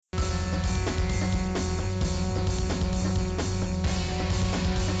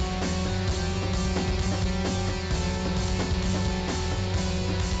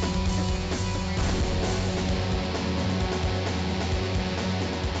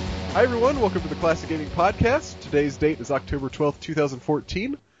Hi everyone, welcome to the Classic Gaming Podcast. Today's date is October 12th,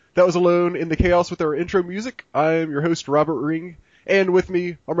 2014. That was Alone in the Chaos with our intro music. I am your host, Robert Ring, and with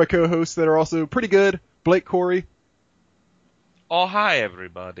me are my co-hosts that are also pretty good, Blake Corey. Oh, hi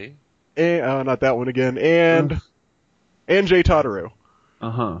everybody. And, not that one again, and Jay Totaro.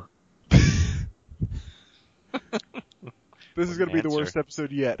 Uh-huh. This is going to be the worst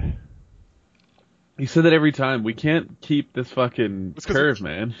episode yet. You say that every time. We can't keep this fucking It's 'cause curve,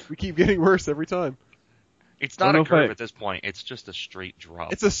 man. We keep getting worse every time. It's not a curve at this point. It's just a straight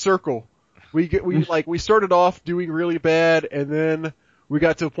drop. It's a circle. We started off doing really bad, and then we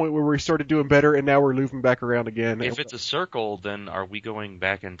got to a point where we started doing better, and now we're looping back around again. If it's a circle, then are we going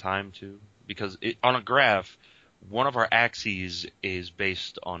back in time too? Because on a graph, one of our axes is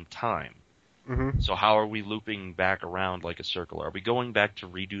based on time. Mm-hmm. So how are we looping back around like a circle? Are we going back to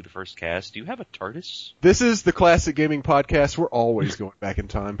redo the first cast? Do you have a TARDIS? This is the Classic Gaming Podcast. We're always going back in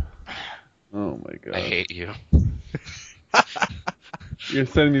time. Oh my god. I hate you. You're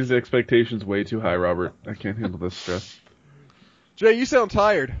setting these expectations way too high, Robert. I can't handle this stress. Jay, you sound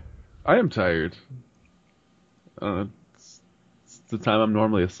tired. I am tired. It's the time I'm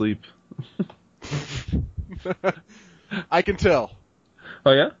normally asleep. I can tell.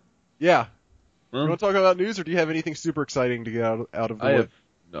 Oh yeah? Yeah. Well, You want to talk about news, or do you have anything super exciting to get out of the way?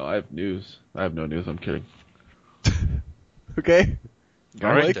 I have news. I have no news. I'm kidding. Okay. All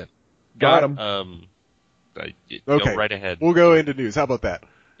right Blake? then. Got him. Go Okay. right ahead. We'll go into news. How about that?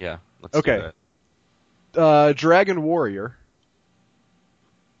 Yeah. Let's Okay. do that. Dragon Warrior.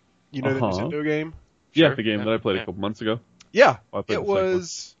 You know the Uh-huh. Nintendo game? Yeah, Sure. the game Yeah. that I played Yeah. a couple months ago. Yeah. Well, I played It the second one.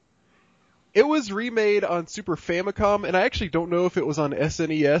 it was remade on Super Famicom, and I actually don't know if it was on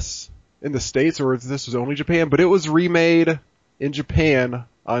SNES in the States or if this was only Japan, but it was remade in Japan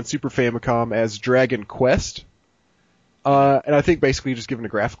on Super Famicom as Dragon Quest. And I think basically just given a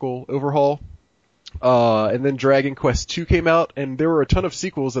graphical overhaul. And then Dragon Quest 2 came out, and there were a ton of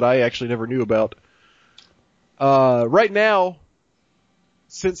sequels that I actually never knew about. Right now,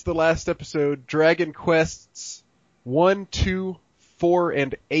 since the last episode, Dragon Quests 1, 2, 4,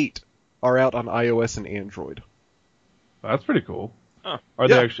 and 8 are out on iOS and Android. That's pretty cool. Huh. Are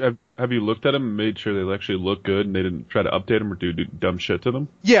Yeah. they actually? Have you looked at them and made sure they actually look good and they didn't try to update them or do dumb shit to them?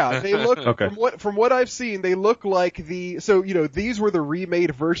 Yeah, they look, Okay. from what I've seen, they look like these were the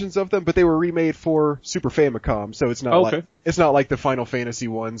remade versions of them, but they were remade for Super Famicom, so it's not it's not like the Final Fantasy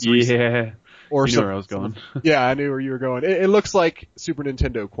ones. Yeah. Or You knew some- where I was going. Yeah, I knew where you were going. It looks like Super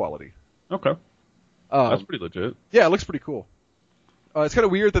Nintendo quality. Okay. That's pretty legit. Yeah, it looks pretty cool. It's kind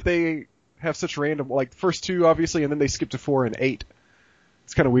of weird that they have such random, like, the first two, obviously, and then they skip to 4 and 8.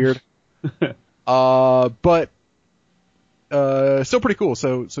 It's kind of weird. But still pretty cool,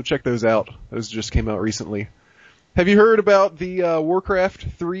 so check those out. Those just came out recently. Have you heard about the Warcraft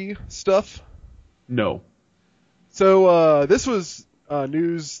 3 stuff? No. So this was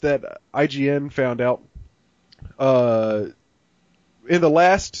news that IGN found out. In the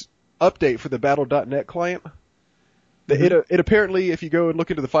last update for the Battle.net client, it apparently, if you go and look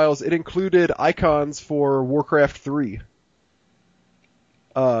into the files, it included icons for Warcraft 3.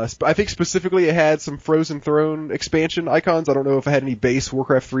 I think specifically it had some Frozen Throne expansion icons. I don't know if it had any base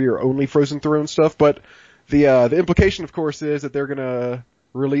Warcraft 3 or only Frozen Throne stuff, but the implication, of course, is that they're gonna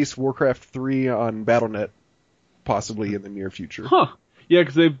release Warcraft 3 on Battle.net possibly in the near future. Huh. Yeah,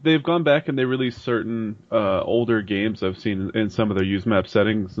 because they've gone back and they released certain older games I've seen in some of their use map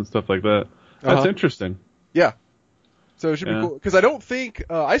settings and stuff like that. That's Uh-huh. interesting. Yeah. So it should be Yeah. cool. Because I don't think,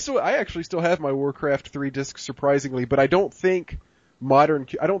 I actually still have my Warcraft 3 disc, surprisingly, but I don't think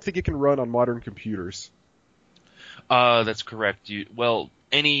it can run on modern computers. That's correct.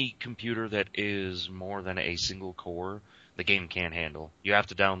 Any computer that is more than a single core, the game can't handle. You have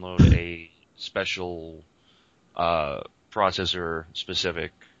to download a special,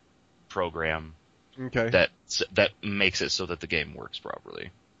 processor-specific program Okay. that makes it so that the game works properly.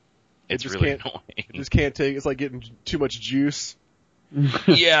 It's just really can't- annoying. It just can't take, it's like getting too much juice.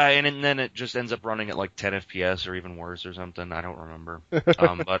 Yeah, and then it just ends up running at like 10 FPS or even worse or something. I don't remember.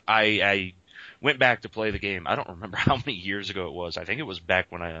 But I went back to play the game. I don't remember how many years ago it was. I think it was back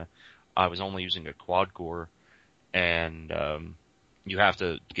when I was only using a quad core, and you have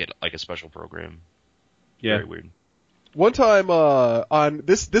to get like a special program. Yeah. Very weird. One time, on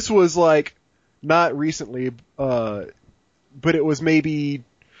this was like, not recently, but it was maybe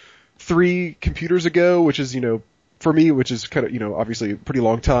 3 computers ago, which is, for me, which is kind of, obviously a pretty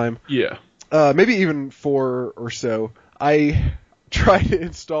long time. Yeah. Maybe even 4 or so. I tried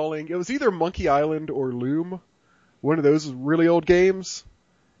installing, it was either Monkey Island or Loom, one of those really old games,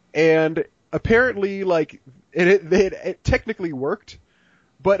 and apparently, like, it technically worked,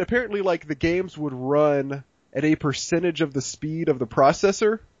 but apparently like the games would run at a percentage of the speed of the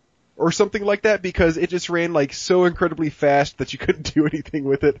processor or something like that because it just ran like so incredibly fast that you couldn't do anything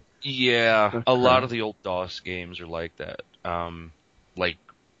with it. Yeah, a lot of the old DOS games are like that. Like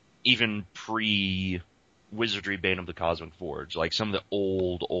even pre Wizardry Bane of the Cosmic Forge, like some of the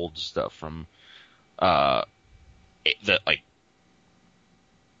old stuff from like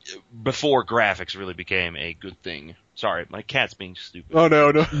before graphics really became a good thing. Sorry, my cat's being stupid. Oh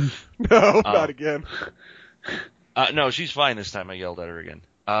no, not again. No, she's fine this time. I yelled at her again.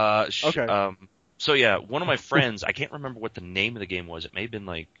 Okay. So yeah, one of my friends, I can't remember what the name of the game was. It may have been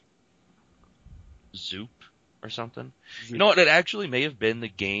like Zoop or something. Zoop. You know what? It actually may have been the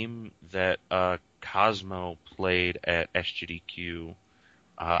game that Cosmo played at SGDQ.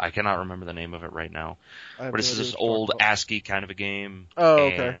 I cannot remember the name of it right now. But it's this old ASCII kind of a game. Oh,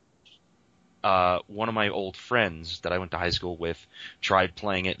 okay. And, one of my old friends that I went to high school with tried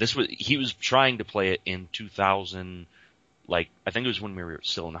playing it. He was trying to play it in 2000, like, I think it was when we were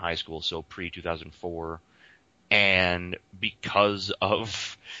still in high school, so pre-2004. And because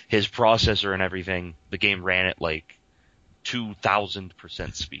of his processor and everything, the game ran at like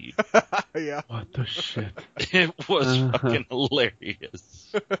 2,000% speed. Yeah. What the shit? It was fucking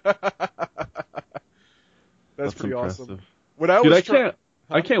hilarious. That's pretty impressive. Awesome. When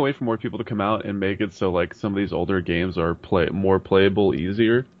I can't wait for more people to come out and make it so like some of these older games are more playable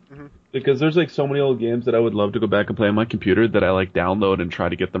easier. Mm-hmm. Because there's like so many old games that I would love to go back and play on my computer that I like download and try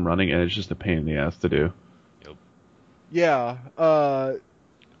to get them running, and it's just a pain in the ass to do. Yep. Yeah.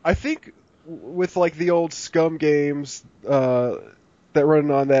 I think with like the old Scum games that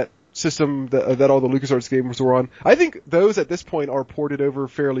run on that system that all the LucasArts games were on, I think those at this point are ported over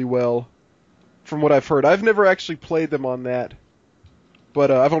fairly well from what I've heard. I've never actually played them on that, but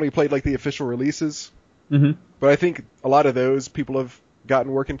I've only played like the official releases. Mm-hmm. But I think a lot of those people have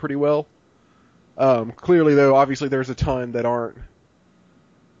gotten working pretty well. Clearly though, obviously there's a ton that aren't.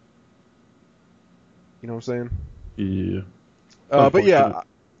 You know what I'm saying? Yeah. But yeah,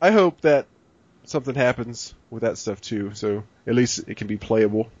 I hope that something happens with that stuff too, so at least it can be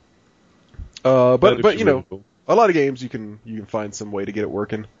playable. But you know, cool. A lot of games you can find some way to get it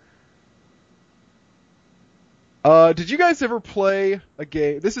working. Did you guys ever play a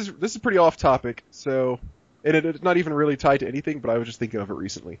game? This is pretty off topic, so it's not even really tied to anything, but I was just thinking of it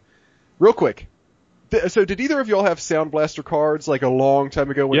recently. Real quick. So did either of y'all have Sound Blaster cards like a long time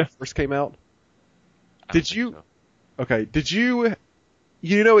ago when it first came out? Did you? So. Okay. Did you?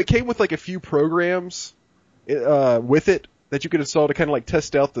 You know, it came with like a few programs with it that you could install to kind of like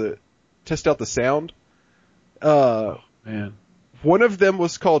test out the sound. Man. One of them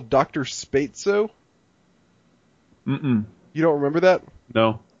was called Dr. Spaetzo. Mm-mm. You don't remember that?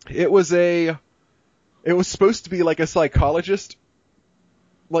 No. It was supposed to be like a psychologist,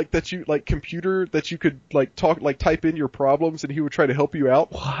 like computer that you could like type in your problems and he would try to help you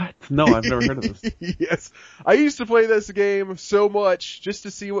out. What? No, I've never heard of this. Yes. I used to play this game so much just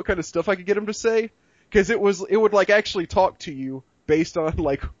to see what kind of stuff I could get him to say. Cause it would like actually talk to you based on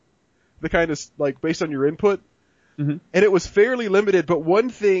like the kind of like based on your input. Mm-hmm. And it was fairly limited, but one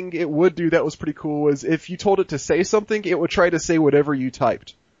thing it would do that was pretty cool was if you told it to say something, it would try to say whatever you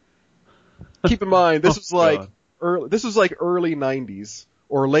typed. Keep in mind, this was like early 90s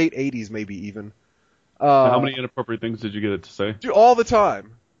or late 80s maybe even. How many inappropriate things did you get it to say? Dude, all the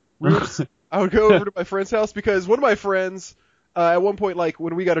time. I would go over to my friend's house because one of my friends, at one point, like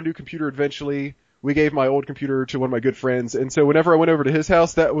when we got a new computer eventually, we gave my old computer to one of my good friends, and so whenever I went over to his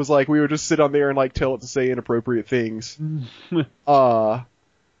house, that was like, we would just sit on there and like tell it to say inappropriate things. But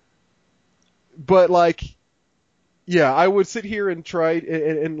like, yeah, I would sit here and try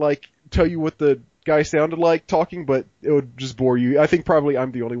and like tell you what the guy sounded like talking, but it would just bore you. I think probably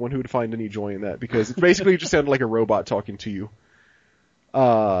I'm the only one who would find any joy in that, because it basically just sounded like a robot talking to you.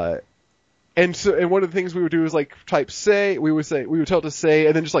 And one of the things we would do is like type say, we would tell it to say,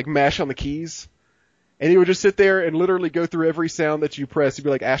 and then just like mash on the keys. And he would just sit there and literally go through every sound that you press. He'd be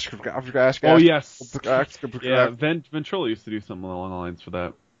like, ask. Oh, yes. Yeah, Ventrilo used to do something along the lines for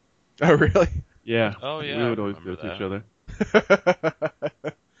that. Oh, really? Yeah. Oh, yeah. We would always go to each other.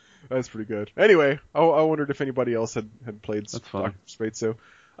 That's pretty good. Anyway, I wondered if anybody else had played Dr. Spaetzo.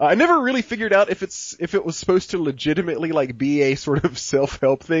 I never really figured out if it was supposed to legitimately like be a sort of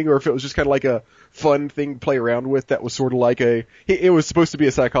self-help thing, or if it was just kind of like a fun thing to play around with that was sort of like it was supposed to be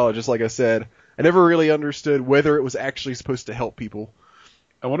a psychologist, like I said. I never really understood whether it was actually supposed to help people.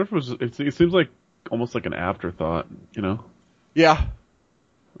 I wonder if it seems like almost like an afterthought, you know? Yeah.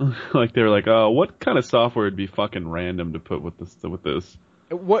 Like they were like, oh, what kind of software would be fucking random to put with this?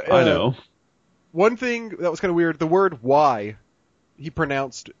 What, I know. One thing that was kind of weird, the word why he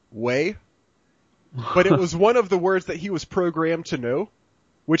pronounced way, but it was one of the words that he was programmed to know,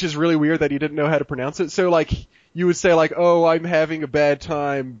 which is really weird that he didn't know how to pronounce it. So like, you would say like, oh, I'm having a bad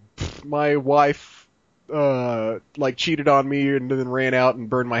time. My wife, like cheated on me and then ran out and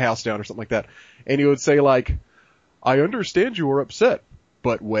burned my house down or something like that. And he would say like, I understand you are upset,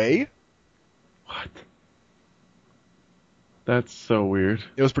 but way? What? That's so weird.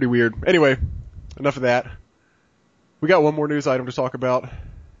 It was pretty weird. Anyway, enough of that. We got one more news item to talk about.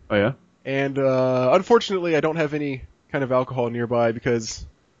 Oh yeah? And, unfortunately I don't have any kind of alcohol nearby because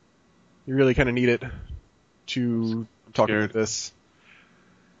you really kind of need it to talk about this.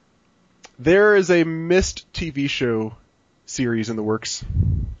 There is a Myst TV show series in the works.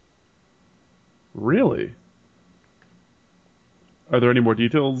 Really? Are there any more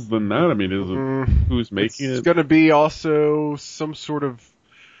details than that? I mean, is it who's making it? It's going to be also some sort of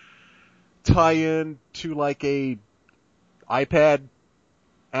tie-in to like a iPad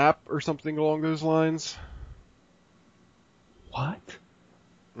app or something along those lines. What?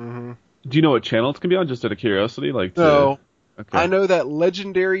 Mm-hmm. Do you know what channel it's going to be on, just out of curiosity? No. Okay. I know that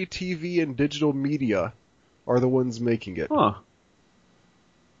Legendary TV and Digital Media are the ones making it. Huh.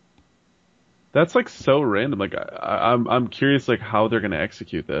 That's like so random. Like I'm curious like how they're gonna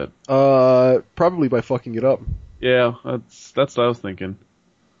execute that. Probably by fucking it up. Yeah, that's what I was thinking.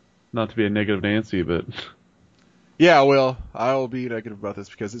 Not to be a negative Nancy, but yeah, well, I'll be negative about this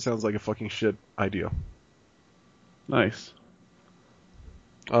because it sounds like a fucking shit idea. Nice.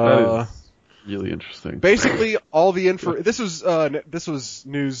 That is really interesting. Basically, all the info. This was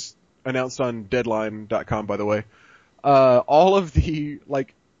news announced on Deadline.com, by the way. All of the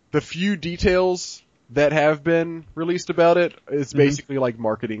the few details that have been released about it is basically like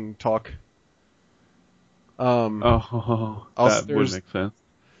marketing talk. That would make sense.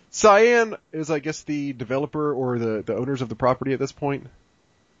 Cyan is, I guess, the developer or the owners of the property at this point.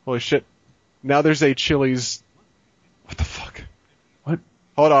 Holy shit. Now there's a Chili's. What the fuck? What?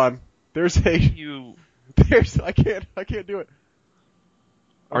 Hold on. There's a. I can't do it.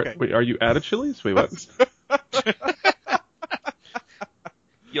 Okay. Wait, are you at a Chili's? Wait, what?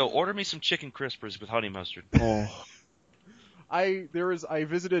 Yo, order me some chicken crispers with honey mustard. Oh. I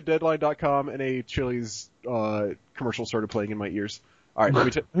visited Deadline.com and a Chili's commercial started playing in my ears. All right,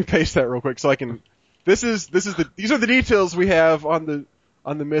 let me paste that real quick so I can. These are the details we have on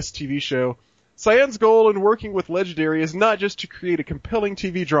the Myst TV show. Cyan's goal in working with Legendary is not just to create a compelling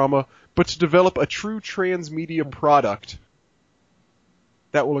TV drama, but to develop a true transmedia product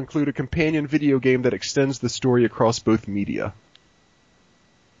that will include a companion video game that extends the story across both media.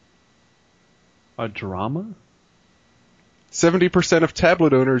 A drama? 70% of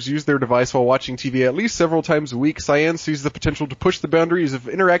tablet owners use their device while watching TV at least several times a week. Cyan sees the potential to push the boundaries of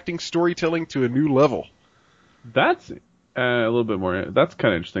interacting storytelling to a new level. That's a little bit more. That's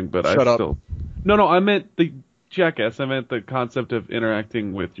kind of interesting, but Shut up. No, I meant the jackass. I meant the concept of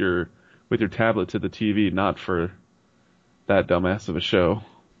interacting with your tablet to the TV, not for that dumbass of a show.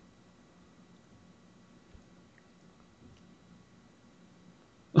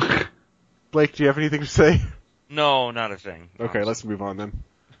 Blake, do you have anything to say? No, not a thing. Okay, let's move on then.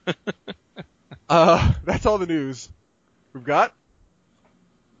 That's all the news we've got.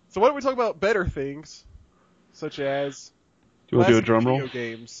 So why don't we talk about better things, such as do you want to do a drum roll? Video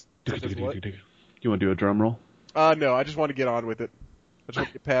games. Such as what? Do you want to do a drum roll? No, I just want to get on with it. I just want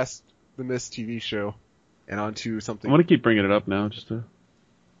to get past the Myst TV show and onto something. I want to keep bringing it up now, just to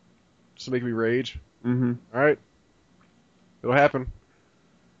make me rage. Mm-hmm. All right, it'll happen.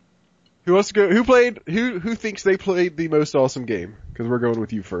 Who wants to go? Who thinks they played the most awesome game? Because we're going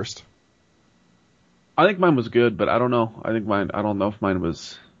with you first. I think mine was good, but I don't know. I don't know if mine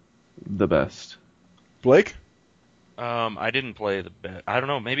was the best. Blake? I didn't play the best. I don't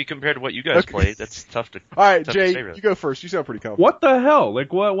know. Maybe compared to what you guys played, that's tough to. All right, tough Jay, to say, really. you go first. You sound pretty confident. What the hell?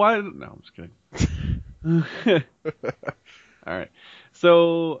 Like what? Why? No, I'm just kidding. All right.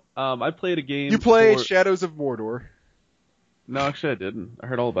 So I played a game. You played Shadows of Mordor. No, actually I didn't. I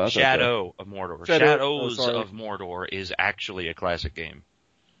heard all about Shadow of Mordor. Shadows of Mordor is actually a classic game.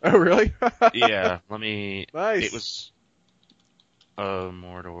 Oh, really? Yeah, Nice. It was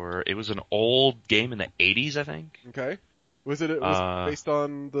Mordor. It was an old game in the 80s, I think. Okay. Was it based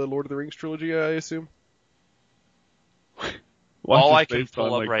on the Lord of the Rings trilogy, I assume? All I can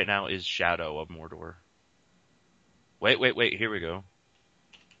pull up right now is Shadow of Mordor. Wait, here we go.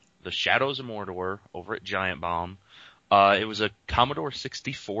 The Shadows of Mordor over at Giant Bomb. It was a Commodore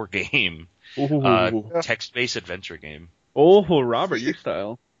 64 game. Text-based adventure game. Oh, Robert, your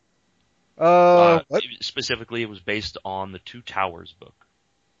style. What? Specifically, it was based on the Two Towers book.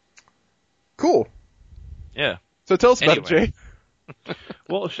 Cool. Yeah. So tell us about it, Jay.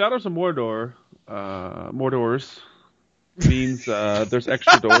 Well, Shadows of Mordor, Mordors means there's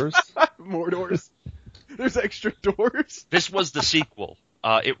extra doors. More doors. There's extra doors. This was the sequel.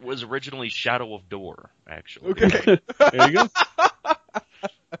 It was originally Shadow of Door, actually. Okay. There you go.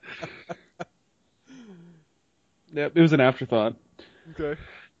 Yep, it was an afterthought. Okay.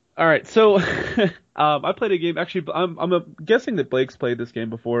 All right, so I played a game. Actually, I'm guessing that Blake's played this game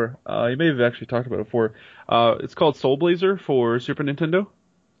before. He may have actually talked about it before. It's called Soul Blazer for Super Nintendo.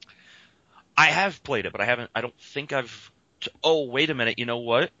 I have played it, but I don't think I've... Oh, wait a minute. You know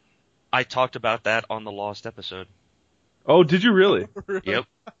what? I talked about that on the Lost episode. Oh, did you really? Yep.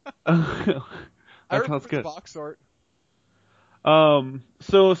 That I sounds remember the good. box art.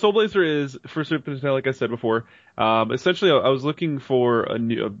 So Soul Blazer is for Super Nintendo, like I said before. Essentially, I was looking for a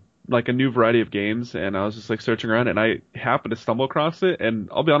new variety of games, and I was just like searching around, and I happened to stumble across it. And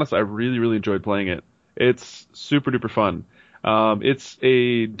I'll be honest, I really, really enjoyed playing it. It's super duper fun. It's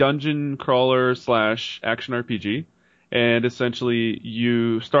a dungeon crawler / action RPG. And essentially,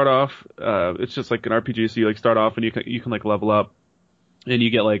 you start off. It's just like an RPG, so you like start off, and you can like level up, and you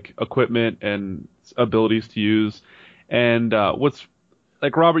get like equipment and abilities to use. And what's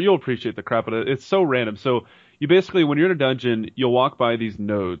like, Robert, you'll appreciate the crap out of it. It's so random. So you basically, when you're in a dungeon, you'll walk by these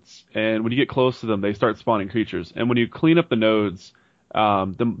nodes, and when you get close to them, they start spawning creatures. And when you clean up the nodes,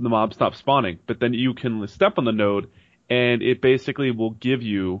 the mobs stop spawning. But then you can step on the node, and it basically will give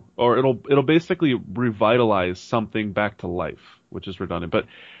you, or it'll basically revitalize something back to life, which is redundant. But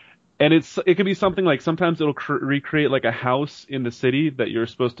it could be something like, sometimes it'll recreate like a house in the city that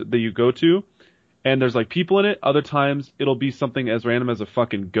you go to, and there's like people in it. Other times it'll be something as random as a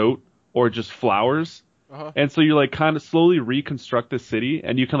fucking goat or just flowers. Uh-huh. And so you like kind of slowly reconstruct the city,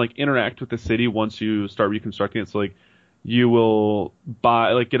 and you can like interact with the city once you start reconstructing it. So like, you will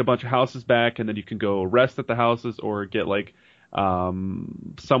get a bunch of houses back, and then you can go rest at the houses, or get like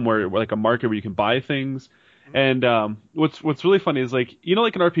somewhere like a market where you can buy things. And what's really funny is, like, you know,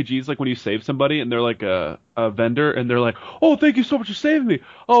 like in RPGs, like when you save somebody and they're like a vendor, and they're like, "Oh, thank you so much for saving me.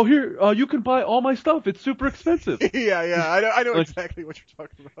 Oh, here, you can buy all my stuff. It's super expensive." Yeah, I know Like, exactly what you're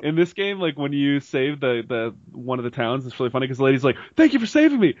talking about. In this game, like when you save the one of the towns, it's really funny because the lady's like, "Thank you for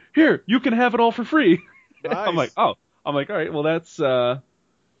saving me. Here, you can have it all for free." Nice. I'm like, all right, well that's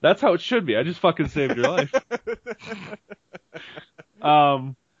how it should be. I just fucking saved your life.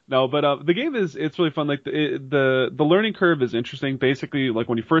 No, but the game it's really fun. Like the learning curve is interesting. Basically, like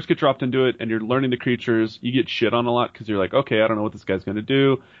when you first get dropped into it and you're learning the creatures, you get shit on a lot because you're like, okay, I don't know what this guy's gonna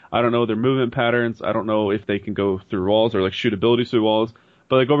do. I don't know their movement patterns. I don't know if they can go through walls or like shoot abilities through walls.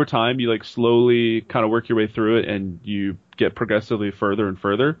 But like over time, you like slowly kind of work your way through it, and you get progressively further and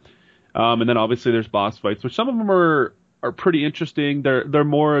further. And then obviously there's boss fights, which some of them are pretty interesting. They're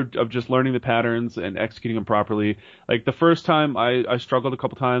more of just learning the patterns and executing them properly. Like the first time I struggled a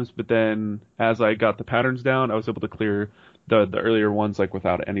couple times, but then as I got the patterns down, I was able to clear the earlier ones like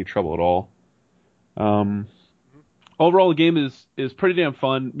without any trouble at all. Overall, the game is pretty damn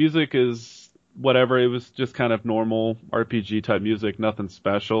fun. Music is whatever. It was just kind of normal RPG type music, nothing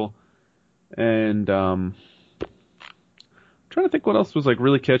special. And trying to think what else was like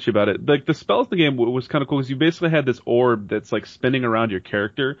really catchy about it. Like the spells in the game was kind of cool because you basically had this orb that's like spinning around your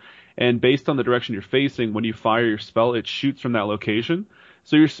character, and based on the direction you're facing, when you fire your spell, it shoots from that location.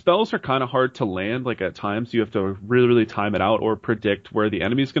 So your spells are kind of hard to land. Like at times you have to really, really time it out or predict where the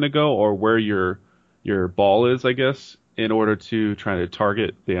enemy's going to go or where your ball is, I guess, in order to try to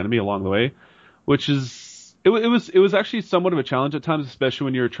target the enemy along the way, which is it was actually somewhat of a challenge at times, especially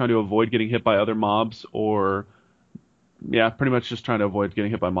when you're trying to avoid getting hit by other mobs or. Yeah, pretty much just trying to avoid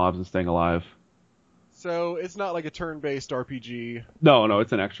getting hit by mobs and staying alive. So it's not like a turn-based RPG. No,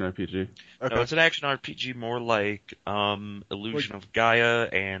 it's an action RPG. Okay. No, it's an action RPG more like Illusion of Gaia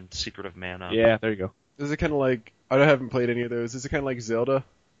and Secret of Mana. Yeah, there you go. Is it kind of like, I haven't played any of those. Is it kind of like Zelda?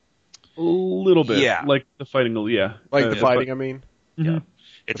 A little bit. Yeah. Like the fighting, yeah. Like the fighting, I mean? Yeah.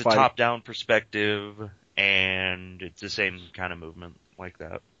 It's a fighting. top-down perspective, and it's the same kind of movement like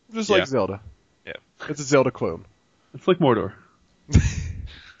that. Just like Zelda. Yeah. It's a Zelda clone. It's like Mordor.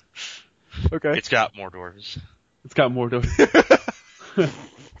 Okay. It's got more doors. It's got Mordor.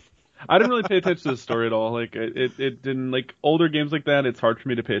 I didn't really pay attention to the story at all. Like it didn't, like older games like that. It's hard for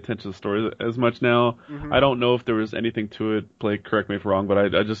me to pay attention to the story as much now. Mm-hmm. I don't know if there was anything to it. Blake, correct me if I'm wrong, but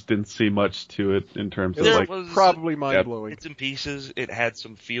I just didn't see much to it in terms of It like. was probably mind-blowing. Bits and pieces. It had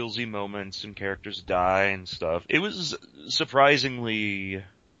some feelsy moments and characters die and stuff. It was surprisingly,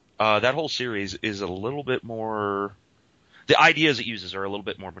 that whole series is a little bit more, the ideas it uses are a little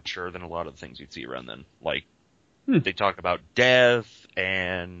bit more mature than a lot of the things you'd see around then. Like, they talk about death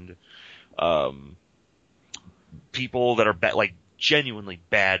and, people that are like genuinely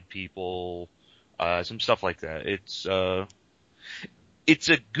bad people, some stuff like that. It's a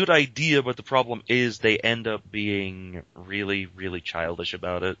good idea, but the problem is they end up being really, really childish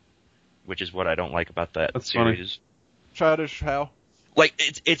about it, which is what I don't like about that That's series. funny. Childish how? Like,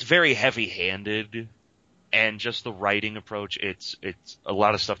 it's very heavy-handed, and just the writing approach, it's a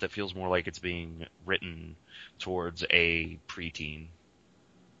lot of stuff that feels more like it's being written towards a preteen.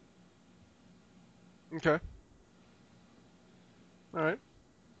 Okay. Alright.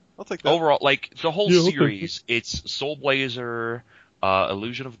 I'll take that. Overall, like, the whole Yeah, okay. series, it's Soul Blazer,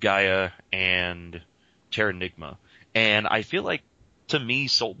 Illusion of Gaia, and Terranigma. And I feel like, to me,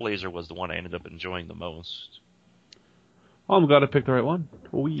 Soul Blazer was the one I ended up enjoying the most. Oh, I'm glad I picked the right one.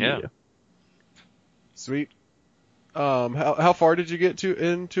 Oh yeah. Yeah. Sweet. How far did you get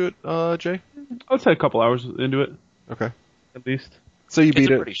into it, Jay? I'd say a couple hours into it, Okay. at least. So you It's beat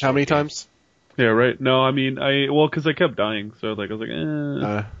a it pretty how short many game. times? Yeah, right. No, I mean, because I kept dying, so like I was like,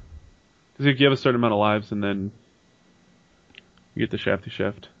 because you have a certain amount of lives, and then you get the shafty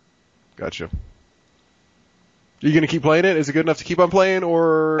shaft. Gotcha. You gonna keep playing it? Is it good enough to keep on playing,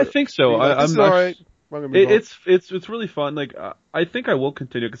 or I think so. This I'm is not. alright. I'm gonna move on. It's really fun. Like I think I will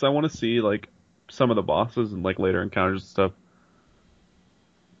continue because I want to see like some of the bosses and like later encounters and stuff.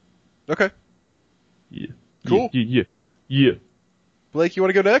 Okay. Yeah. Cool. Yeah. Blake, you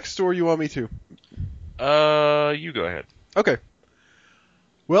want to go next, or you want me to? You go ahead. Okay.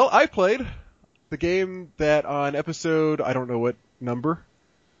 Well, I played the game that on episode, I don't know what number,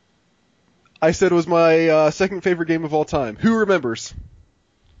 I said was my second favorite game of all time. Who remembers?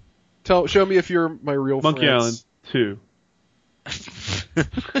 Show me if you're my real Monkey friends. Island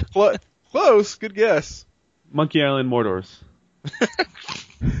 2. Close. Good guess. Monkey Island Mordors.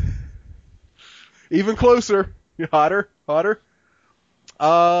 Even closer. Hotter.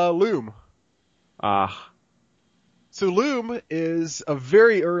 Loom. Ah. So Loom is a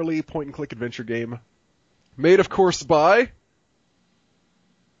very early point-and-click adventure game, made, of course, by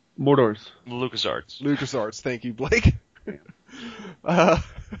Mordors. LucasArts. LucasArts. Thank you, Blake.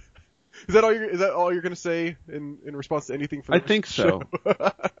 Is that all you're going to say in response to anything from I the think show?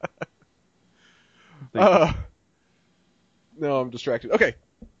 so. No, I'm distracted. Okay.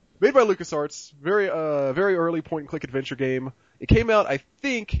 Made by LucasArts, very early point-and-click adventure game. It came out, I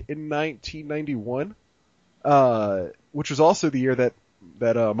think, in 1991, which was also the year that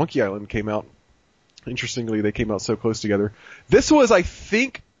Monkey Island came out. Interestingly, they came out so close together. This was,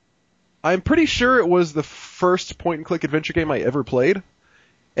 I'm pretty sure it was the first point-and-click adventure game I ever played,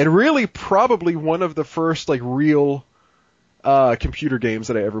 and really probably one of the first real computer games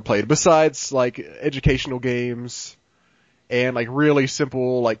that I ever played, besides educational games and really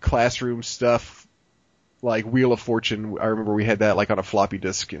simple classroom stuff. Like Wheel of Fortune, I remember we had that on a floppy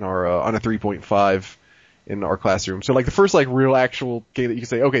disk in our on a 3.5 in our classroom. So the first real actual game that you can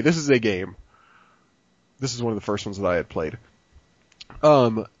say, okay, this is a game. This is one of the first ones that I had played.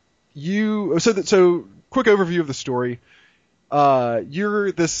 So quick overview of the story.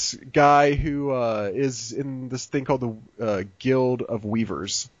 You're this guy who is in this thing called the Guild of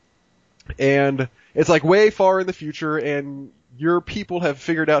Weavers, and it's way far in the future, and your people have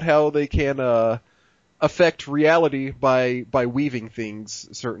figured out how they can affect reality by weaving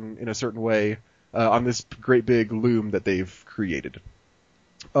things in a certain way on this great big loom that they've created.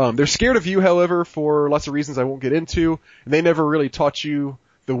 They're scared of you, however, for lots of reasons I won't get into, and they never really taught you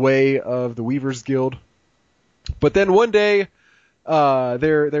the way of the Weavers Guild. But then one day,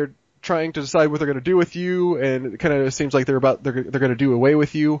 they're trying to decide what they're going to do with you, and it kind of seems like they're going to do away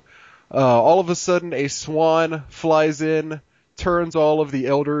with you. All of a sudden, a swan flies in, turns all of the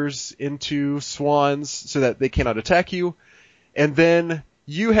elders into swans so that they cannot attack you, and then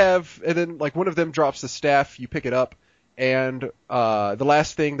one of them drops the staff, you pick it up, and the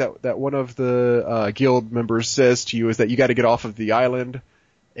last thing that one of the guild members says to you is that you got to get off of the island,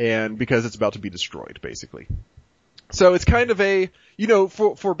 and because it's about to be destroyed, basically. So it's kind of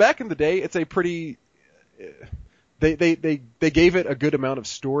for back in the day, it's a pretty they gave it a good amount of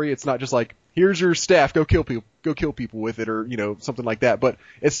story. It's not just here's your staff, go kill people with it, or something like that. But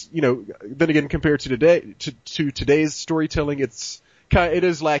it's then again, compared to today's storytelling, it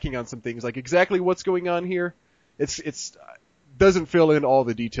is lacking on some things, exactly what's going on here. It's doesn't fill in all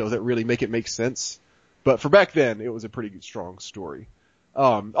the details that really make it make sense. But for back then, it was a pretty strong story.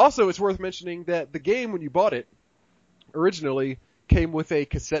 Also, it's worth mentioning that the game, when you bought it, originally came with a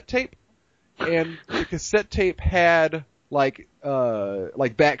cassette tape, and the cassette tape had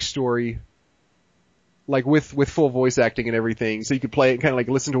backstory, with full voice acting and everything, so you could play it and kind of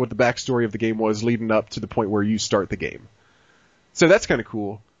listen to what the backstory of the game was leading up to the point where you start the game. So that's kind of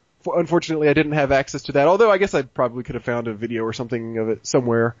cool. unfortunately, I didn't have access to that. Although I guess I probably could have found a video or something of it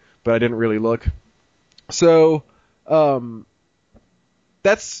somewhere, but I didn't really look. So,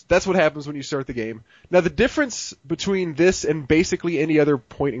 that's what happens when you start the game. Now, the difference between this and basically any other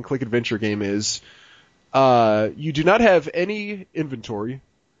point-and-click adventure game is, you do not have any inventory.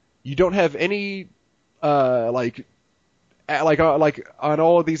 You don't have any, like on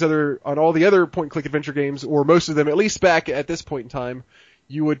all the other point-and-click adventure games, or most of them, at least back at this point in time,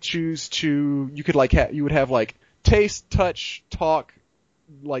 you would have taste, touch, talk,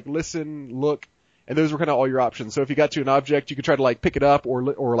 like listen, look, and those were kind of all your options. So if you got to an object, you could try to like pick it up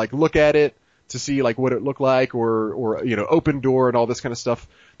or like look at it to see like what it looked like, or open door and all this kind of stuff.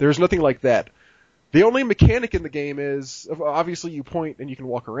 There's nothing like that. The only mechanic in the game is, obviously you point and you can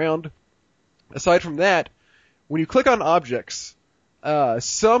walk around. Aside from that, when you click on objects,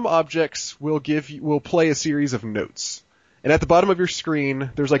 some objects will play a series of notes. And at the bottom of your screen,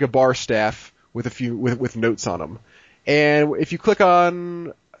 there's like a bar staff with notes on them. And if you click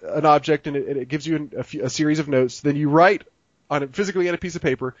on an object and it gives you a series of notes, then you write physically on a piece of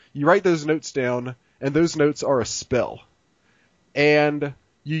paper, you write those notes down, and those notes are a spell. And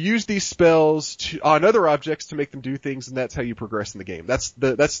you use these spells on other objects to make them do things, and that's how you progress in the game. That's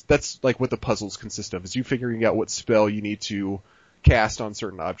like what the puzzles consist of, is you figuring out what spell you need to cast on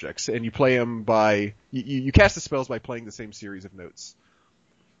certain objects, and you play them you cast the spells by playing the same series of notes.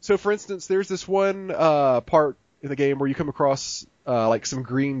 So, for instance, there's this one part in the game where you come across like some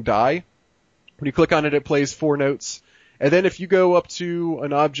green dye. When you click on it, it plays 4 notes, and then if you go up to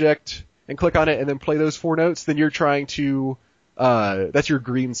an object and click on it and then play those 4 notes, then you're trying to that's your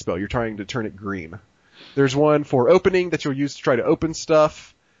green spell. You're trying to turn it green. There's one for opening that you'll use to try to open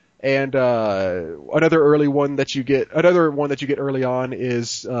stuff. And another one that you get early on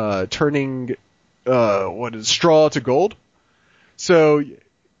is turning straw to gold. So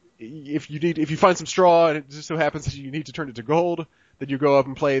if you find some straw and it just so happens that you need to turn it to gold, then you go up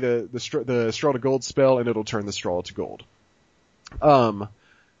and play the straw to gold spell, and it'll turn the straw to gold.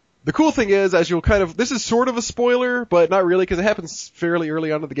 The cool thing is, this is sort of a spoiler, but not really, because it happens fairly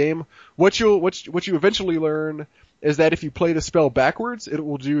early on in the game. What you eventually learn is that if you play the spell backwards, it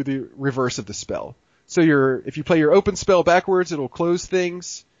will do the reverse of the spell. So if you play your open spell backwards, it'll close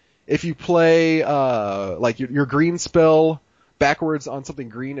things. If you play your green spell backwards on something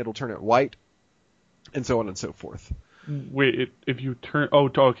green, it'll turn it white, and so on and so forth. Wait, if you turn... Oh,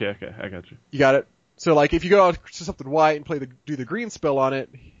 okay, I got you. You got it? So, like, if you go out to something white and do the green spell on it,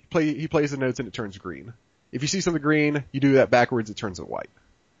 he plays the notes and it turns green. If you see something green, you do that backwards, it turns it white.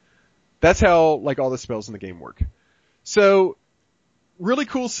 That's how, like, all the spells in the game work. So, really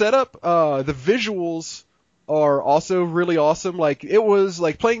cool setup. The visuals are also really awesome. Like, it was,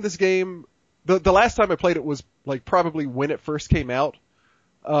 like, playing this game... The last time I played it was, like, probably when it first came out.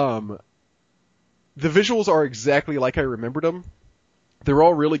 The visuals are exactly like I remembered them. They're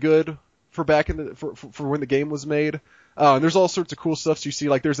all really good for when the game was made. There's all sorts of cool stuff. So you see,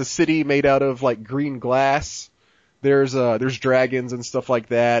 like, there's a city made out of, like, green glass. There's dragons and stuff like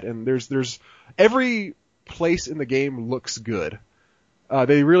that. And there's every place in the game looks good.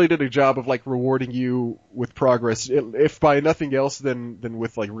 They really did a job of, like, rewarding you with progress, if by nothing else than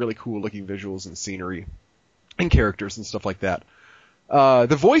with, like, really cool looking visuals and scenery and characters and stuff like that.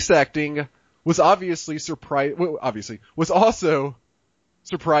 The voice acting was was also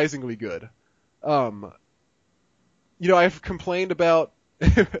surprisingly good. I've complained about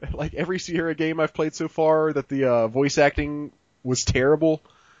like every Sierra game I've played so far that the voice acting was terrible.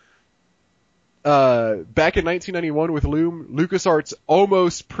 Back in 1991 with Loom, LucasArts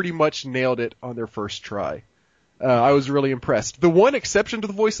almost pretty much nailed it on their first try. I was really impressed. The one exception to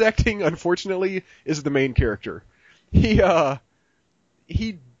the voice acting, unfortunately, is the main character. He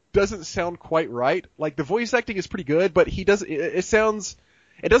doesn't sound quite right. Like, the voice acting is pretty good, but it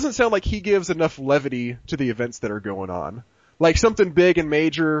doesn't sound like he gives enough levity to the events that are going on. Like, something big and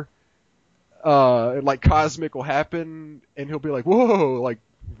major, like cosmic will happen, and he'll be like, whoa, like,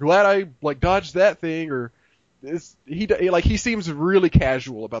 glad I, like, dodged that thing, or he seems really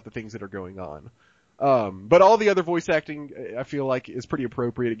casual about the things that are going on. But all the other voice acting, I feel like, is pretty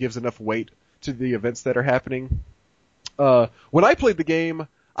appropriate. It gives enough weight to the events that are happening. When I played the game,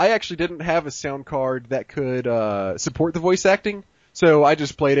 I actually didn't have a sound card that could support the voice acting, so I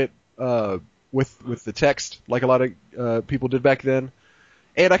just played it with the text, like a lot of people did back then.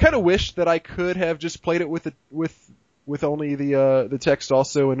 And I kind of wish that I could have just played it with only the text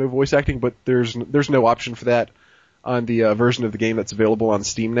also and no voice acting, but there's no option for that on the version of the game that's available on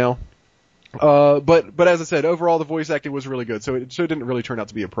Steam now. But as I said, overall the voice acting was really good, so it didn't really turn out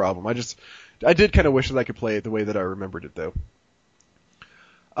to be a problem. I did kind of wish that I could play it the way that I remembered it, though.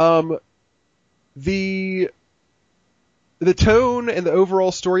 The tone and the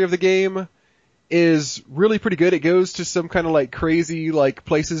overall story of the game is really pretty good. It goes to some kind of like crazy like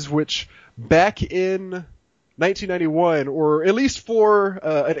places which back in 1991, or at least for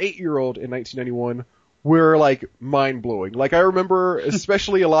an 8-year-old in 1991, were like mind blowing. Like I remember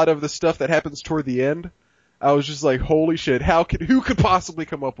especially a lot of the stuff that happens toward the end. I was just like, holy shit, who could possibly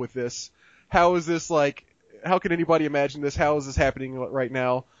come up with this? How is this like, how can anybody imagine this? How is this happening right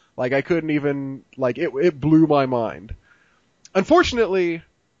now? Like I couldn't even, like it blew my mind. Unfortunately,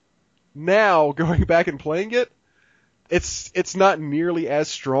 now going back and playing it, it's not nearly as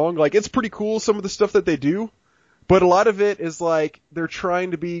strong. Like it's pretty cool, some of the stuff that they do, but a lot of it is like they're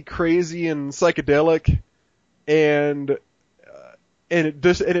trying to be crazy and psychedelic, and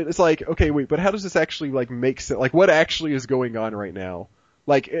it's like, okay, wait, but how does this actually like make sense? Like what actually is going on right now?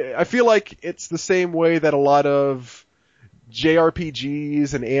 Like I feel like it's the same way that a lot of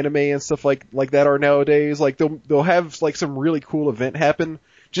JRPGs and anime and stuff like that are nowadays. Like they'll have like some really cool event happen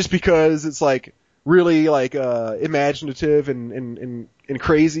just because it's like really like imaginative and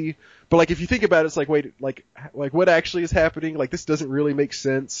crazy. But like if you think about it, it's like, wait, like what actually is happening? Like this doesn't really make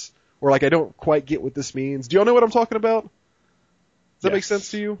sense, or like I don't quite get what this means. Do y'all know what I'm talking about? Does that make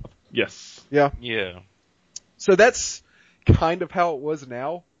sense to you? Yes. Yeah. Yeah. So that's kind of how it was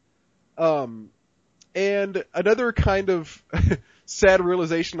now. And another kind of sad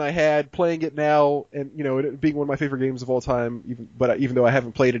realization I had playing it now, and you know, it being one of my favorite games of all time, even though I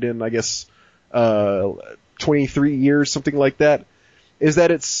haven't played it in, I guess, 23 years, something like that, is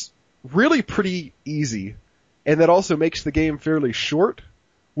that it's really pretty easy, and that also makes the game fairly short,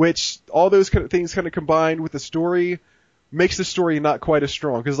 which all those kind of things kind of combined with the story makes the story not quite as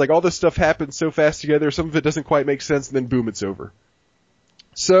strong, because like all this stuff happens so fast together, some of it doesn't quite make sense, and then boom, it's over.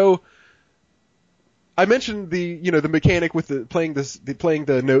 So I mentioned the mechanic with playing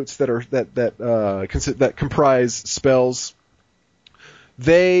the notes that comprise spells.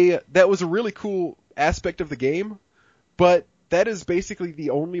 That was a really cool aspect of the game, but that is basically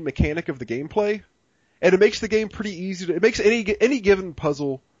the only mechanic of the gameplay, and it makes the game pretty easy it makes any given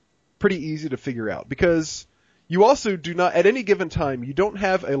puzzle pretty easy to figure out, because you also do not, at any given time, you don't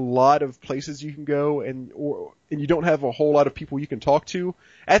have a lot of places you can go, and you don't have a whole lot of people you can talk to.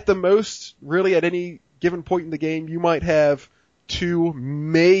 At the most, really, at any given point in the game, you might have 2,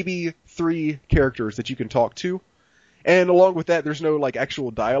 maybe 3 characters that you can talk to. And along with that, there's no like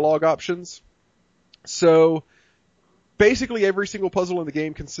actual dialogue options. So basically every single puzzle in the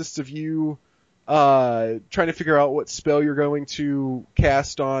game consists of you trying to figure out what spell you're going to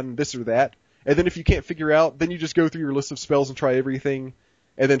cast on this or that. And then if you can't figure out, then you just go through your list of spells and try everything,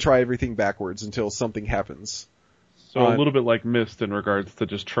 and then try everything backwards until something happens. So a little bit like Myst in regards to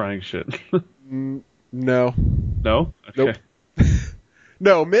just trying shit. No. No? Okay. Nope.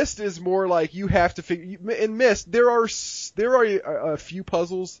 No, Myst is more like you have to figure. In Myst, there are a few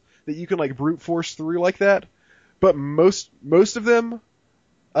puzzles that you can like brute force through like that, but most of them,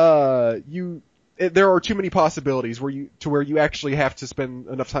 there are too many possibilities where you actually have to spend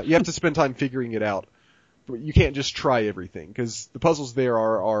enough time. You have to spend time figuring it out. You can't just try everything, because the puzzles there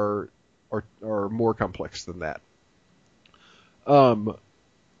are more complex than that.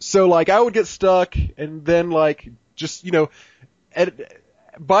 So like I would get stuck, and then like just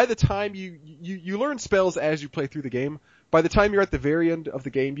by the time you learn spells as you play through the game. By the time you're at the very end of the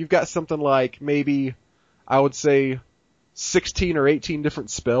game, you've got something like maybe I would say 16 or 18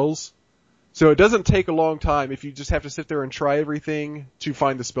 different spells. So it doesn't take a long time if you just have to sit there and try everything to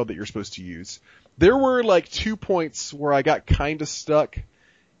find the spell that you're supposed to use. There were like 2 points where I got kind of stuck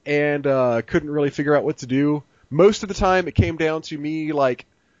and couldn't really figure out what to do. Most of the time it came down to me like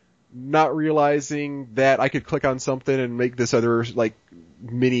not realizing that I could click on something and make this other like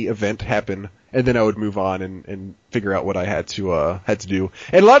mini event happen, and then I would move on and figure out what I had to do.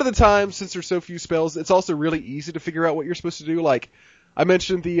 And a lot of the time, since there's so few spells, it's also really easy to figure out what you're supposed to do. Like I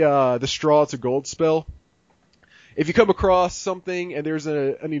mentioned the straw to gold spell. If you come across something and there's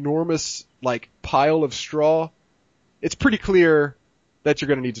an enormous like pile of straw, it's pretty clear that you're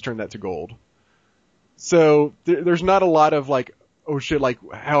going to need to turn that to gold. So there's not a lot of like, oh shit, like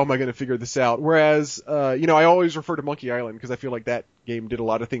how am I going to figure this out? Whereas, I always refer to Monkey Island because I feel like that game did a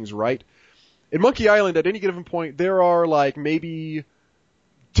lot of things right. In Monkey Island, at any given point, there are like maybe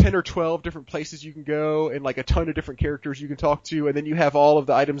 10 or 12 different places you can go, and like a ton of different characters you can talk to, and then you have all of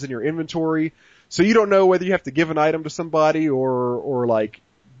the items in your inventory. So you don't know whether you have to give an item to somebody or like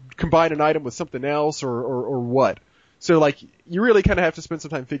combine an item with something else or what. So like you really kind of have to spend some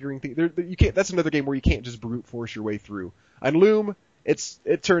time figuring things. You can't. That's another game where you can't just brute force your way through. On Loom,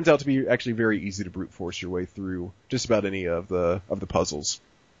 it turns out to be actually very easy to brute force your way through just about any of the puzzles.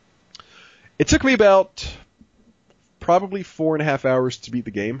 It took me about probably 4.5 hours to beat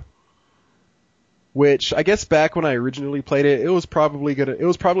the game. Which I guess back when I originally played it, it was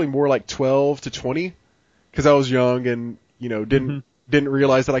probably more like 12 to 20, because I was young and didn't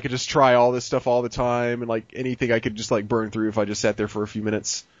realize that I could just try all this stuff all the time and like anything I could just like burn through if I just sat there for a few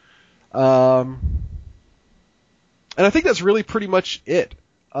minutes. And I think that's really pretty much it.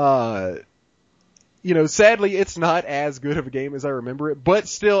 Sadly, it's not as good of a game as I remember it, but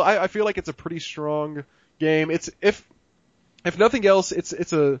still, I feel like it's a pretty strong game. It's if nothing else,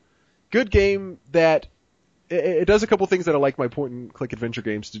 it's a good game that it does a couple things that I like my point and click adventure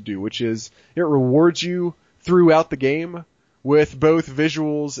games to do, which is it rewards you throughout the game with both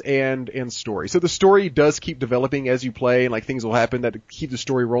visuals and story. So the story does keep developing as you play, and like things will happen that keep the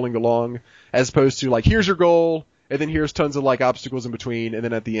story rolling along, as opposed to like here's your goal, and then here's tons of like obstacles in between, and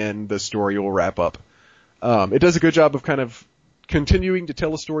then at the end the story will wrap up. It does a good job of kind of continuing to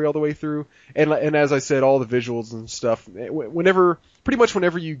tell a story all the way through, and as I said, all the visuals and stuff. Pretty much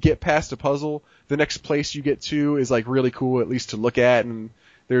whenever you get past a puzzle, the next place you get to is like really cool, at least to look at, and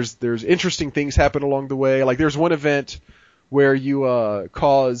there's interesting things happen along the way. Like there's one event where you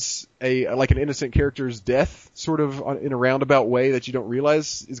cause an innocent character's death, sort of in a roundabout way that you don't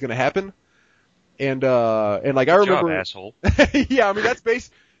realize is going to happen. And like I remember, job, asshole. Yeah, I mean that's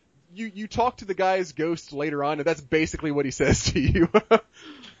you talk to the guy's ghost later on, and that's basically what he says to you.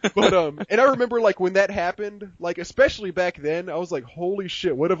 But and I remember like when that happened, like especially back then, I was like, holy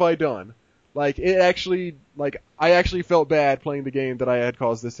shit, what have I done? Like I actually felt bad playing the game that I had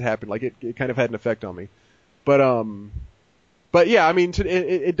caused this to happen. Like it kind of had an effect on me. But yeah, I mean,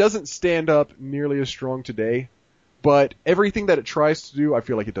 it doesn't stand up nearly as strong today, but everything that it tries to do, I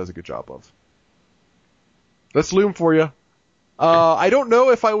feel like it does a good job of. That's Loom for you. I don't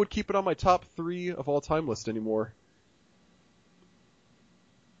know if I would keep it on my top 3 of all time list anymore.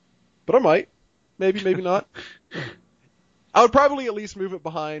 But I might. Maybe not. I would probably at least move it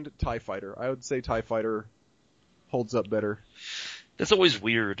behind TIE Fighter. I would say TIE Fighter holds up better. That's always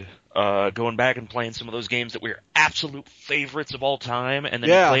weird, going back and playing some of those games that were absolute favorites of all time, and then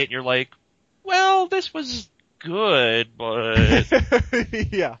you play it and you're like, well, this was good, but...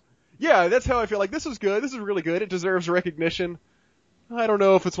 Yeah. Yeah, that's how I feel. Like, this was good. This is really good. It deserves recognition. I don't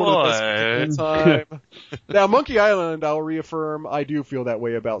know if it's one of the best of all time. Now, Monkey Island, I'll reaffirm, I do feel that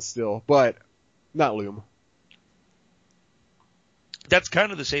way about still, but not Loom. That's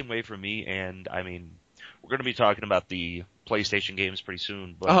kind of the same way for me, and I mean, we're going to be talking about the PlayStation games pretty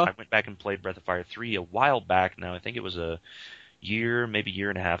soon, but I went back and played Breath of Fire 3 a while back now. I think it was a maybe year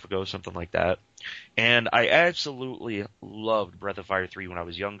and a half ago, something like that. And I absolutely loved Breath of Fire 3 when I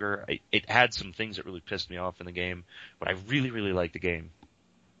was younger. It had some things that really pissed me off in the game, but I really, really liked the game.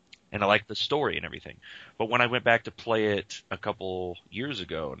 And I liked the story and everything. But when I went back to play it a couple years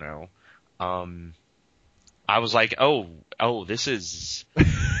ago now, I was like, oh, this is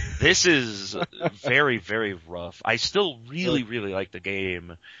very, very rough. I still really, really like the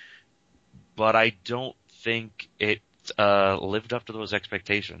game, but I don't think it lived up to those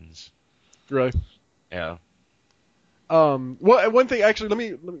expectations. Right. Yeah. Well, one thing, actually, let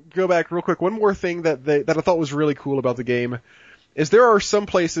me go back real quick. One more thing that I thought was really cool about the game is there are some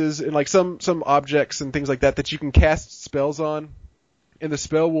places and like some objects and things like that you can cast spells on, and the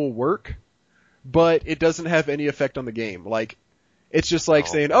spell will work, but it doesn't have any effect on the game. Like, it's just like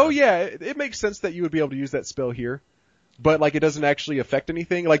saying, oh yeah, it makes sense that you would be able to use that spell here, but like it doesn't actually affect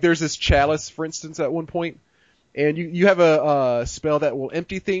anything. Like there's this chalice, for instance, at one point, and you have a spell that will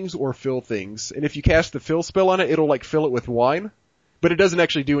empty things or fill things, and if you cast the fill spell on it, it'll like fill it with wine, but it doesn't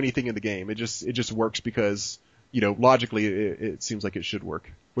actually do anything in the game. It just works because, logically it seems like it should work,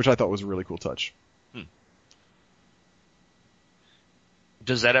 which I thought was a really cool touch.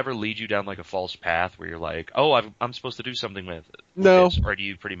 Does that ever lead you down like a false path where you're like, oh, I'm supposed to do something with No. this, or do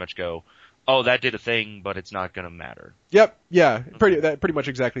you pretty much go, oh, that did a thing, but it's not going to matter? Yep, yeah, pretty much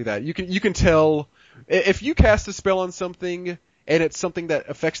exactly that. You can tell if you cast a spell on something and it's something that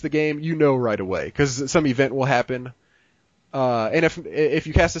affects the game, right away because some event will happen. And if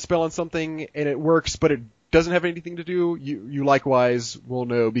you cast a spell on something and it works, but it doesn't have anything to do, you likewise will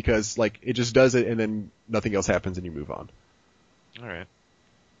know because like it just does it and then nothing else happens and you move on. All right.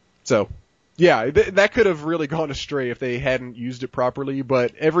 So, yeah, that could have really gone astray if they hadn't used it properly.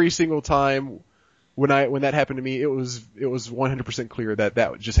 But every single time when that happened to me, it was 100% clear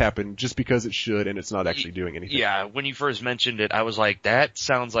that just happened just because it should, and it's not actually doing anything. Yeah, when you first mentioned it, I was like, that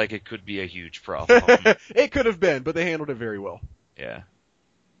sounds like it could be a huge problem. It could have been, but they handled it very well. Yeah.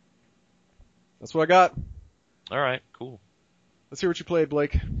 That's what I got. All right, cool. Let's hear what you played,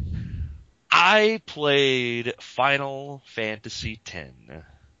 Blake. I played Final Fantasy X.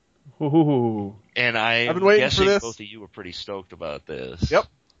 Ooh. And I've I'm been waiting for guessing this. both of you were pretty stoked about this. Yep.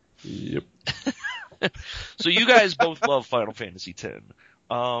 Yep. So you guys both love Final Fantasy X.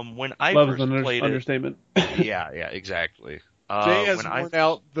 When I Love is first an played understatement. it, yeah, exactly. Jay has when worn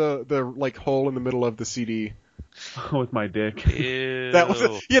out the like hole in the middle of the CD. With my dick. Ew. That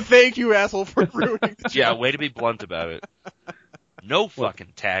was thank you, asshole, for ruining the joke. Yeah, way to be blunt about it. No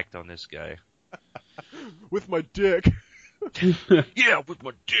fucking tact on this guy. With my dick. Yeah, with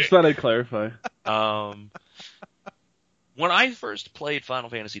my dick. Just thought I'd clarify. When I first played Final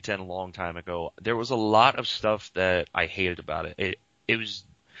Fantasy X a long time ago, there was a lot of stuff that I hated about it.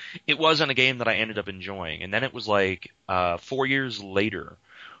 It wasn't a game that I ended up enjoying. And then it was like 4 years later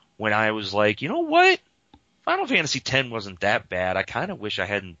when I was like, you know what? Final Fantasy X wasn't that bad. I kind of wish I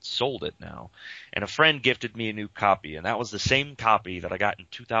hadn't sold it now. And a friend gifted me a new copy, and that was the same copy that I got in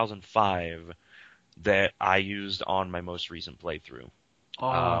 2005 that I used on my most recent playthrough.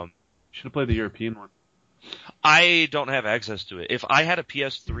 Should have played the European one. I don't have access to it. If I had a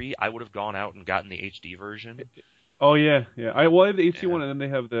PS3, I would have gone out and gotten the HD version. Oh yeah. I have the HD one, and then they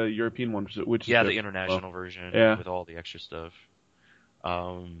have the European one, which is the different. international version with all the extra stuff.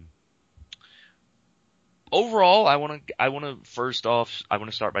 Overall, I want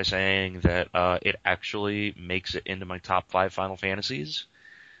to start by saying that it actually makes it into my top 5 Final Fantasies.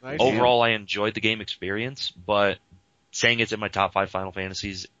 Nice. Overall, I enjoyed the game experience, but saying it's in my top 5 Final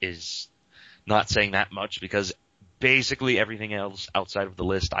Fantasies is not saying that much because basically everything else outside of the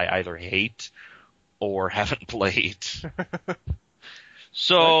list I either hate or haven't played.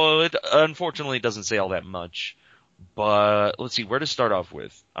 So it unfortunately doesn't say all that much. But let's see where to start off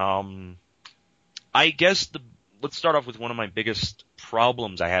with. I guess let's start off with one of my biggest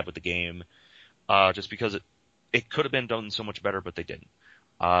problems I had with the game, just because it could have been done so much better, but they didn't.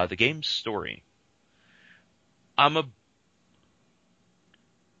 The game's story.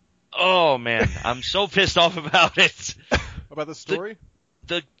 Oh man, I'm so pissed off about it. About the story?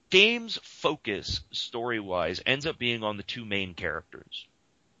 The game's focus, story-wise, ends up being on the 2 main characters.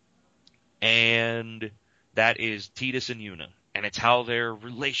 And that is Tidus and Yuna. And it's how their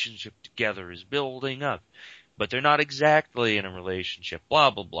relationship together is building up. But they're not exactly in a relationship.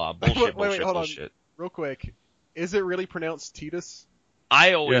 Blah, blah, blah. Bullshit, wait, hold bullshit. on. Real quick. Is it really pronounced Tidus?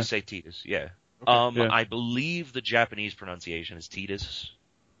 I always say Tidus, yeah. Okay. Yeah. I believe the Japanese pronunciation is Tidus.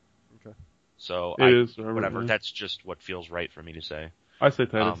 Okay. So, It is, whatever. yeah. That's just what feels right for me to say. I say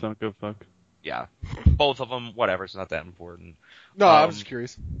Titus, don't give a fuck. Yeah. Both of them, whatever. It's not that important. No, I was just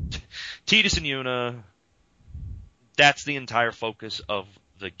curious. Tidus and Yuna, that's the entire focus of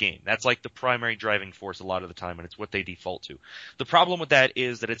the game. That's like the primary driving force a lot of the time, and it's what they default to. The problem with that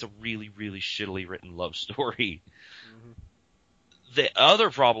is that it's a really, really shittily written love story. Mm-hmm. The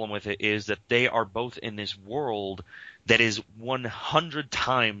other problem with it is that they are both in this world that is 100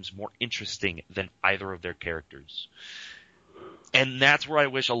 times more interesting than either of their characters. And that's where I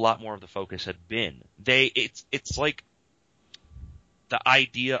wish a lot more of the focus had been. It's like the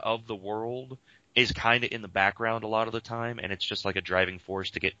idea of the world is kind of in the background a lot of the time, and it's just like a driving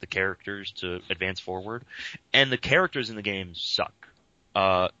force to get the characters to advance forward. And the characters in the game suck.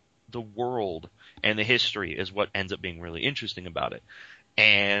 The world and the history is what ends up being really interesting about it.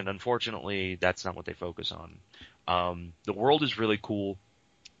 And unfortunately, that's not what they focus on. The world is really cool.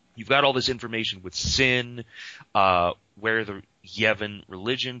 You've got all this information with Sin, where the Yevon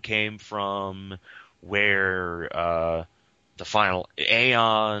religion came from, where the final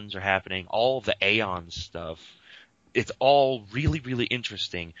Aeons are happening, all of the Aeon stuff. It's all really, really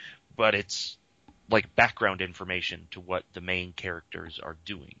interesting, but it's like background information to what the main characters are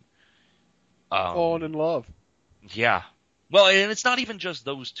doing. Falling in love. Yeah. Well, and it's not even just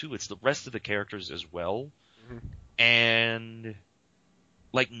those two, it's the rest of the characters as well. Mm-hmm. And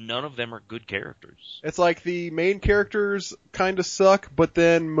like, none of them are good characters. It's like the main characters kind of suck, but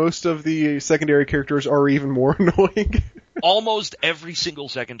then most of the secondary characters are even more annoying. Almost every single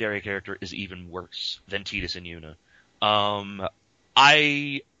secondary character is even worse than Tidus and Yuna.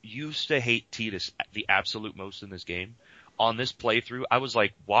 I used to hate Tidus the absolute most in this game. On this playthrough, I was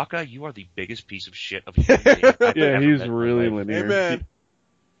like, Waka, you are the biggest piece of shit of a human being I've Yeah, ever he's met in my really life. linear. Amen.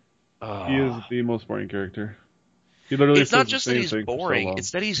 He is the most boring character. He literally It's not says just the that same he's thing for so boring, long.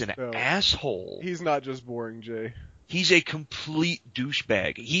 it's that he's an No. asshole. He's not just boring, Jay. He's a complete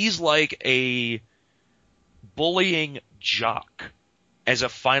douchebag. He's like a bullying jock as a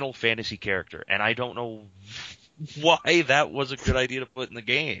Final Fantasy character, and I don't know why that was a good idea to put in the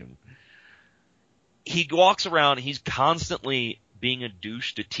game. He walks around, he's constantly being a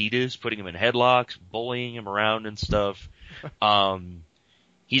douche to Tidus, putting him in headlocks, bullying him around and stuff.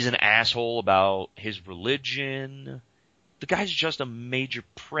 He's an asshole about his religion. The guy's just a major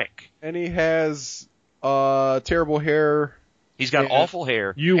prick. And he has terrible hair. He's got awful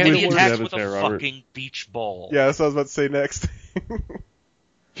hair. You and wish he you could attacks have with his hair, a Robert. fucking beach ball. Yeah, that's what I was about to say next.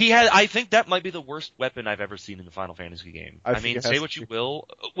 I think that might be the worst weapon I've ever seen in a Final Fantasy game. I I think mean, it say has what to you be. will.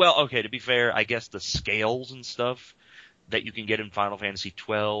 Well, okay, to be fair, I guess the scales and stuff that you can get in Final Fantasy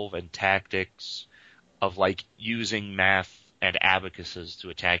 12 and tactics of like using math and abacuses to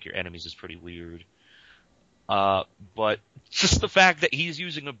attack your enemies is pretty weird. But just the fact that he's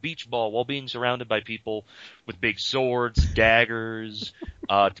using a beach ball while being surrounded by people with big swords, daggers.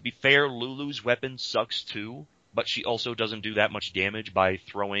 To be fair, Lulu's weapon sucks too, but she also doesn't do that much damage by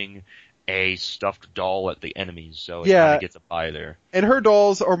throwing a stuffed doll at the enemies, so it kind of gets a bye there. And her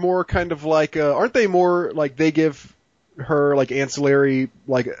dolls are more kind of like, aren't they more like they give her like ancillary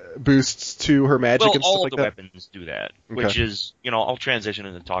like boosts to her magic Well, and stuff all like of the that? weapons do that, Okay. which is, I'll transition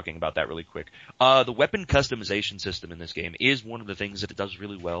into talking about that really quick. The weapon customization system in this game is one of the things that it does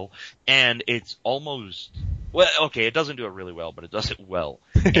really well, and it's almost, it doesn't do it really well, but it does it well.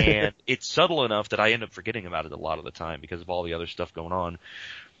 And it's subtle enough that I end up forgetting about it a lot of the time because of all the other stuff going on.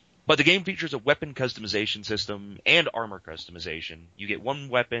 But the game features a weapon customization system and armor customization. You get one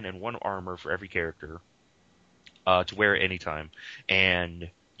weapon and one armor for every character to wear at any time. And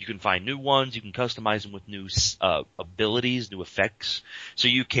you can find new ones. You can customize them with new abilities, new effects. So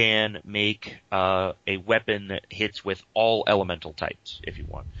you can make a weapon that hits with all elemental types if you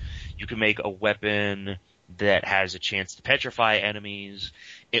want. You can make a weapon that has a chance to petrify enemies.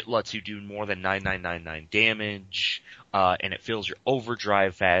 It lets you do more than 9999 damage, and it fills your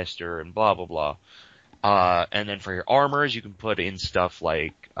overdrive faster, and blah, blah, blah. And then for your armors, you can put in stuff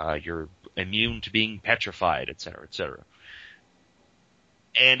like, you're immune to being petrified, etc., etc.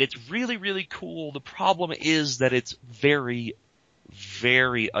 And it's really, really cool. The problem is that it's very,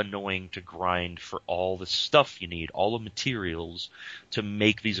 very annoying to grind for all the stuff you need, all the materials to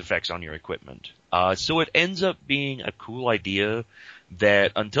make these effects on your equipment. So it ends up being a cool idea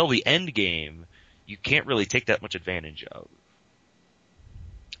that until the end game, you can't really take that much advantage of.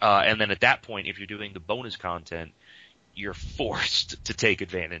 And then at that point, if you're doing the bonus content, you're forced to take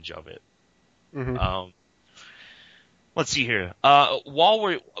advantage of it. Mm-hmm. Let's see here. While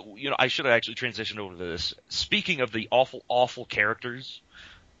we're, I should have actually transitioned over to this. Speaking of the awful, awful characters,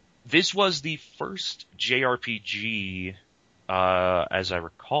 this was the first JRPG, as I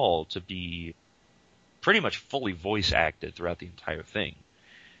recall, to be pretty much fully voice acted throughout the entire thing.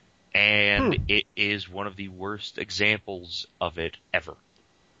 And it is one of the worst examples of it ever.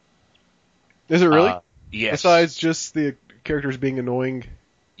 Is it really? Yes. Besides just the characters being annoying?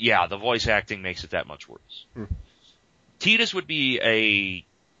 Yeah, the voice acting makes it that much worse. Tidus would be a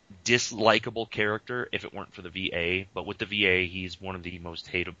dislikable character if it weren't for the VA, but with the VA, he's one of the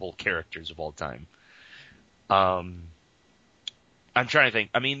most hateable characters of all time. I'm trying to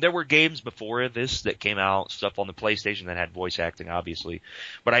think. I mean, there were games before this that came out, stuff on the PlayStation that had voice acting, obviously.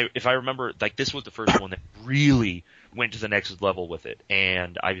 But if I remember, like, this was the first one that really went to the next level with it.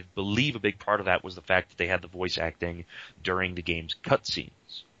 And I believe a big part of that was the fact that they had the voice acting during the game's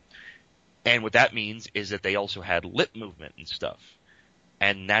cutscenes. And what that means is that they also had lip movement and stuff.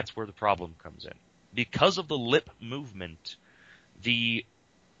 And that's where the problem comes in. Because of the lip movement,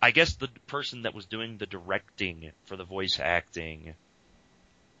 I guess the person that was doing the directing for the voice acting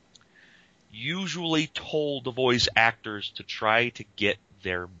usually told the voice actors to try to get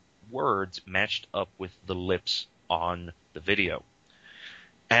their words matched up with the lips on the video.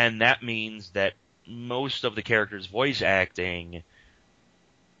 And that means that most of the characters' voice acting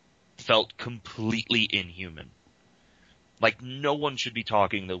felt completely inhuman. Like, no one should be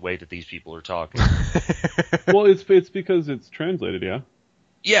talking the way that these people are talking. Well, it's because it's translated, yeah?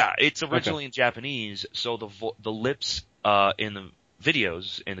 Yeah, it's originally in Japanese, so the lips in the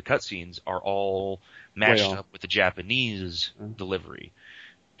videos, in the cutscenes, are all matched up with the Japanese delivery.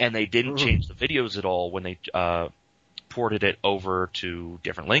 And they didn't change the videos at all when they ported it over to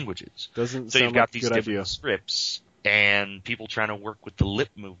different languages. Doesn't so sound you've got like a these good different idea. scripts, and people trying to work with the lip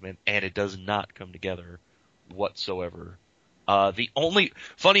movement, and it does not come together whatsoever.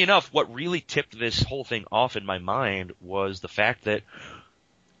 Funny enough, what really tipped this whole thing off in my mind was the fact that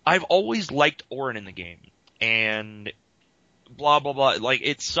I've always liked Auron in the game, and blah, blah, blah. Like,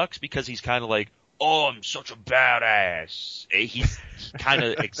 it sucks because he's kind of like, oh, I'm such a badass. He kind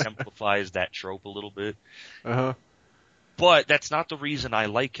of exemplifies that trope a little bit. Uh-huh. But that's not the reason I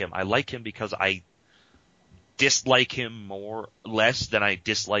like him. I like him because I dislike him less than I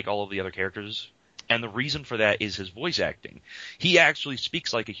dislike all of the other characters. And the reason for that is his voice acting. He actually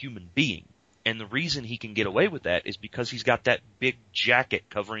speaks like a human being. And the reason he can get away with that is because he's got that big jacket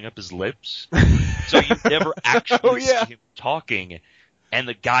covering up his lips. So you never actually yeah. see him talking, and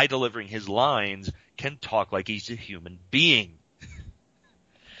the guy delivering his lines can talk like he's a human being.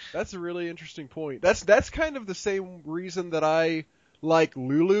 That's a really interesting point. That's kind of the same reason that I like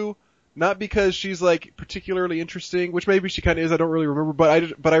Lulu, not because she's like particularly interesting, which maybe she kind of is. I don't really remember,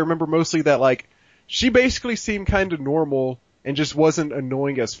 but I remember mostly that like she basically seemed kind of normal and just wasn't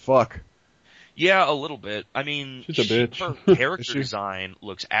annoying as fuck. Yeah, a little bit. I mean, She's a bitch. her character design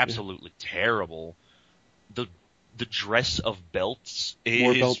looks absolutely terrible. The dress of belts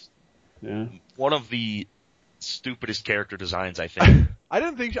More is belts. Yeah. one of the stupidest character designs I think. I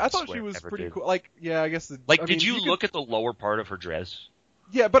didn't think I thought Swear, she was never pretty did. cool. Like, yeah, I guess. Did you look at the lower part of her dress?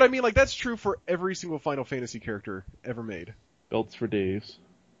 Yeah, but I mean, like that's true for every single Final Fantasy character ever made. Belts for days.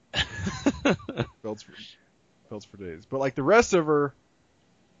 Belts for days. But like the rest of her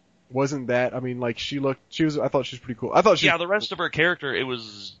wasn't that. I mean, like I thought she was pretty cool. Yeah, the rest of her character, it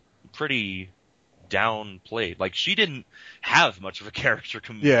was pretty downplayed. Like, she didn't have much of a character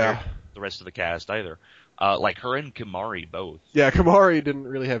compared to the rest of the cast either. Like, her and Kimari both. Yeah, Kimari didn't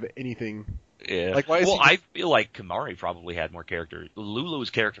really have anything. Yeah. Like, I feel like Kimari probably had more character. Lulu's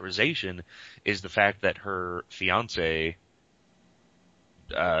characterization is the fact that her fiance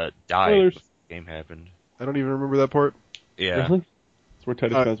died before the game happened. I don't even remember that part. Yeah. Really? That's where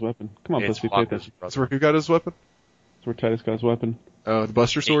Titus got his weapon. Come on, pussy, pay attention. That's where who got his weapon? That's where Titus got his weapon. Oh, the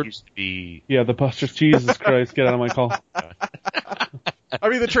Buster Sword? It used to be... Yeah, the Buster. Jesus Christ, get out of my call. I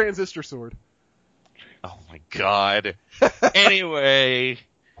mean, the Transistor Sword. Oh my god. Anyway,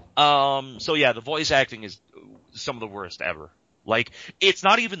 so yeah, the voice acting is some of the worst ever. Like, it's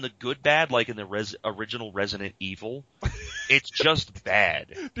not even the good bad like in the original Resident Evil. It's just bad.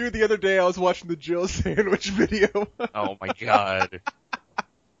 Dude, the other day I was watching the Jill Sandwich video. Oh my god.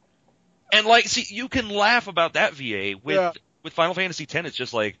 And like, see, you can laugh about that VA with Final Fantasy X. It's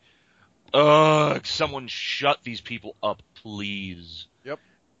just like, ugh, someone shut these people up, please. Yep.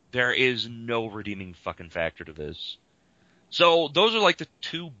 There is no redeeming fucking factor to this. So those are like the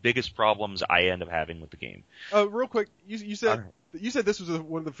two biggest problems I end up having with the game. Real quick, you said this was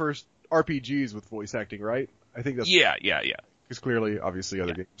one of the first RPGs with voice acting, right? I think that's Yeah. because clearly, obviously,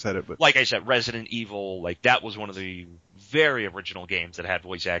 other games had it, but Like I said, Resident Evil, like that was one of the very original games that had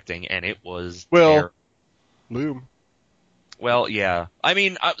voice acting, and it was Loom. Well, yeah. I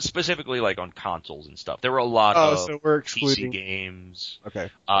mean, specifically like on consoles and stuff. There were a lot of so we're excluding PC games. Okay.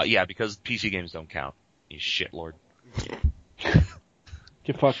 Yeah, because PC games don't count. You shitlord.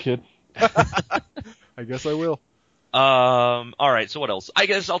 Get fucked, kid. I guess I will. Alright, so what else? I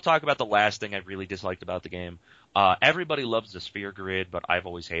guess I'll talk about the last thing I really disliked about the game. Everybody loves the sphere grid, but I've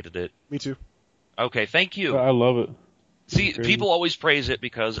always hated it. Me too. Okay, thank you. I love it. See, people always praise it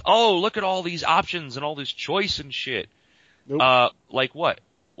because, oh, look at all these options and all this choice and shit. Nope. Like what?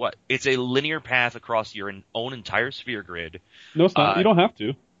 What? It's a linear path across your own entire sphere grid. No, it's not. You don't have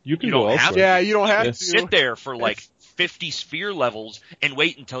to. You can go elsewhere. Yeah, you don't have to. Sit there for like 50 sphere levels and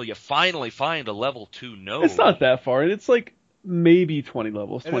wait until you finally find a level 2 node. It's not that far. It's like maybe 20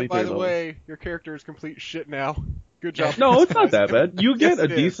 levels, And 23 by the levels. way, your character is complete shit now. Good job. No, it's not that bad. You get Yes, a it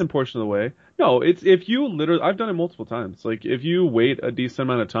decent is. portion of the way. No, it's if you literally, I've done it multiple times. Like, if you wait a decent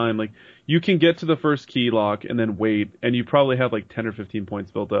amount of time, like, you can get to the first key lock and then wait, and you probably have like 10 or 15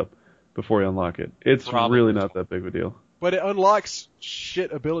 points built up before you unlock it. It's Probably. really not that big of a deal. But it unlocks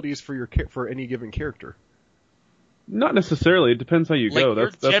shit abilities for any given character. Not necessarily. It depends how you go. You're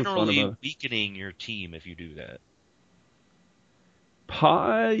That's what's fun generally about it. weakening your team if you do that.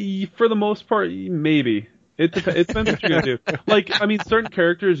 For the most part, maybe. It depends what you're gonna do. Like, I mean, certain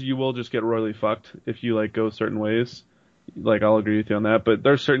characters you will just get royally fucked if you like go certain ways. Like, I'll agree with you on that. But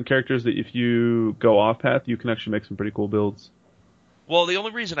there's certain characters that if you go off path, you can actually make some pretty cool builds. Well, the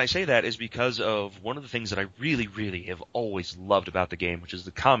only reason I say that is because of one of the things that I really, really have always loved about the game, which is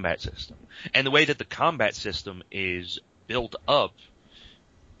the combat system. And the way that the combat system is built up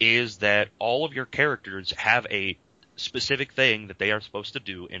is that all of your characters have a specific thing that they are supposed to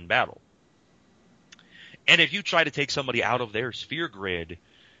do in battle. And if you try to take somebody out of their sphere grid,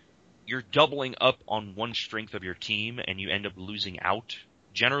 you're doubling up on one strength of your team and you end up losing out,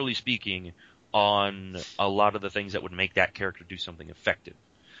 generally speaking, on a lot of the things that would make that character do something effective.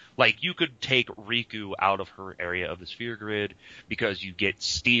 Like, you could take Riku out of her area of the sphere grid because you get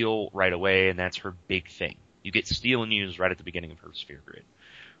steal right away, and that's her big thing. You get steal and use right at the beginning of her sphere grid.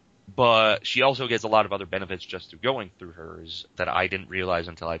 But she also gets a lot of other benefits just through going through hers that I didn't realize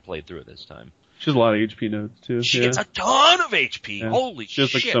until I played through it this time. She has a lot of HP nodes too. She yeah. gets a ton of HP. Yeah. Holy She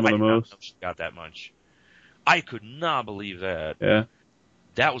has, shit. like, some of I the did not most. know she got that much. I could not believe that. Yeah.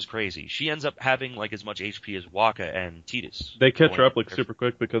 That was crazy. She ends up having like as much HP as Waka and Tidus. They catch her up like super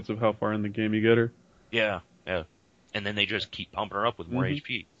quick because of how far in the game you get her. Yeah. And then they just keep pumping her up with more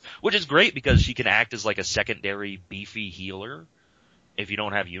HP. Which is great because she can act as like a secondary beefy healer if you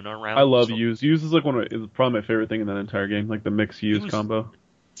don't have Yuna around. I love Use. Use is like is probably my favorite thing in that entire game, like the mix Use combo.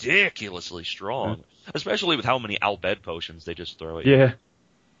 Ridiculously strong. Especially with how many Albed potions they just throw at you. Yeah.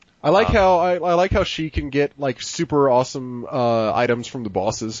 I like how I like how she can get like super awesome items from the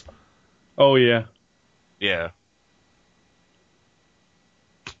bosses. Oh yeah. Yeah.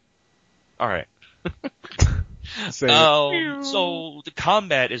 All right. So the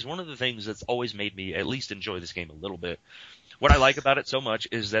combat is one of the things that's always made me at least enjoy this game a little bit. What I like about it so much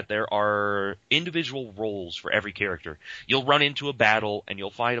is that there are individual roles for every character. You'll run into a battle and you'll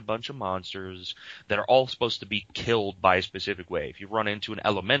fight a bunch of monsters that are all supposed to be killed by a specific way. If you run into an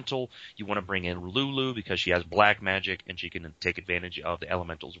elemental, you want to bring in Lulu because she has black magic and she can take advantage of the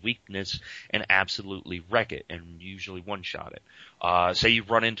elemental's weakness and absolutely wreck it and usually one-shot it. Say you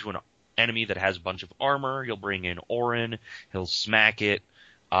run into an enemy that has a bunch of armor, you'll bring in Auron, he'll smack it,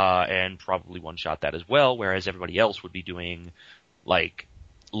 and probably one-shot that as well, whereas everybody else would be doing, like,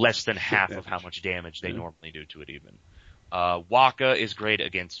 less than half of how much damage they normally do to it even. Waka is great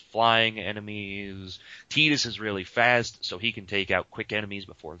against flying enemies. Tidus is really fast, so he can take out quick enemies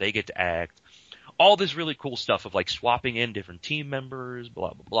before they get to act. All this really cool stuff of, like, swapping in different team members,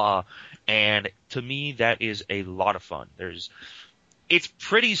 blah, blah, blah. And to me, that is a lot of fun. It's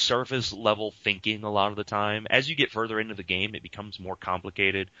pretty surface level thinking a lot of the time. As you get further into the game, it becomes more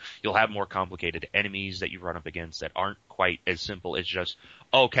complicated. You'll have more complicated enemies that you run up against that aren't quite as simple as just,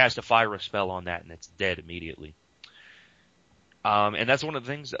 cast a fire spell on that and it's dead immediately. And that's one of the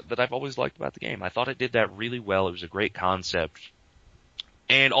things that I've always liked about the game. I thought it did that really well. It was a great concept.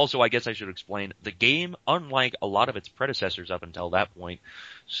 And also, I guess I should explain, the game, unlike a lot of its predecessors up until that point,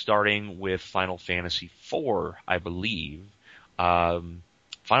 starting with Final Fantasy IV, I believe,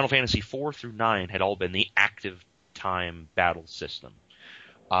 Final Fantasy 4 through 9 had all been the active time battle system,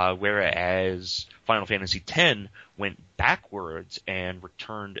 whereas Final Fantasy X went backwards and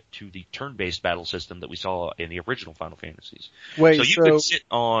returned to the turn-based battle system that we saw in the original Final Fantasies. Wait, so you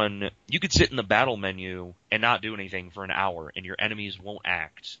could sit in the battle menu and not do anything for an hour, and your enemies won't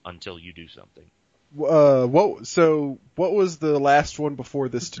act until you do something. What was the last one before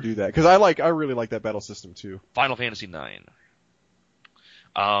this to do that? Because I really like that battle system too. Final Fantasy IX.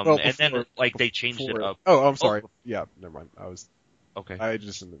 Then they changed it up. Oh, I'm sorry. Yeah, never mind. Okay. I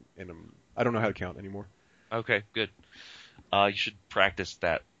don't know how to count anymore. Okay, good. You should practice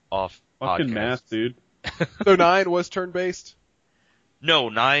that off fucking podcast. math, dude. So 9 was turn-based? No,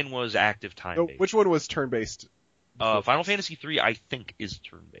 9 was active time-based. Which one was turn-based? Final Fantasy 3, I think, is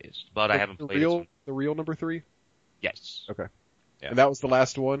turn-based, but I haven't played it. The real number 3? Yes. Okay. Yeah. And that was the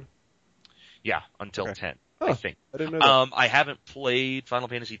last one? Yeah, until 10. I think. I didn't know that. I haven't played Final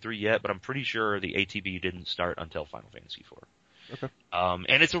Fantasy 3 yet, but I'm pretty sure the ATB didn't start until Final Fantasy 4. Okay.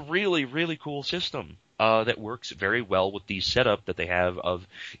 And it's a really, really cool system that works very well with the setup that they have of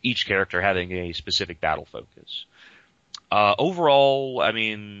each character having a specific battle focus. Overall, I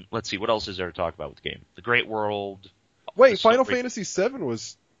mean, let's see, what else is there to talk about with the game? The Great World. Wait, Final Fantasy 7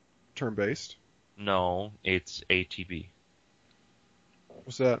 was turn-based? No, it's ATB.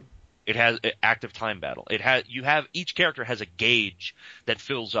 What's that? It has active time battle. Each character has a gauge that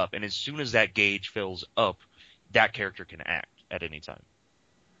fills up, and as soon as that gauge fills up, that character can act at any time.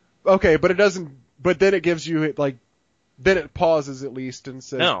 Okay, but then it gives you, then it pauses at least and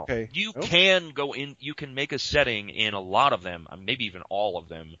says, no, okay. You can make a setting in a lot of them, maybe even all of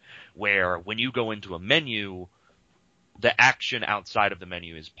them, where when you go into a menu, the action outside of the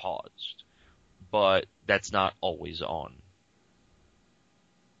menu is paused. But that's not always on.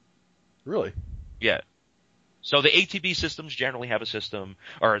 Really? Yeah. So the ATB systems generally have a system,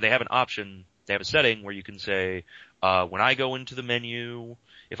 or they have an option, they have a setting where you can say, when I go into the menu,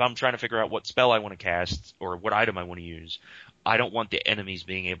 if I'm trying to figure out what spell I want to cast, or what item I want to use, I don't want the enemies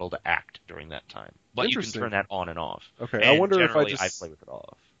being able to act during that time. But you can turn that on and off. Okay, and I wonder if I play with it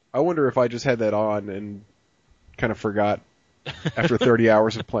off. I wonder if I just had that on and kind of forgot after 30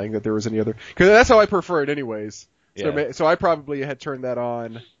 hours of playing that there was any other, because that's how I prefer it anyways. Yeah. So I probably had turned that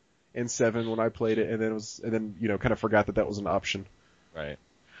on in 7 when I played it, and then kind of forgot that was an option. Right.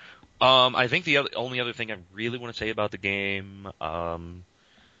 I think the only other thing I really want to say about the game, I'm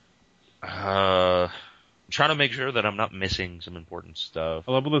trying to make sure that I'm not missing some important stuff.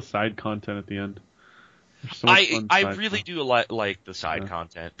 I love all the side content at the end. I really do like the side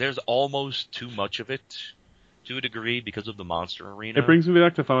content. There's almost too much of it, to a degree, because of the monster arena. It brings me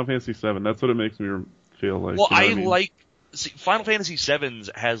back to Final Fantasy VII. That's what it makes me feel like. Well, you know what I mean? like See, Final Fantasy VII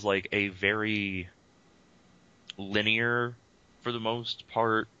has like a very linear, for the most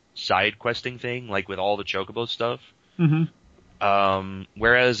part, side questing thing, like with all the Chocobo stuff. Mm-hmm.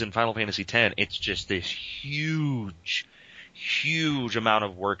 Whereas in Final Fantasy X, it's just this huge amount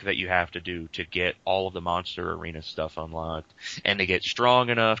of work that you have to do to get all of the Monster Arena stuff unlocked, and to get strong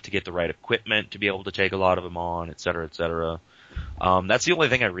enough to get the right equipment to be able to take a lot of them on, et cetera, et cetera. That's the only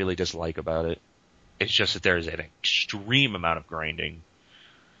thing I really dislike about it. It's just that there's an extreme amount of grinding.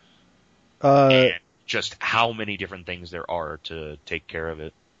 And just how many different things there are to take care of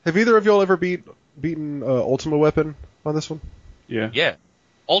it. Have either of y'all ever beaten Ultima Weapon on this one? Yeah. Yeah.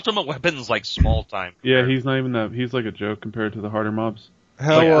 Ultimate Weapon's like small time. Yeah, he's not even that. He's like a joke compared to the harder mobs.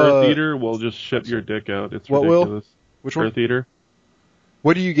 How, like Earth Eater will just ship your dick out. It's what ridiculous. Which one? Earth Eater.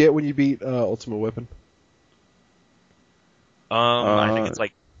 What do you get when you beat Ultima Weapon? I think it's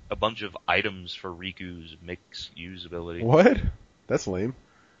like a bunch of items for Riku's mix use ability. What? That's lame.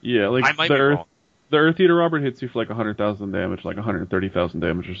 Yeah, like I might be wrong. The Earth Eater, Robert, hits you for like 100,000 damage, like 130,000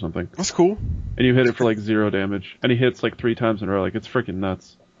 damage or something. That's cool. And you hit it for like 0 damage. And he hits like 3 times in a row. Like, it's freaking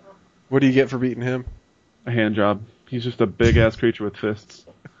nuts. What do you get for beating him? A hand job. He's just a big-ass creature with fists.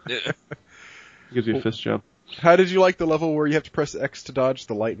 He gives you a fist job. How did you like the level where you have to press X to dodge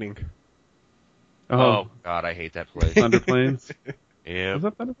the lightning? Oh God, I hate that place. Thunder Plains? Yeah. Was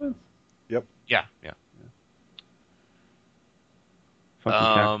that Thunder Plains? Yep. Yeah.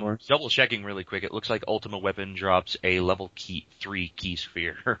 Double checking really quick. It looks like Ultima Weapon drops a level 3 key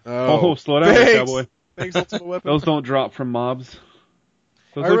sphere. Oh, slow down, there, cowboy. Thanks, Ultima Weapon. Those don't drop from mobs.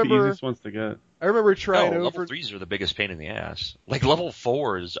 Those are the easiest ones to get. I remember trying over. Level 3s are the biggest pain in the ass. Like level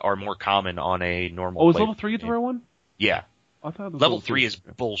 4s are more common on a normal. Oh, is level 3 the rare one? Yeah. I thought it was level 3 is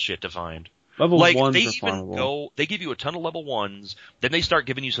bullshit to find. Level like 1s they are even farmable. they give you a ton of level 1s, then they start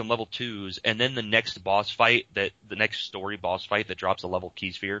giving you some level 2s, and then the next story boss fight that drops a level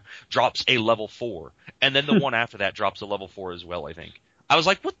key sphere drops a level 4, and then the one after that drops a level 4 as well. I think. I was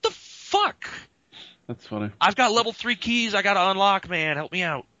like, what the fuck? That's funny. I've got level 3 keys I gotta unlock, man. Help me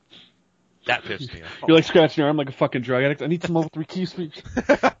out. That pissed me off. You're like scratching your arm like a fucking drug addict. I need some level 3 keys, please.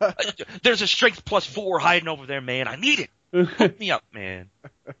 There's a strength +4 hiding over there, man. I need it. Hook me up, man.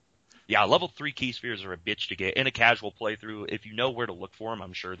 Yeah, level 3 key spheres are a bitch to get in a casual playthrough. If you know where to look for them,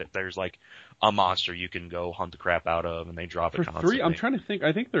 I'm sure that there's like a monster you can go hunt the crap out of, and they drop it constantly. 3, I'm trying to think.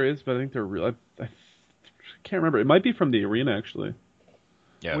 I think there is, but I think they're real. I can't remember. It might be from the arena, actually.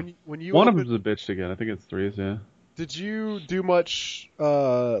 Yeah. When you one of them's a bitch to get. I think it's 3s, yeah. Did you do much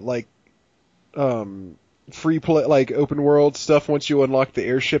free play, like open world stuff once you unlock the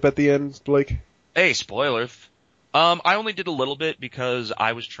airship at the end, Blake? Hey, spoilers. I only did a little bit because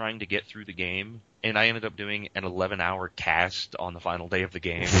I was trying to get through the game, and I ended up doing an 11-hour cast on the final day of the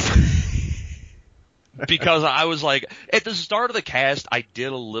game. Because I was like, at the start of the cast, I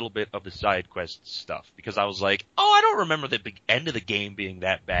did a little bit of the side quest stuff, because I was like, oh, I don't remember the big end of the game being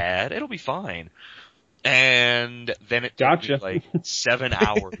that bad. It'll be fine. And then it took me like 7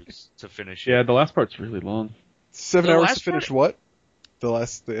 hours to finish it. Yeah, the last part's really long. 7 hours to finish what?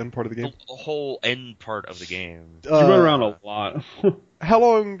 The end part of the game? The whole end part of the game. You run around a lot. How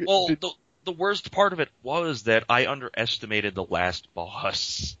long? Well, the worst part of it was that I underestimated the last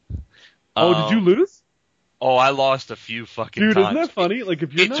boss. Oh, did you lose? Oh, I lost a few fucking times. Dude, isn't that funny? Like,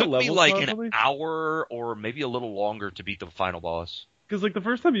 if you're not level, it took me like probably, an hour or maybe a little longer to beat the final boss. Because like the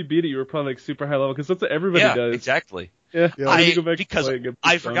first time you beat it, you were probably like super high level. Because that's what everybody does. Yeah, exactly. Yeah. Because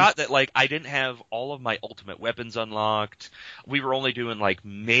I forgot that like I didn't have all of my ultimate weapons unlocked. We were only doing like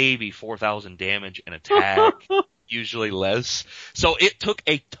maybe 4,000 damage and attack, usually less. So it took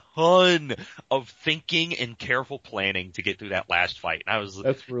a ton of thinking and careful planning to get through that last fight. And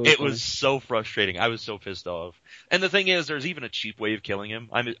it was so frustrating. I was so pissed off. And the thing is, there's even a cheap way of killing him.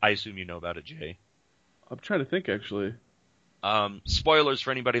 I assume you know about it, Jay. I'm trying to think actually. Spoilers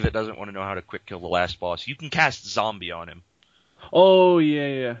for anybody that doesn't want to know how to quick kill the last boss. You can cast zombie on him. Oh,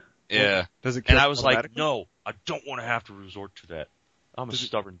 yeah. Yeah. Does it kill and I was like, no, I don't want to have to resort to that. I'm a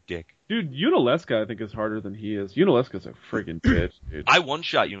stubborn dick. Dude, Unalesca I think is harder than he is. Unalesca's a friggin' bitch, dude. I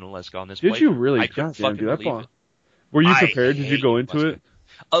one-shot Unalesca on this Did you really? I couldn't fucking believe it. Were you prepared? Did you go into it?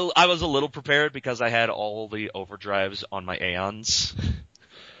 I was a little prepared because I had all the overdrives on my Aeons.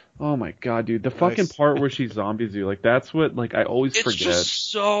 Oh my god, dude. The fucking part where she zombies you, like, that's what, like, I always forget. It's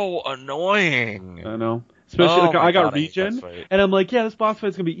just so annoying. I know. Especially, I got regen, and I'm like, yeah, this boss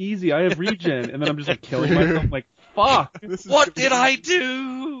fight's gonna be easy. I have regen, and then I'm just, like, killing myself. I'm like, fuck. What did I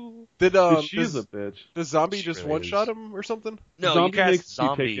do? She's a bitch. Does zombie just one-shot him or something? No, zombie you makes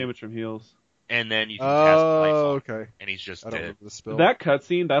zombie. you take damage from heals. and then you can cast the life on him, okay. and he's just I don't dead. remember the spell. That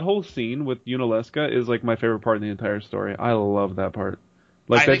cutscene, that whole scene with Yunalesca is like my favorite part in the entire story. I love that part.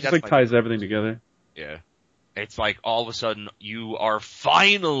 Like I that think just that's like my ties favorite everything together. Yeah. It's like all of a sudden you are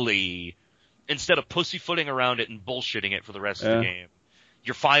finally, instead of pussyfooting around it and bullshitting it for the rest of the game,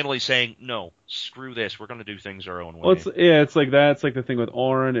 you're finally saying, no, screw this, we're gonna do things our own way. Well, it's like that. It's like the thing with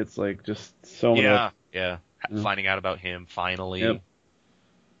Auron. It's like just so much. Yeah. Finding out about him, finally. Yep.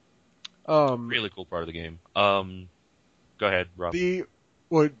 Really cool part of the game. Go ahead, Rob. I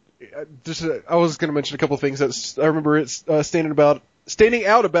was going to mention a couple of things that I remember it's standing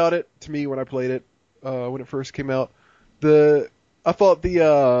out about it to me when I played it when it first came out. I thought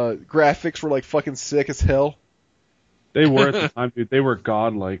the graphics were like fucking sick as hell. They were at the time, dude. They were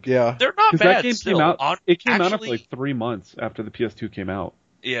godlike. Yeah, They're not bad. That game still. came out. It came out after Actually, like 3 months after the PS2 came out.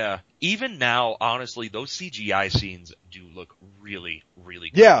 Yeah. Even now, honestly, those CGI scenes do look really, really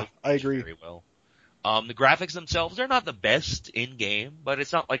good. Yeah, They I age agree. very well. The graphics themselves, they're not the best in game, but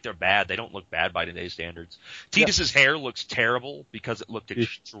it's not like they're bad. They don't look bad by today's standards. Tidus's hair looks terrible because it looked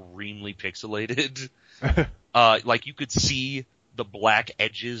extremely pixelated. Like you could see the black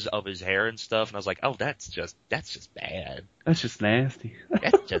edges of his hair and stuff, and I was like, oh, that's just bad. That's just nasty.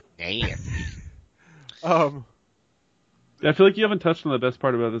 That's just nasty. I feel like you haven't touched on the best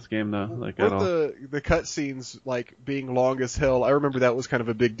part about this game though, like at all. The cutscenes like being long as hell. I remember that was kind of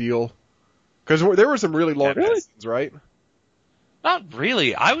a big deal because there were some really long cutscenes, right? Not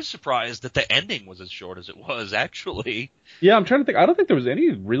really. I was surprised that the ending was as short as it was, actually. Yeah, I'm trying to think. I don't think there was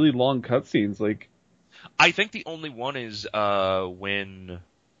any really long cutscenes. Like, I think the only one is when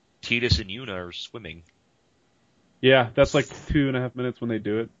Tidus and Yuna are swimming. yeah, that's like 2.5 minutes when they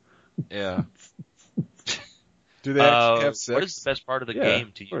do it. Yeah. Do they actually have sex? What is the best part of the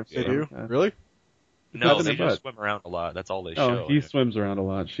game to you? They do? Yeah. Really? No, Nothing they but. just swim around a lot. That's all they Oh, show. he swims around a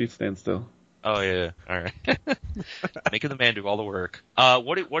lot. She stands still. Oh yeah. All right. Making the man do all the work.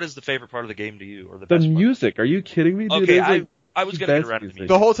 What is the favorite part of the game to you, or the The best music. Are you kidding me, dude? Okay, It's like I was the gonna get best around to the music. music.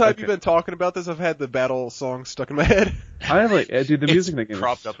 The whole time Okay. you've been talking about this, I've had the battle song stuck in my head. I have like, dude, the music in the game is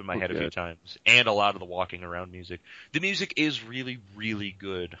cropped up in my so head a few good. times, and a lot of the walking around music. The music is really, really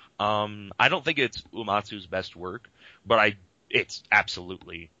good. I don't think it's Uematsu's best work, but it's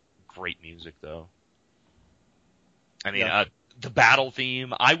absolutely great music, though. I mean, the battle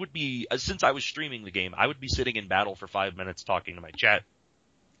theme, I would be, since I was streaming the game, I would be sitting in battle for 5 minutes talking to my chat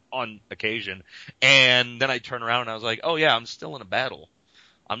on occasion, and then I'd turn around and I was like, oh yeah, I'm still in a battle.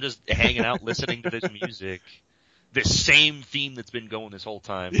 I'm just hanging out listening to this music. This same theme that's been going this whole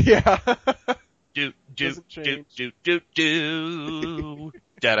time. Yeah. Do Doesn't change.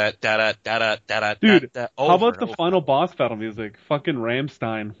 da da da da da da. Dude, da, how about the final boss battle music? Fucking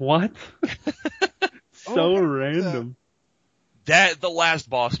Rammstein. What? So random. The last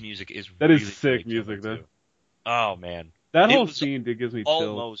boss music is That really, is sick really music, killer, though. too. Oh man, That It whole was scene, dude, gives me chills.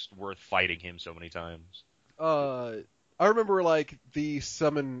 almost worth fighting him so many times. I remember like the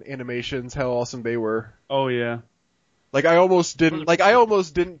summon animations, how awesome they were. Oh yeah. Like I almost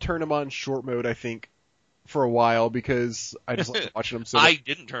didn't turn him on short mode, I think, for a while because I just liked watching him so I much.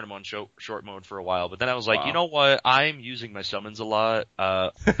 didn't turn him on short mode for a while, but then I was like, Wow. you know what? I'm using my summons a lot.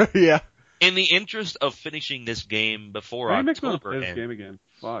 Yeah. In the interest of finishing this game before Why makes me want to October play this ends. game again?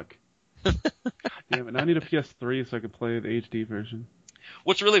 Fuck. God damn it. Now I need a PS3 so I can play the HD version.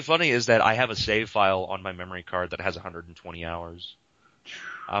 What's really funny is that I have a save file on my memory card that has 120 hours.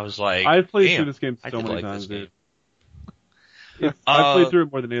 I was like, I've played damn, through this game I so did many like times, this game. dude. I've played through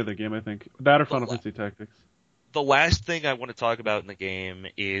it more than any other game, I think. That or Final Fantasy Tactics. The last thing I want to talk about in the game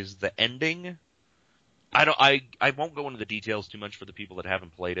is the ending. I won't go into the details too much for the people that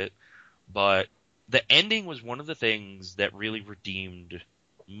haven't played it, but the ending was one of the things that really redeemed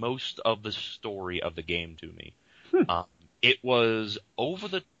most of the story of the game to me. It was over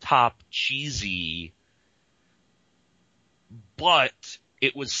the top cheesy, but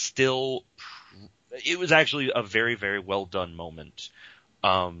it was actually a very, very well done moment.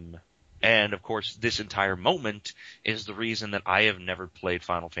 And of course, this entire moment is the reason that I have never played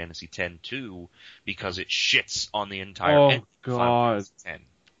Final Fantasy X-2 because it shits on the entire ending of Final Fantasy X.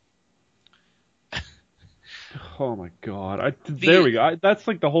 Oh my god. There we go. That's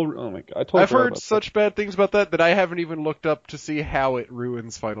like the whole, oh my god. I totally I've forgot heard about such bad things about that I haven't even looked up to see how it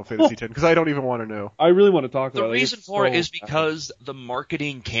ruins Final Fantasy X because I don't even want to know. that. I really want to talk The about it. reason It's for it so is because the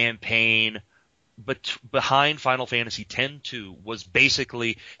marketing campaign behind Final Fantasy X-2 was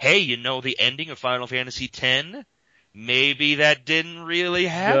basically, hey, you know the ending of Final Fantasy X? Maybe that didn't really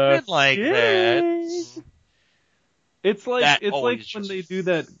happen Just like kidding. that. It's like That it's like always when just they do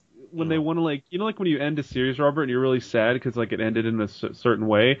that when they want to like when you end a series, Robert, and you're really sad because like it ended in a certain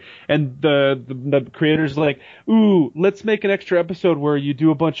way, and the creator's like, ooh, let's make an extra episode where you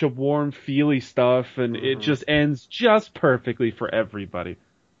do a bunch of warm, feely stuff, and it just ends just perfectly for everybody.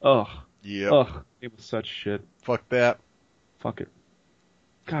 Ugh. Yeah. Ugh. It was such shit. Fuck that. Fuck it.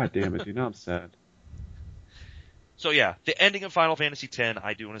 God damn it, dude. Now I'm sad. So yeah, the ending of Final Fantasy X,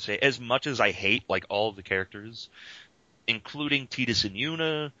 I do want to say, as much as I hate like all of the characters, including Tidus and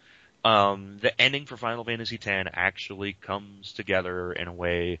Yuna, the ending for Final Fantasy X actually comes together in a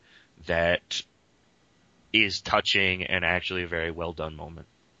way that is touching and actually a very well done moment.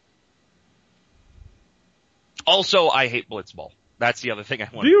 Also, I hate Blitzball. That's the other thing I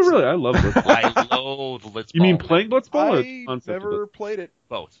want. Do you really? I love Blitzball. I loathe Blitzball. You mean playing Blitzball or I concept never played it.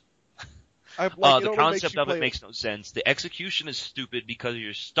 Both. The concept of it makes no sense. The execution is stupid because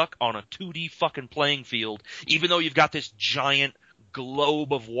you're stuck on a 2D fucking playing field, even though you've got this giant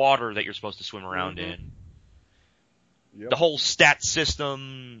globe of water that you're supposed to swim around in. Yep. The whole stat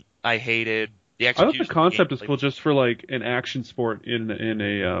system, I hated. The I thought execution. the concept is cool just for like an action sport in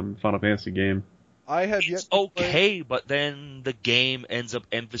a Final Fantasy game. I have yet It's to okay, play... but then the game ends up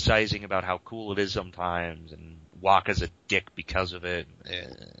emphasizing about how cool it is sometimes, and Wakka's a dick because of it.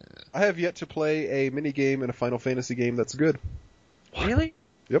 I have yet to play a minigame in a Final Fantasy game that's good. Really?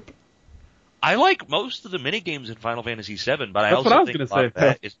 Yep. I like most of the minigames in Final Fantasy VII, but I That's what I also was think a gonna lot of say.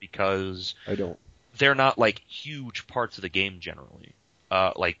 that is because I don't. they're not like huge parts of the game generally.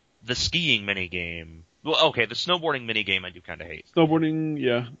 Like the skiing minigame. Well, okay, the snowboarding minigame I do kind of hate. Snowboarding,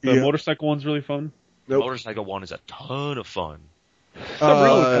 yeah. The motorcycle one's really fun. The motorcycle one is a ton of fun. Some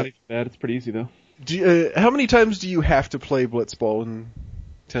real kind of bad. It's pretty easy though. How many times do you have to play Blitzball in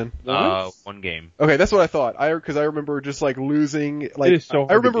 10? One game. Okay, that's what I thought. Because I remember just like losing. Like It is so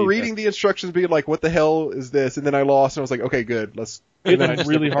hard I remember to beat reading the instructions, being like, "What the hell is this?" And then I lost, and I was like, "Okay, good. Let's." It's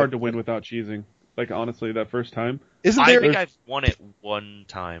really hard to win without cheesing. Like honestly, that first time. Isn't I there? think I've won it one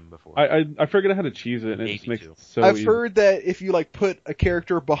time before. I figured out how to cheese it, and it just makes it so I've easy. heard that if you like put a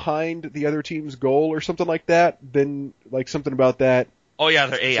character behind the other team's goal or something like that, then like something about that. Oh yeah,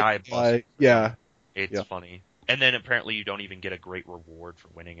 they're AI. Yeah. It's funny. And then apparently you don't even get a great reward for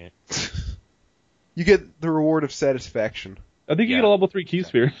winning it. You get the reward of satisfaction. I think you get a level 3 key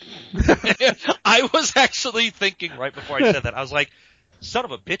sphere. I was actually thinking right before I said that. I was like, son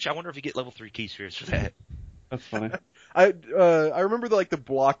of a bitch, I wonder if you get level 3 key spheres for that. That's funny. I remember the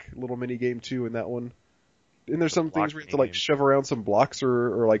block little mini game too in that one. And there's some things where you have to like shove around some blocks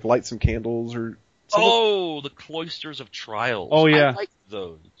or like light some candles or something. Oh, the Cloisters of Trials. Oh yeah. I like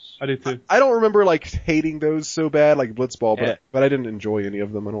those. I do too. I don't remember like hating those so bad like Blitzball, but I didn't enjoy any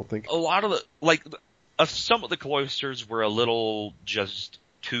of them, I don't think. A lot of some of the Cloisters were a little just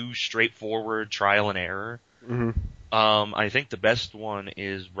too straightforward trial and error. Mm-hmm. I think the best one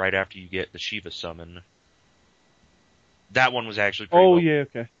is right after you get the Shiva summon. That one was actually pretty well. Yeah,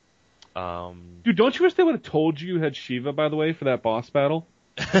 okay. Dude, don't you wish they would have told you had Shiva, by the way, for that boss battle?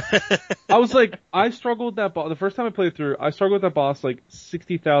 I was like, I struggled with that boss. The first time I played through, I struggled with that boss like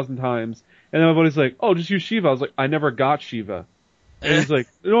 60,000 times. And then my buddy's like, oh, just use Shiva. I was like, I never got Shiva. And he's like,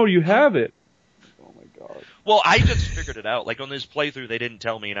 no, you have it. Oh my god. Well, I just figured it out. Like on this playthrough, they didn't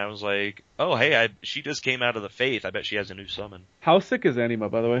tell me, and I was like, oh, hey, she just came out of the Faith. I bet she has a new summon. How sick is Anima,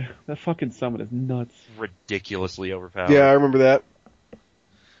 by the way? That fucking summon is nuts. Ridiculously overpowered. Yeah, I remember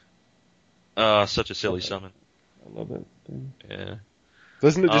that. Such a silly summon. I love that thing. Yeah.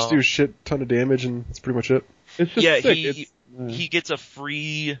 Doesn't it just do a shit ton of damage and that's pretty much it? It's just sick. He gets a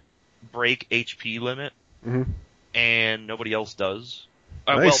free break HP limit, mm-hmm. and nobody else does.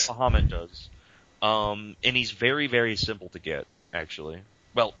 Nice. Well, Bahamut does. And he's very, very simple to get, actually.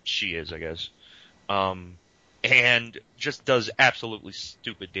 Well, she is, I guess. And just does absolutely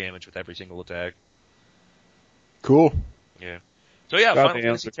stupid damage with every single attack. Cool. Yeah. So yeah, God, Final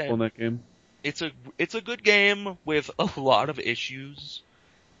Fantasy X. Cool in that game. It's a good game with a lot of issues.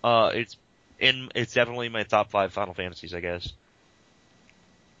 It's definitely my top 5 Final Fantasies, I guess.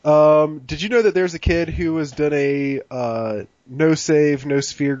 Did you know that there's a kid who has done a no save, no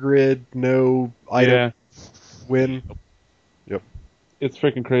sphere grid, no item win? Yep. It's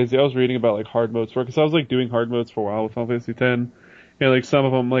freaking crazy. I was reading about like hard modes for it, because I was like doing hard modes for a while with Final Fantasy X. And like some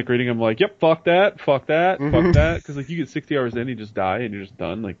of them, like reading them, like, yep, fuck that, fuck that, fuck that, because like you get 60 hours in, you just die and you're just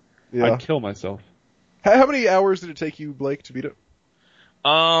done. Like, I'd kill myself. How many hours did it take you, Blake, to beat it?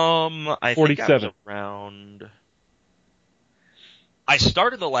 I 47. think I was around. I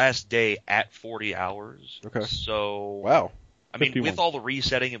started the last day at 40 hours. Okay. So. Wow. I mean, 51. with all the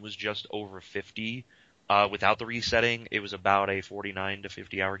resetting, it was just over 50. Without the resetting, it was about a 49 to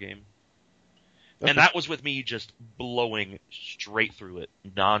 50 hour game. And that was with me just blowing straight through it,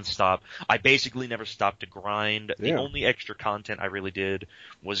 nonstop. I basically never stopped to grind. Yeah. The only extra content I really did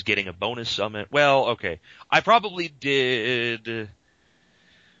was getting a bonus summit. Well, okay. I probably did 2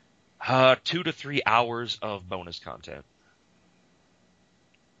 to 3 hours of bonus content.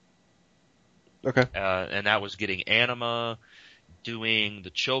 Okay. And that was getting Anima, doing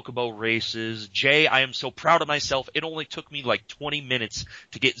the Chocobo races. Jay, I am so proud of myself. It only took me like 20 minutes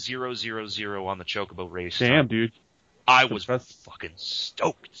to get 000 on the Chocobo race. Damn, dude. I was fucking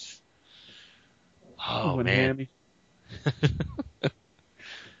stoked. Oh, Going man. handy.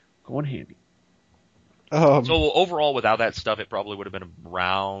 Going handy. So overall, without that stuff, it probably would have been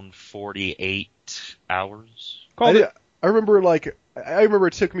around 48 hours. I remember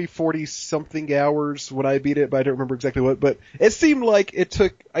it took me 40 something hours when I beat it, but I don't remember exactly what, but it seemed like it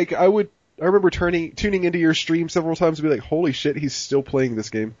took, I remember tuning into your stream several times and be like, holy shit, he's still playing this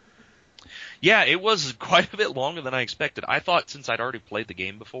game. Yeah, it was quite a bit longer than I expected. I thought since I'd already played the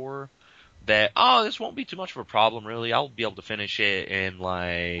game before that, this won't be too much of a problem really. I'll be able to finish it in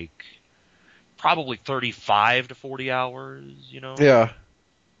like probably 35 to 40 hours, you know? Yeah.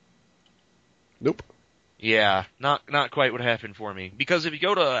 Nope. Yeah, not quite what happened for me. Because if you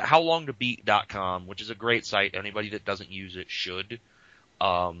go to howlongtobeat.com, which is a great site, anybody that doesn't use it should.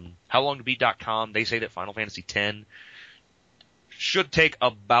 Howlongtobeat.com, they say that Final Fantasy X should take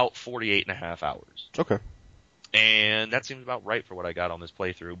about 48 and a half hours. Okay. And that seems about right for what I got on this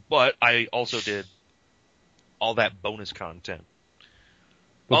playthrough. But I also did all that bonus content.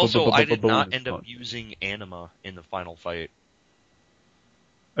 Also, I did not end up using Anima in the final fight.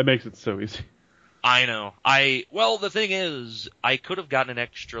 That makes it so easy. I know. Well, the thing is, I could have gotten an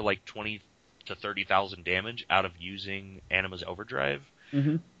extra like 20 to 30,000 damage out of using Anima's Overdrive,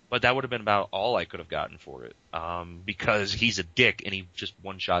 but that would have been about all I could have gotten for it, because he's a dick and he just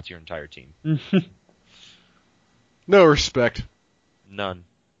one-shots your entire team. No respect. None.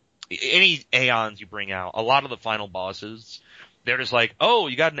 Any Aeons you bring out, a lot of the final bosses, they're just like, oh,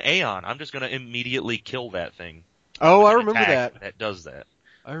 you got an Aeon, I'm just gonna immediately kill that thing. Oh, I remember that. That does that.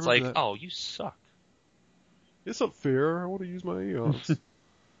 It's like, oh, you suck. It's unfair. I want to use my Eons.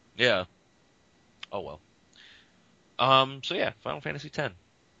 Yeah. Oh well. So yeah, Final Fantasy X.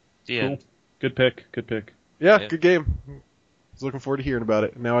 The Cool. end. Good pick. Good pick. Yeah, Yeah. good game. I was looking forward to hearing about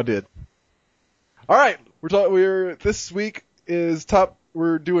it. Now I did. All right, this week is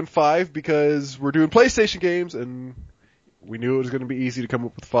we're doing 5 because we're doing PlayStation games, and we knew it was going to be easy to come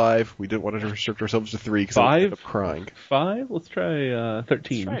up with 5. We didn't want to restrict ourselves to 3 because I ended up crying. 5? Let's try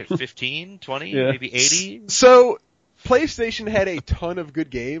 13. Let's try 15, 20, Yeah. maybe 80. So, PlayStation had a ton of good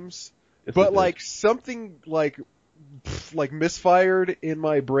games, Yes, but it like something like misfired in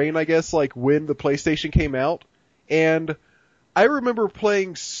my brain, I guess, like when the PlayStation came out, and I remember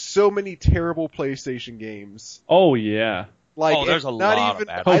playing so many terrible PlayStation games. Oh yeah. Like, there's a lot of bad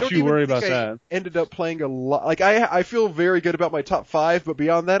I ones. don't Don't you even worry think about I that. ended up playing a lot. Like, I feel very good about my top 5, but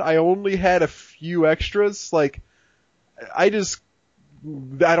beyond that, I only had a few extras. Like, I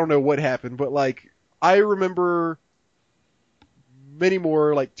don't know what happened, but like, I remember many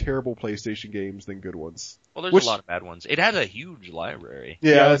more like terrible PlayStation games than good ones. Well, there's a lot of bad ones. It has a huge library.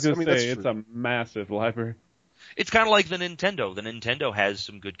 Yeah, I was gonna that's say it's true. a massive library. It's kind of like the Nintendo. The Nintendo has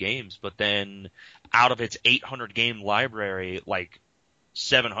some good games, but then out of its 800 game library, like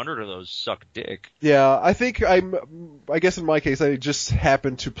 700 of those suck dick. Yeah, I guess in my case, I just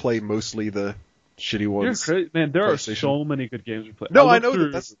happen to play mostly the shitty You're ones. crazy. Man, there are PlayStation. so many good games we play. No, I looked know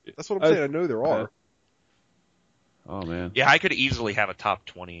through- that's what I'm saying. I know there are. Oh man. Yeah, I could easily have a top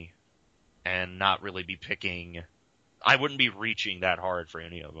 20 and not really be picking. I wouldn't be reaching that hard for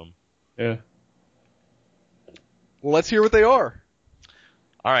any of them. Yeah. Well, let's hear what they are.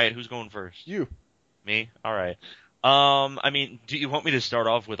 All right, who's going first? You. Me? All right. I mean, do you want me to start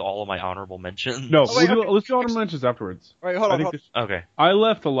off with all of my honorable mentions? No, Oh, wait, let's do honorable mentions afterwards. All right, hold I on. think Hold on. this- Okay. I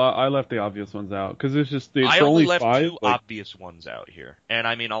left the obvious ones out because it's just I for only only left 5. two like, obvious ones out here. And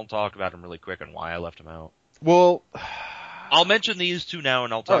I mean, I'll talk about them really quick and why I left them out. Well, I'll mention these two now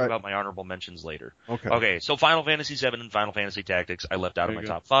and I'll talk All right. about my honorable mentions later. okay. Okay, so Final Fantasy VII and Final Fantasy Tactics, I left out of There my you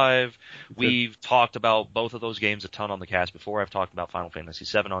go. top 5. We've talked about both of those games a ton on the cast before. I've talked about Final Fantasy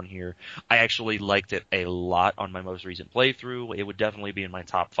VII on here. I actually liked it a lot on my most recent playthrough. It would definitely be in my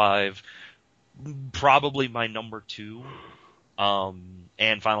top 5. Probably my number 2.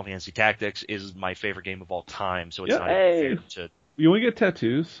 And Final Fantasy Tactics is my favorite game of all time, so it's Yeah, not hey. even fair to... You want to get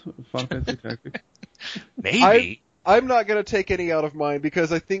tattoos? Final Fantasy Tactics. Maybe. I'm not going to take any out of mine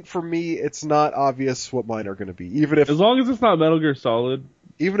because I think for me it's not obvious what mine are going to be. Even if As long as it's not Metal Gear Solid.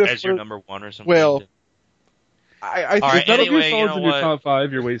 even if As your for- number 1 or something. Well, I All right, If Metal anyway, Gear you Solid's know in your what? top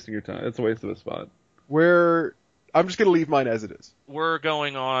 5, you're wasting your time. It's a waste of a spot. I'm just gonna leave mine as it is. We're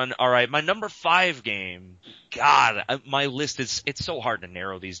going on. All right, my number 5 game. God, my list it's so hard to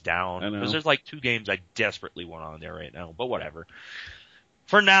narrow these down I know. because there's like 2 games I desperately want on there right now. But whatever.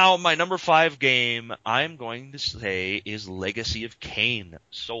 For now, my number 5 game I'm going to say is Legacy of Kain.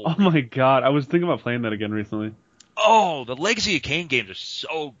 Oh my god, I was thinking about playing that again recently. Oh, the Legacy of Kain games are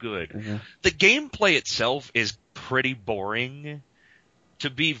so good. Yeah. The gameplay itself is pretty boring. To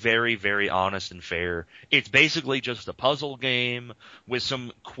be very, very honest and fair, it's basically just a puzzle game with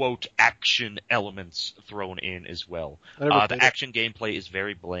some, quote, action elements thrown in as well. The action gameplay is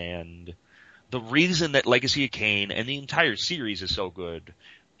very bland. The reason that Legacy of Kain and the entire series is so good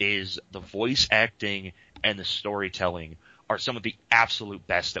is the voice acting and the storytelling are some of the absolute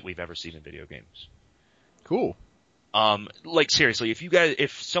best that we've ever seen in video games. Cool. Like seriously,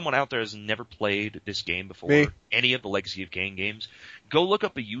 if someone out there has never played this game before, Me. any of the Legacy of Kain games, go look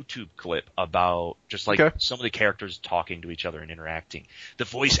up a YouTube clip about just like some of the characters talking to each other and interacting. The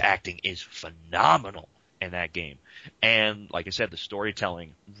voice acting is phenomenal in that game. And like I said, the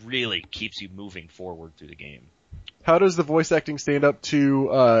storytelling really keeps you moving forward through the game. How does the voice acting stand up to,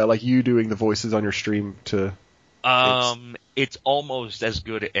 like you doing the voices on your stream to... It's almost as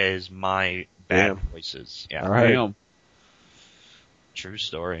good as my bad voices. Yeah. All right. Damn. True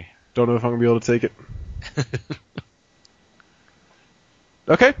story. Don't know if I'm gonna be able to take it.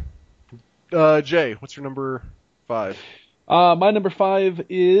 Okay. Jay, what's your number 5? My number 5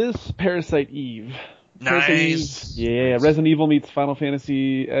 is Parasite Eve. Nice. Yeah, Resident Evil meets Final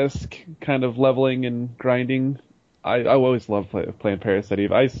Fantasy-esque kind of leveling and grinding. I always love playing Parasite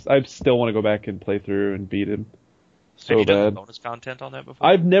Eve. I still want to go back and play through and beat him. So Have you done bad. bonus content on that before?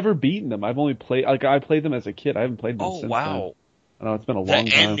 I've never beaten them. I've only played, I played them as a kid. I haven't played them Oh, since wow. then. I know, it's been a The long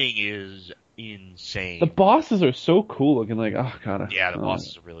time. ending is insane. The bosses are so cool looking, like, oh god. Yeah, the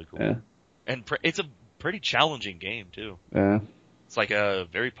bosses are really cool. Yeah. And it's a pretty challenging game, too. Yeah. It's like a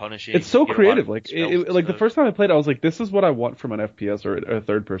very punishing. It's so you get a lot creative. of Like, spells and like the stuff. first time I played it, I was like, this is what I want from an FPS or a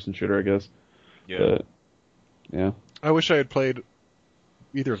third-person shooter, I guess. Yeah. But, yeah. I wish I had played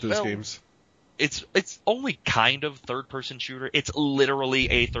either of those Well, games. It's only kind of third-person shooter. It's literally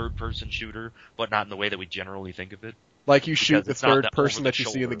a third-person shooter, but not in the way that we generally think of it. Like you shoot because the it's not third the person that you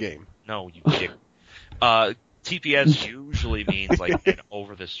see in the over-the-shoulder. game. No, you dick. TPS usually means like an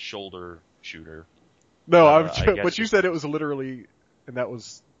over-the-shoulder shooter. No, I but guess you said it was literally, and that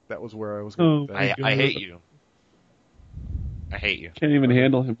was where I was going. with that. I hate you. I hate you. Can't even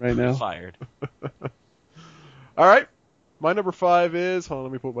handle him right now. Fired. All right, my number 5 is. Hold on,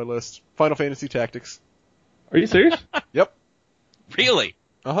 let me pull up my list. Final Fantasy Tactics. Are you serious? Yep. Really?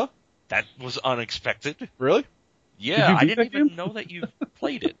 Uh-huh. That was unexpected. Really? Yeah, you I beat didn't that even game? know that you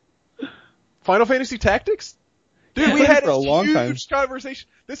played it. Final Fantasy Tactics? Dude, Yeah, I we played it had for a a long huge time. conversation.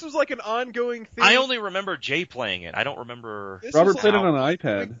 This was like an ongoing theme. I only remember Jay playing it. I don't remember. This Robert was played it an on an ongoing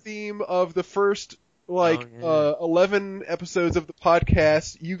iPad. theme of the first, 11 episodes of the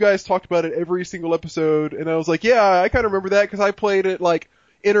podcast. You guys talked about it every single episode, and I was like, yeah, I kind of remember that because I played it like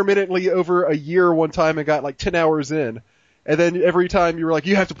intermittently over a year one time and got like 10 hours in. And then every time you were like,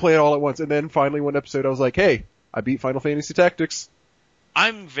 you have to play it all at once. And then finally one episode I was like, hey, I beat Final Fantasy Tactics.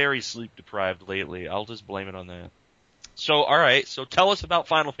 I'm very sleep deprived lately. I'll just blame it on that. So, alright, so tell us about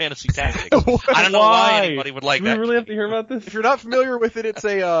Final Fantasy Tactics. I don't know why anybody would like Do we that. really have to hear about this? If you're not familiar with it, it's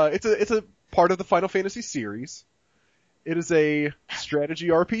a part of the Final Fantasy series. It is a strategy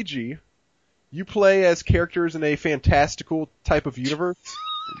RPG. You play as characters in a fantastical type of universe.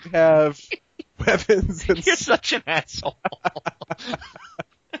 You have weapons and You're such an asshole.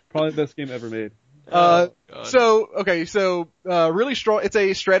 Probably the best game ever made. God. So really strong. It's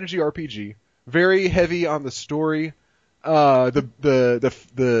a strategy RPG. Very heavy on the story. The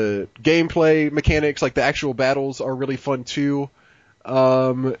gameplay mechanics, like the actual battles, are really fun too.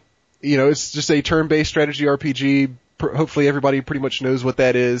 It's just a turn-based strategy RPG. Hopefully, everybody pretty much knows what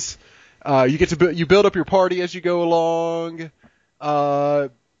that is. You get to you build up your party as you go along.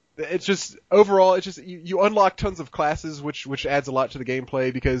 It's just overall, you unlock tons of classes, which adds a lot to the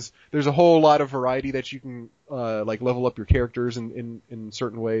gameplay because there's a whole lot of variety that you can like level up your characters in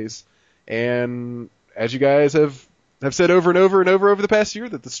certain ways. And as you guys have said over and over and over the past year,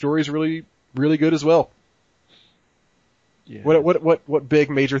 that the story is really, really good as well. Yeah. What big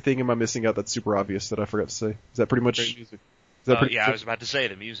major thing am I missing out that's super obvious that I forgot to say? Is that pretty much? Great music. Is that pretty, Yeah, I was about to say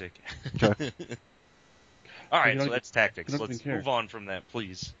the music. Okay. Alright, You so don't- that's tactics. you don't Let's even care. move on from that,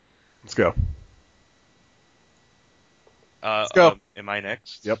 please. Let's go. Let's go. Am I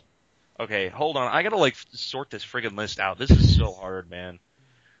next? Yep. Okay, hold on. I gotta sort this friggin' list out. This is so hard, man.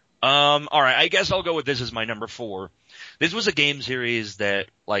 Alright, I guess I'll go with this as my number 4. This was a game series that,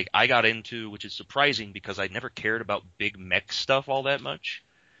 like, I got into, which is surprising because I never cared about big mech stuff all that much.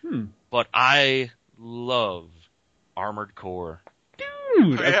 But I love Armored Core.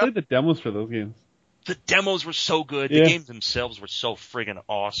 Dude, I played the demos for those games. The demos were so good. The games themselves were so friggin'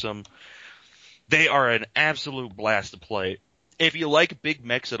 awesome. They are an absolute blast to play. If you like big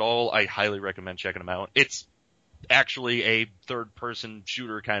mechs at all, I highly recommend checking them out. It's actually a third-person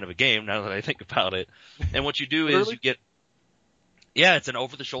shooter kind of a game, now that I think about it. And what you do is you get... Yeah, it's an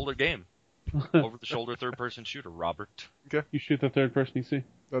over-the-shoulder game. Over-the-shoulder third-person shooter, Robert. Okay. You shoot the third person you see.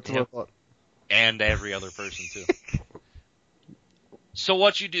 That's what I thought. And every other person, too. So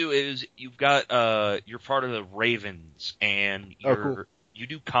what you do is you've got you're part of the Ravens, and you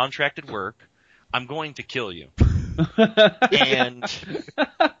do contracted work. I'm going to kill you. And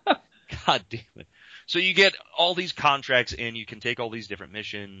God damn it. So you get all these contracts and you can take all these different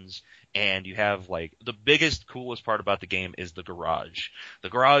missions, and you have, like, the biggest, coolest part about the game is the garage. The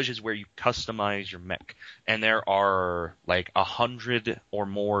garage is where you customize your mech, and there are, like, 100 or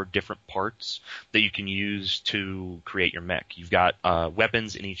more different parts that you can use to create your mech. You've got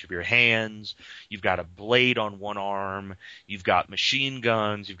weapons in each of your hands, you've got a blade on one arm, you've got machine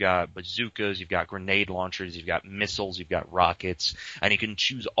guns, you've got bazookas, you've got grenade launchers, you've got missiles, you've got rockets, and you can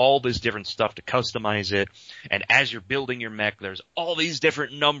choose all this different stuff to customize it. And as you're building your mech, there's all these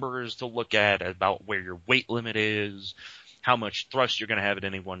different numbers to look at about where your weight limit is, how much thrust you're going to have at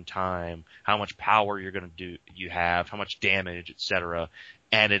any one time, how much power you have, how much damage, etc.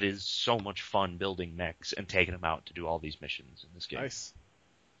 And it is so much fun building mechs and taking them out to do all these missions in this game. Nice.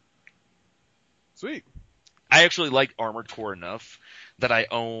 Sweet. I actually like Armored Core enough that I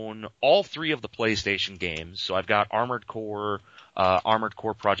own all 3 of the PlayStation games. So I've got Armored Core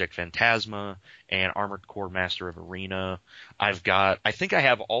Project Phantasma, and Armored Core Master of Arena. I think I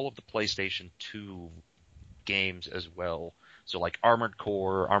have all of the PlayStation 2 games as well. So like Armored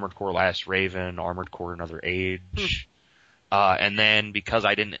Core Last Raven, Armored Core Another Age. And then because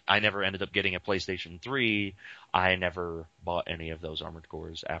I never ended up getting a PlayStation 3, I never bought any of those Armored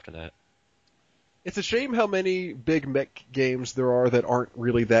Cores after that. It's a shame how many big mech games there are that aren't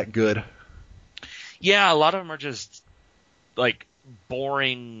really that good. Yeah, a lot of them are just, like,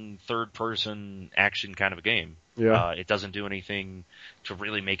 boring third-person action kind of a game. Yeah. It doesn't do anything to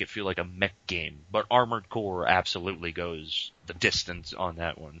really make it feel like a mech game. But Armored Core absolutely goes the distance on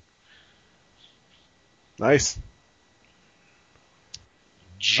that one. Nice.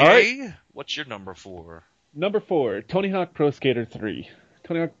 Jay, What's your number 4? Number 4, Tony Hawk Pro Skater 3.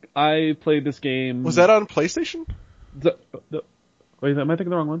 Tony Hawk, I played this game... Was that on PlayStation? Wait, am I thinking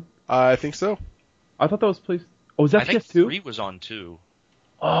the wrong one? I think so. I thought that was PlayStation. Oh, was that PS2? I think 3 was on 2.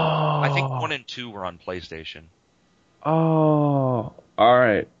 Oh. I think 1 and 2 were on PlayStation. Oh.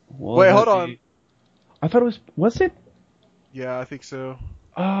 Alright. Well, wait, hold on. I thought it was it? Yeah, I think so.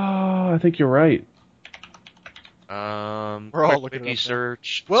 Oh, I think you're right. We're all looking Wiki at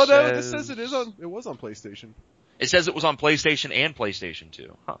search. Well, no, this says it was on PlayStation. It says it was on PlayStation and PlayStation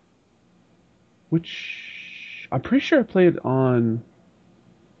 2. Huh. Which I'm pretty sure I played on.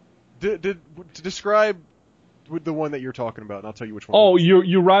 To describe the one that you're talking about, and I'll tell you which one. Oh,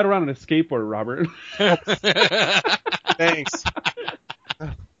 you ride around on a skateboard, Robert. Thanks.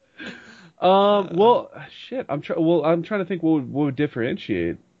 Well, shit. I'm trying to think what would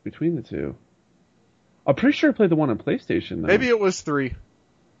differentiate between the two. I'm pretty sure I played the one on PlayStation, though. Maybe it was 3.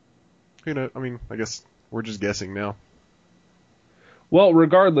 You know, I mean, I guess we're just guessing now. Well,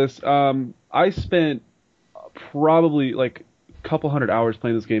 regardless, I spent probably like a couple hundred hours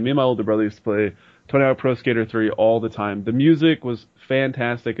playing this game. Me and my older brother used to play Tony Hawk Pro Skater 3 all the time. The music was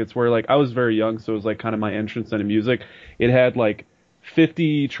fantastic. It's where, like, I was very young, so it was like kind of my entrance into music. It had like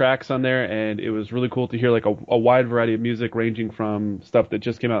 50 tracks on there, and it was really cool to hear like a wide variety of music ranging from stuff that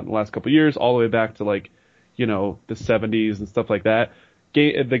just came out in the last couple of years all the way back to, like, you know, the 70s and stuff like that.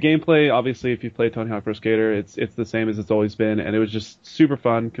 The gameplay, obviously, if you play Tony Hawk Pro Skater, it's the same as it's always been, and it was just super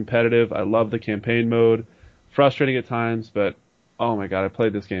fun, competitive. I love the campaign mode, frustrating at times, but oh my god, I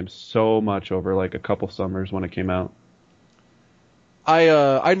played this game so much over like a couple summers when it came out.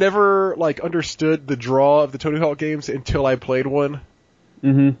 I never like understood the draw of the Tony Hawk games until I played one.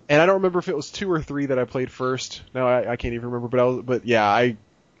 Mm-hmm. And I don't remember if it was 2 or 3 that I played first. No, I can't even remember. But yeah, I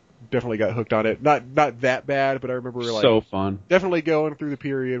definitely got hooked on it. Not that bad, but I remember like so fun. Definitely going through the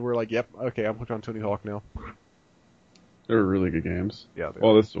period where like, yep, okay, I'm hooked on Tony Hawk now. They were really good games. Yeah.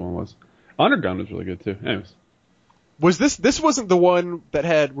 Well, this one was. Underground was really good too. Anyways, was this wasn't the one that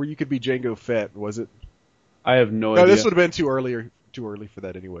had where you could be Jango Fett, was it? I have no idea. No, this would have been too early for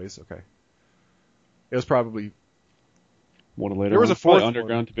that anyways. Okay. It was probably one of the later There was a ones. Probably fourth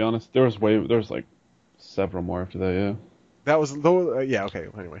Underground, to be honest. There was like several more after that, yeah. That was yeah, okay.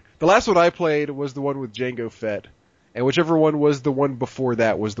 Anyway, the last one I played was the one with Jango Fett, and whichever one was the one before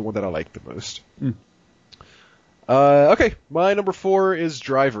that was the one that I liked the most. Mm. Okay, my number 4 is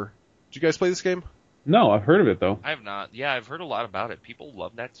Driver. Did you guys play this game? No, I've heard of it though. I have not. Yeah, I've heard a lot about it. People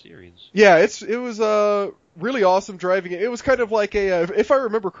love that series. Yeah, it was really awesome driving. It was kind of like if I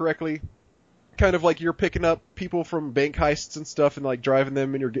remember correctly, kind of like you're picking up people from bank heists and stuff and like driving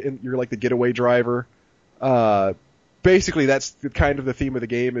them, and you're like the getaway driver. Basically, that's the kind of the theme of the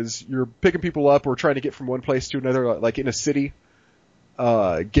game is you're picking people up or trying to get from one place to another, like in a city,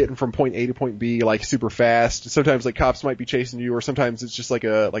 getting from point A to point B like super fast. Sometimes like cops might be chasing you, or sometimes it's just like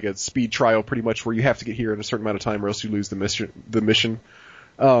a speed trial, pretty much where you have to get here in a certain amount of time or else you lose the mission.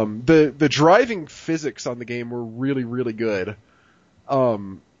 The driving physics on the game were really, really good.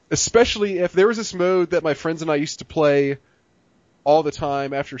 Especially if there was this mode that my friends and I used to play all the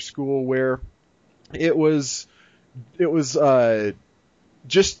time after school where it was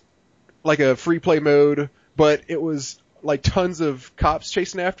just like a free play mode, but it was like tons of cops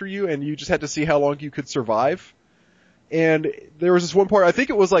chasing after you, and you just had to see how long you could survive. And there was this one part, I think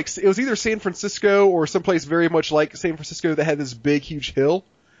it was either San Francisco or someplace very much like San Francisco that had this big, huge hill,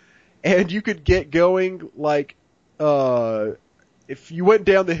 and you could get going like if you went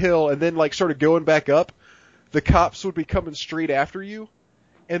down the hill and then like started going back up, the cops would be coming straight after you.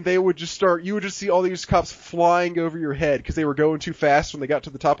 And you would just see all these cops flying over your head because they were going too fast when they got to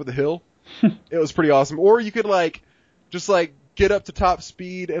the top of the hill. It was pretty awesome. Or you could just get up to top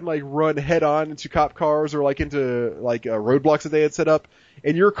speed and like run head on into cop cars or like into like roadblocks that they had set up,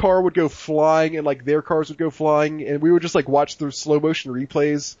 and your car would go flying and like their cars would go flying, and we would just like watch the slow motion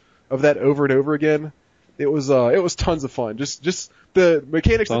replays of that over and over again. It was tons of fun. Just the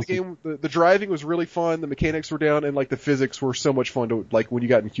mechanics of the game, the driving was really fun. The mechanics were down, and like the physics were so much fun to like when you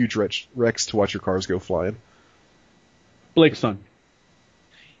got in huge wrecks to watch your cars go flying. Blake's son.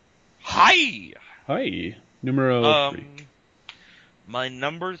 Hi. Numero 3. My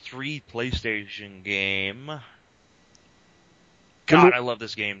number 3 PlayStation game. God, I love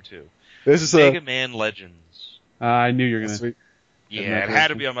this game too. This is Mega Man Legends. I knew you were gonna. Sweet. Yeah, it had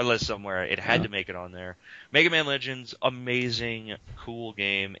to be on my list somewhere. It had to make it on there. Mega Man Legends, amazing, cool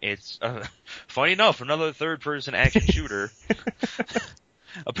game. It's, funny enough, another third-person action shooter.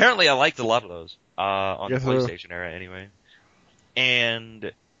 Apparently I liked a lot of those, on the PlayStation era anyway.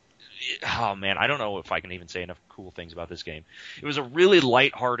 And, oh man, I don't know if I can even say enough cool things about this game. It was a really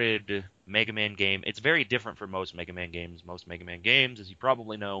lighthearted Mega Man game. It's very different from most Mega Man games. Most Mega Man games, as you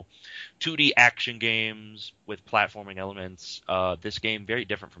probably know, 2D action games with platforming elements. This game, very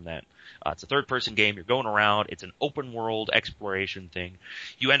different from that. It's a third-person game. You're going around. It's an open-world exploration thing.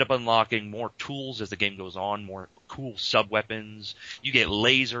 You end up unlocking more tools as the game goes on, more cool sub-weapons. You get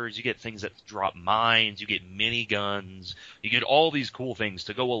lasers. You get things that drop mines. You get miniguns. You get all these cool things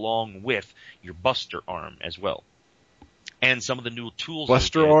to go along with your Buster Arm as well. And some of the new tools.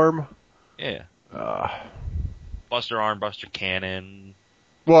 Buster Arm? Yeah. Buster Arm, Buster Cannon.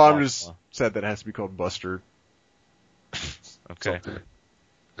 Well, I'm just sad that it has to be called Buster. Okay.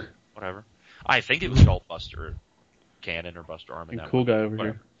 Whatever. I think it was called Buster Cannon or Buster Arm. Cool guy over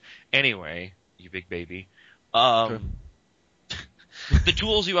here. Anyway, you big baby. The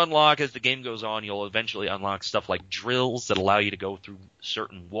tools you unlock as the game goes on, you'll eventually unlock stuff like drills that allow you to go through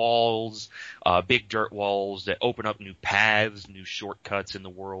certain walls, big dirt walls that open up new paths, new shortcuts in the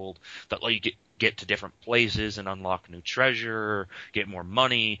world that let you get to different places and unlock new treasure, get more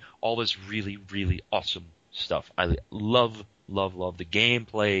money, all this really, really awesome stuff. I love the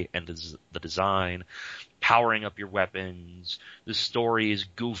gameplay and the design, powering up your weapons. The story is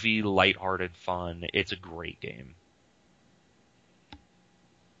goofy, lighthearted fun. It's a great game.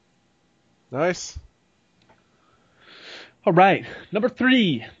 Nice. All right, number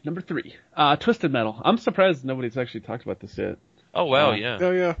three. Twisted Metal. I'm surprised nobody's actually talked about this yet. Oh wow, yeah.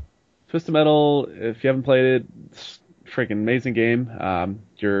 Oh yeah. Twisted Metal. If you haven't played it, it's a freaking amazing game.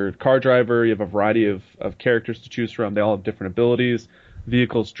 You're a car driver. You have a variety of characters to choose from. They all have different abilities.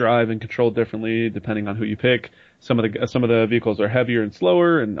 Vehicles drive and control differently depending on who you pick. Some of the vehicles are heavier and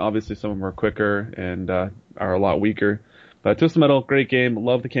slower, and obviously some of them are quicker and are a lot weaker. But Twisted Metal, great game.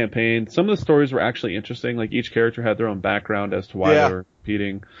 Love the campaign. Some of the stories were actually interesting. Like each character had their own background as to why they were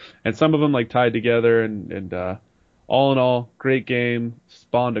competing, and some of them like tied together. And all in all, great game.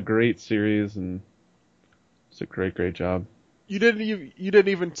 Spawned a great series, and it's a great job. You didn't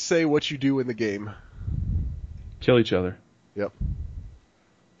even say what you do in the game. Kill each other. Yep.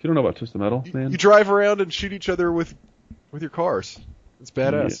 You don't know about Twisted Metal, man. You drive around and shoot each other with your cars. It's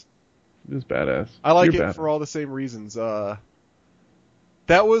badass. It was badass. I like You're it badass. for all the same reasons.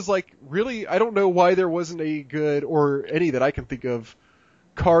 That was like really, I don't know why there wasn't a good, or any that I can think of,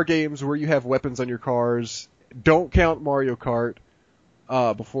 car games where you have weapons on your cars. Don't count Mario Kart,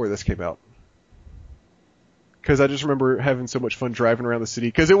 before this came out. Cause I just remember having so much fun driving around the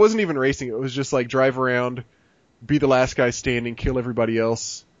city. Cause it wasn't even racing, it was just like drive around, be the last guy standing, kill everybody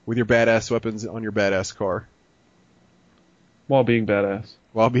else with your badass weapons on your badass car. While being badass.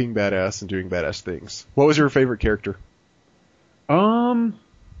 While being badass and doing badass things. What was your favorite character?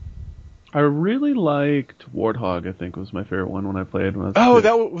 I really liked Warthog. I think was my favorite one when I played. When I was Oh, a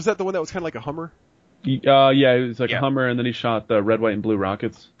kid. was that the one that was kind of like a Hummer? Yeah, it was like Yeah. a Hummer, and then he shot the red, white, and blue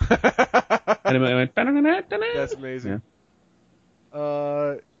rockets. And it went. That's amazing.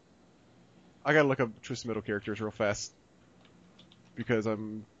 Yeah. I gotta look up Twisted Metal characters real fast because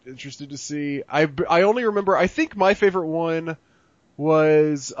I'm interested to see. I only remember. I think my favorite one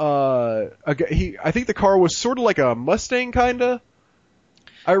was I think the car was sort of like a Mustang kinda.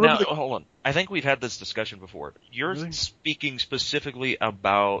 I Now, remember. hold on. I think we've had this discussion before. You're Really? speaking specifically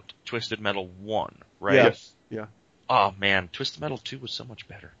about Twisted Metal 1, right? Yeah. Yes. Yeah. Oh man, Twisted Metal 2 was so much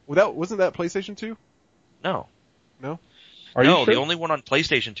better. Well, wasn't that PlayStation 2? No. No. Are no, you sure? the only one on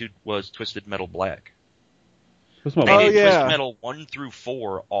PlayStation 2 was Twisted Metal Black. What's my They Oh, did yeah. Twisted Metal 1 through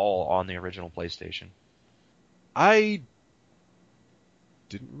 4 all on the original PlayStation. I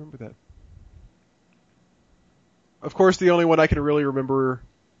didn't remember that. Of course, the only one I can really remember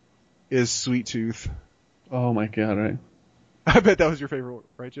is Sweet Tooth. Oh my god! Right? I bet that was your favorite one,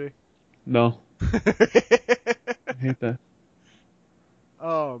 right, Jay? No, I hate that.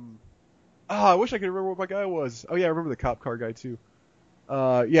 I wish I could remember what my guy was. Oh yeah, I remember the cop car guy too.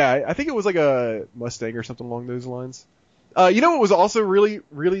 Yeah, I think it was like a Mustang or something along those lines. You know what was also really,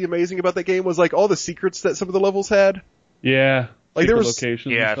 really amazing about that game was like all the secrets that some of the levels had. Yeah. Like, there secret was-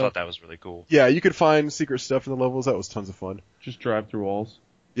 locations. Yeah, and I stuff. thought that was really cool. Yeah, you could find secret stuff in the levels. That was tons of fun. Just drive through walls.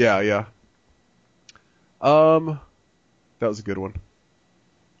 Yeah. That was a good one.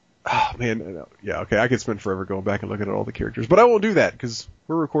 Oh man, yeah, okay, I could spend forever going back and looking at all the characters, but I won't do that because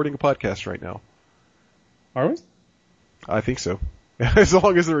we're recording a podcast right now. Are we? I think so. As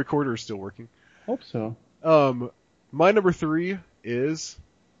long as the recorder is still working. Hope so. My number 3 is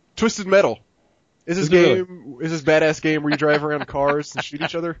Twisted Metal. Is this Is it game, is this badass game where you drive around cars and shoot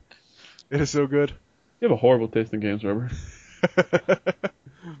each other? It is so good. You have a horrible taste in games, Robert.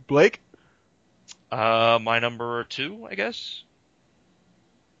 Blake? My number 2, I guess?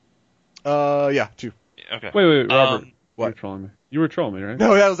 Yeah, 2. Okay. Wait, Robert. what? You were trolling me. You were trolling me, right?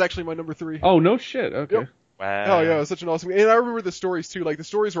 No, that was actually my number 3. Oh, no shit. Okay. Yep. Wow. Oh yeah, it was such an awesome game. And I remember the stories too. Like the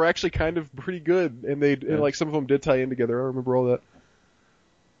stories were actually kind of pretty good, and and like some of them did tie in together. I remember all that.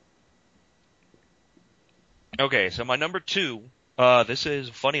 Okay, so my number 2, this is,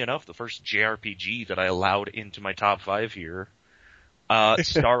 funny enough, the first JRPG that I allowed into my top 5 here.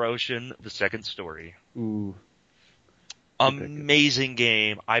 Star Ocean, The Second Story. Ooh. Amazing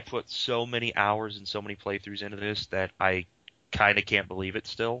game. I put so many hours and so many playthroughs into this that I kind of can't believe it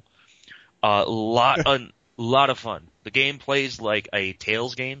still. Lot of fun. The game plays like a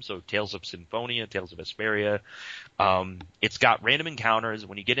Tales game, so Tales of Symphonia, Tales of Vesperia. It's got random encounters.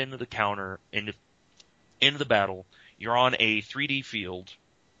 When you get into the battle, you're on a 3D field,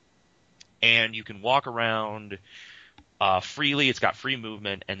 and you can walk around freely. It's got free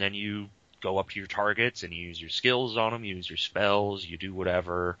movement, and then you go up to your targets and you use your skills on them, you use your spells, you do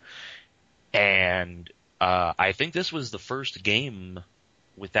whatever. And I think this was the first game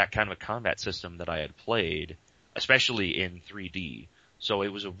with that kind of a combat system that I had played, especially in 3D. So it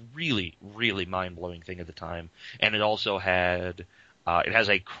was a really, really mind-blowing thing at the time. And it also had, it has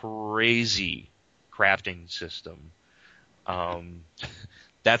a crazy crafting system.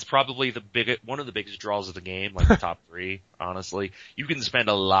 That's probably one of the biggest draws of the game, like the top 3, honestly. You can spend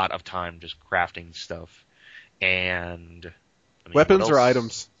a lot of time just crafting stuff. And I mean, Weapons what or else?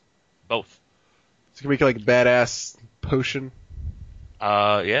 items? Both. So you can make like a badass potion.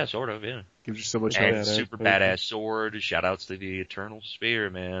 Yeah, sort of, yeah. Gives you so much And health. super badass sword. Shout outs to the Eternal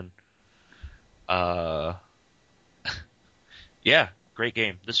Spear, man. Yeah, great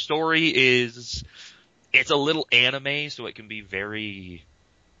game. The story it's a little anime, so it can be very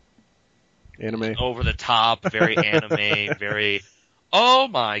Anime. over the top, very anime, very, oh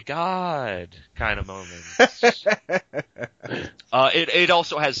my god, kind of moments. It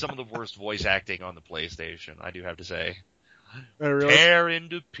also has some of the worst voice acting on the PlayStation, I do have to say. Oh, really? Tear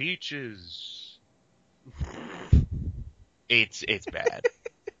into pieces. It's bad.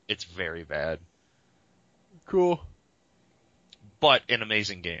 It's very bad. Cool. But an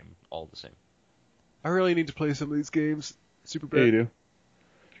amazing game, all the same. I really need to play some of these games. Super bad. Yeah, you do.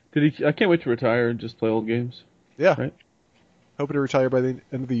 I can't wait to retire and just play old games. Yeah. Right? Hoping to retire by the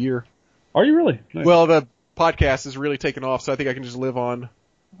end of the year. Are you really? Nice. Well, the podcast is really taking off, so I think I can just live on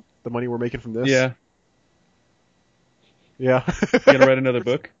the money we're making from this. Yeah. Yeah. You gonna write another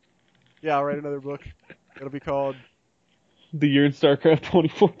book? Yeah, I'll write another book. It'll be called The Year in StarCraft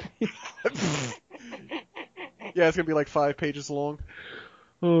 2014. Yeah, it's gonna be like 5 pages long.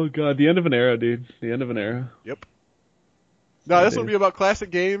 Oh god, the end of an era, dude. The end of an era. Yep. No, this will be about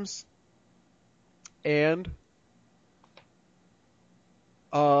classic games, and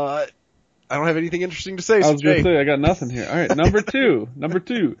I don't have anything interesting to say. I was gonna say I got nothing here. All right, number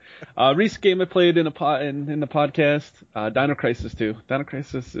two. Recent game I played in the podcast, Dino Crisis 2. Dino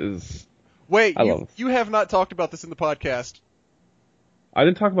Crisis is. Wait, I love it. you have not talked about this in the podcast. I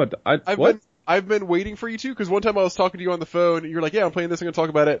didn't talk about I've been waiting for you to, because one time I was talking to you on the phone, and you're like, yeah, I'm playing this, I'm gonna talk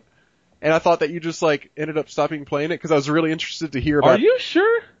about it. And I thought that you just like ended up stopping playing it because I was really interested to hear about it. Are you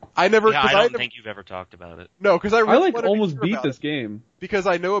sure? I don't think you've ever talked about it. No, because I really wanted almost to hear beat about this it. game. Because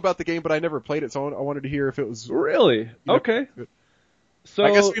I know about the game, but I never played it, so I wanted to hear if it was... Really? Okay. So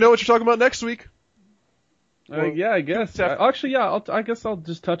I guess we know what you're talking about next week. Yeah, I guess. I guess I'll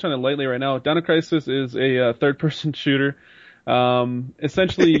just touch on it lightly right now. Dino Crisis is a third-person shooter.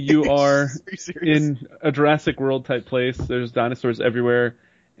 Essentially, you are in a Jurassic World type place. There's dinosaurs everywhere,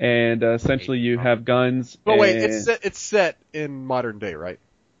 and essentially you have guns. But wait, it's set in modern day, right?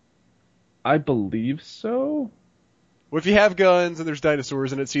 I believe so. Well, if you have guns and there's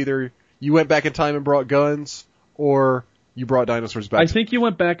dinosaurs, and it's either you went back in time and brought guns, or you brought dinosaurs back. I think you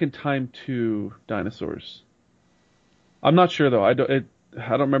went back in time to dinosaurs. I'm not sure though. I don't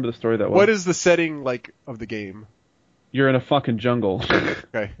remember the story that well. What is the setting like of the game? You're in a fucking jungle.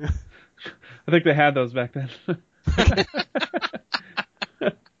 Okay. I think they had those back then.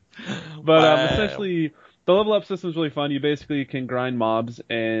 But essentially, the level up system is really fun. You basically can grind mobs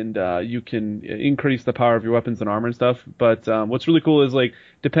and you can increase the power of your weapons and armor and stuff. But what's really cool is like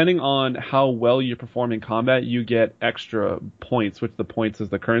depending on how well you perform in combat, you get extra points, which the points is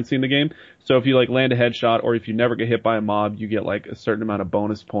the currency in the game. So if you like land a headshot or if you never get hit by a mob, you get like a certain amount of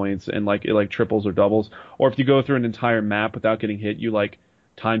bonus points and like it like triples or doubles. Or if you go through an entire map without getting hit, you like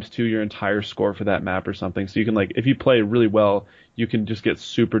 ×2 your entire score for that map or something. So you can like if you play really well, you can just get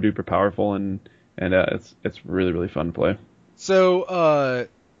super duper powerful and it's really, really fun to play. So,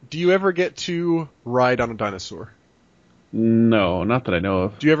 do you ever get to ride on a dinosaur? No, not that I know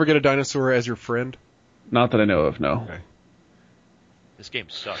of. Do you ever get a dinosaur as your friend? Not that I know of, no. Okay. This game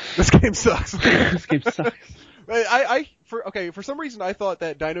sucks. This game sucks. This game sucks. For some reason I thought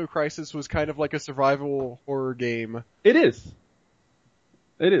that Dino Crisis was kind of like a survival horror game. It is.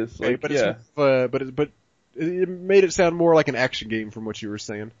 Okay, but it made it sound more like an action game from what you were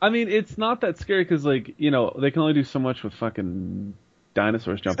saying. I mean, it's not that scary because, like, you know, they can only do so much with fucking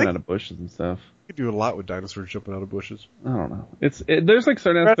dinosaurs jumping out of bushes and stuff. You could do a lot with dinosaurs jumping out of bushes. I don't know. There's, like,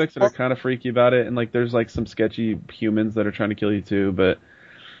 certain aspects that are kind of freaky about it, and, like, there's, like, some sketchy humans that are trying to kill you, too, but,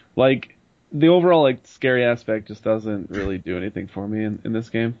 like, the overall, like, scary aspect just doesn't really do anything for me in this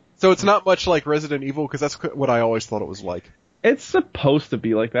game. So it's not much like Resident Evil, because that's what I always thought it was like. It's supposed to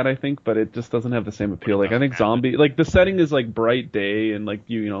be like that, I think, but it just doesn't have the same appeal. Like, I think like, the setting is, like, bright day, and, like,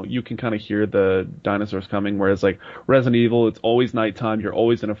 you know, you can kind of hear the dinosaurs coming, whereas, like, Resident Evil, it's always nighttime, you're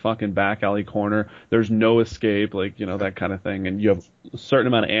always in a fucking back alley corner, there's no escape, like, you know, that kind of thing, and you have a certain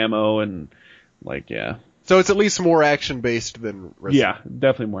amount of ammo, and, like, yeah. So it's at least more action-based than Resident Evil. Yeah,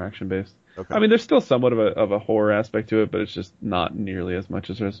 definitely more action-based. Okay. I mean, there's still somewhat of a horror aspect to it, but it's just not nearly as much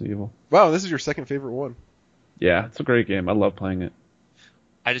as Resident Evil. Wow, this is your second favorite one. Yeah, it's a great game. I love playing it.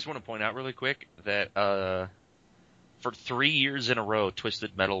 I just want to point out really quick that for 3 years in a row,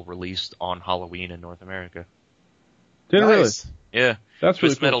 Twisted Metal released on Halloween in North America. Did it really? Yeah. That's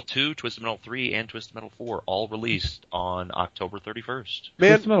Twisted really cool. Metal 2, Twisted Metal 3, and Twisted Metal 4 all released on October 31st.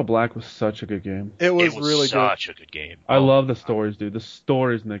 Man, Twisted Metal Black was such a good game. It was really such a good game. I love the stories, dude. The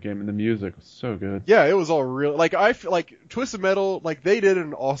stories in that game and the music was so good. Yeah, it was all real. Like I feel like Twisted Metal, like they did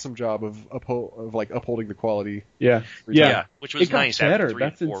an awesome job of upholding the quality. Yeah, Yeah, which was it got nice. better. After 3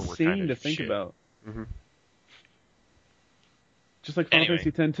 That's and 4 were insane kind of to think shit. about. Mm-hmm. Just like Final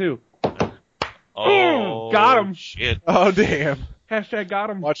Fantasy X too. Oh, got him. Shit. Oh damn! Hashtag got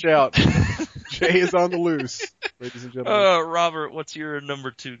him. Watch out, Jay is on the loose, ladies and gentlemen. Robert, what's your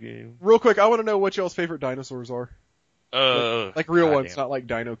number 2 game? Real quick, I want to know what y'all's favorite dinosaurs are. Like real God ones, damn. not like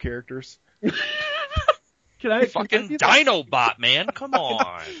dino characters. Can I Fucking Dinobot, man! Come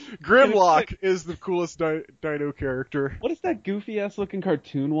on. Grimlock is the coolest dino character. What is that goofy ass looking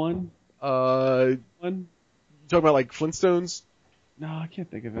cartoon one? Talking about like Flintstones. No, I can't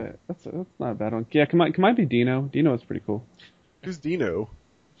think of it. That's not a bad one. Yeah, can I be Dino? Dino is pretty cool. Who's Dino?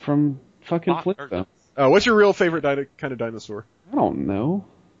 from fucking Flintstones. What's your real favorite kind of dinosaur? I don't know.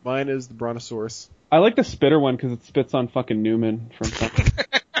 Mine is the Brontosaurus. I like the spitter one because it spits on fucking Newman from something.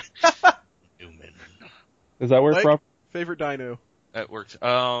 Newman. Does that work, Rob? Favorite dino? That works.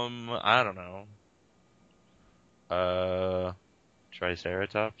 I don't know.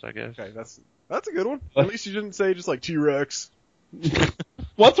 Triceratops, I guess. Okay, that's a good one. At least you didn't say just like T-Rex.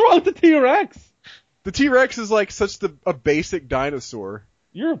 What's wrong with the T-Rex? The T-Rex is like a basic dinosaur.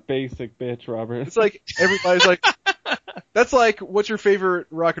 You're a basic bitch, Robert. It's like everybody's like, that's like, what's your favorite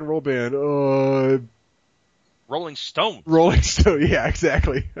rock and roll band? Rolling Stone. Rolling Stone. Yeah,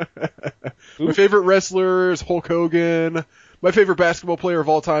 exactly. My favorite wrestler is Hulk Hogan. My favorite basketball player of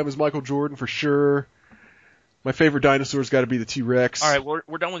all time is Michael Jordan for sure. My favorite dinosaur's got to be the T-Rex. All right,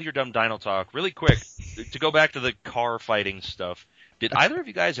 we're done with your dumb dino talk. Really quick, to go back to the car fighting stuff. Did either of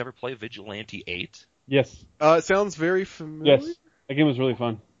you guys ever play Vigilante 8? Yes. It sounds very familiar. Yes. That game was really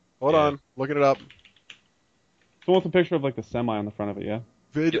fun. Hold on, looking it up. So what's a picture of like the semi on the front of it, yeah?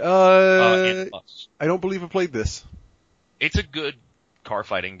 I don't believe I played this. It's a good car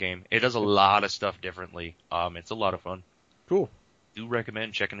fighting game. It does a lot of stuff differently. It's a lot of fun. Cool. Do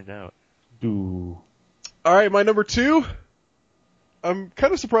recommend checking it out. Do. All right, my number 2. I'm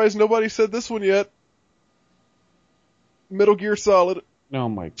kind of surprised nobody said this one yet. Metal Gear Solid. Oh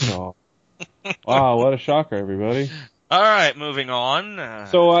my god. Wow, what a shocker, everybody. All right, moving on.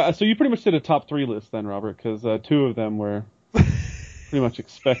 So you pretty much did a top 3 list then, Robert, because 2 of them were pretty much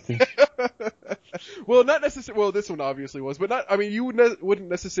expected. Well, not necessarily. Well, this one obviously was, but not. I mean, you wouldn't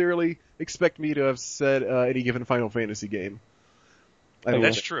necessarily expect me to have said any given Final Fantasy game.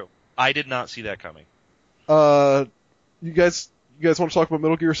 That's true. I did not see that coming. You guys want to talk about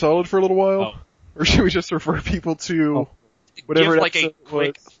Metal Gear Solid for a little while, or should we just refer people to whatever? Give like a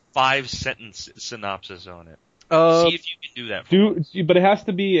quick 5-sentence synopsis on it. See if you can do that. But it has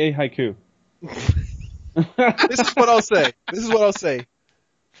to be a haiku. This is what I'll say.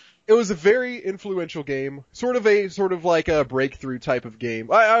 It was a very influential game, sort of like a breakthrough type of game.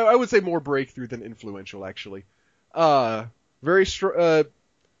 I would say more breakthrough than influential, actually. It's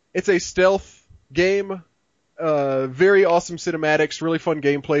a stealth game. Very awesome cinematics, really fun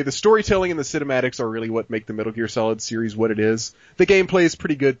gameplay. The storytelling and the cinematics are really what make the Metal Gear Solid series what it is. The gameplay is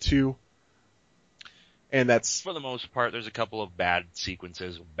pretty good too. And that's... For the most part, there's a couple of bad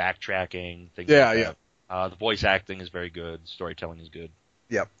sequences, backtracking, things like that. Yeah. The voice acting is very good. Storytelling is good.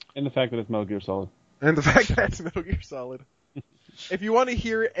 Yep. And the fact that it's Metal Gear Solid. If you want to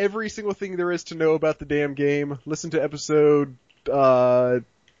hear every single thing there is to know about the damn game, listen to episode...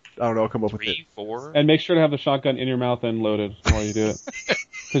 I don't know, I'll come up with it. 3, 4? And make sure to have the shotgun in your mouth and loaded while you do it.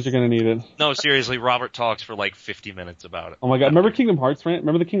 Because you're going to need it. No, seriously, Robert talks for like 50 minutes about it. Oh my god, remember Kingdom Hearts rant?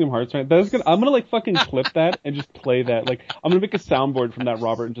 Remember the Kingdom Hearts rant? I'm going to like fucking clip that and just play that. Like, I'm going to make a soundboard from that,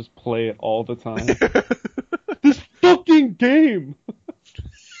 Robert, and just play it all the time. This fucking game!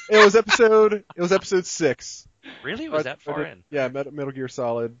 It was episode 6. Really? Was that far in? Yeah, Metal Gear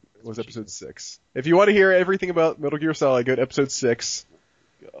Solid was episode 6. If you want to hear everything about Metal Gear Solid, go to episode 6.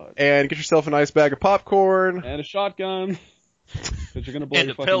 God. And get yourself a nice bag of popcorn. And a shotgun. Because you're gonna blow and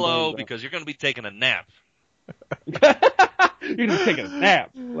your a fucking pillow, because you're going to be taking a nap. You're going to be taking a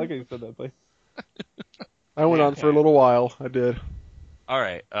nap. Like how you said that, please. I went on for a little while. I did. All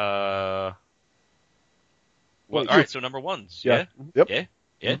right. Well, all right, so number 1s. Yeah? Yep. Yeah?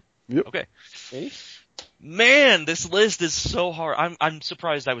 Yeah? Yep. Okay. Man, this list is so hard. I'm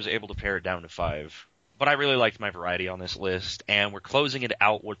surprised I was able to pare it down to 5. But I really liked my variety on this list, and we're closing it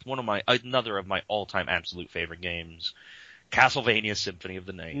out with another of my all-time absolute favorite games, Castlevania Symphony of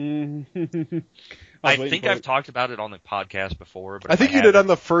the Night. I think I've talked about it on the podcast before, but I think you did on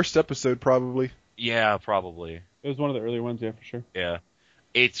the first episode, probably. Yeah, probably. It was one of the earlier ones, yeah, for sure. Yeah.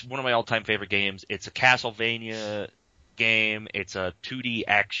 It's one of my all-time favorite games. It's a Castlevania game. It's a 2D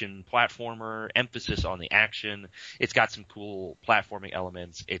action platformer, emphasis on the action. It's got some cool platforming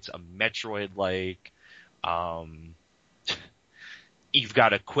elements. It's a Metroid-like. You've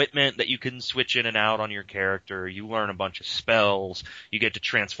got equipment that you can switch in and out on your character. You learn a bunch of spells. You get to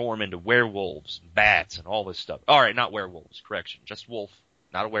transform into werewolves, bats, and all this stuff. Alright, not werewolves, correction. Just wolf,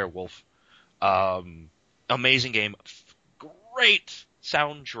 not a werewolf. Amazing game. Great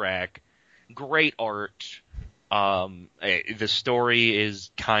soundtrack. Great art. The story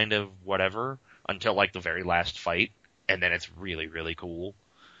is kind of whatever until like the very last fight. And then it's really, really cool.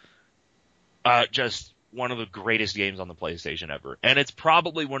 Just one of the greatest games on the PlayStation ever. And it's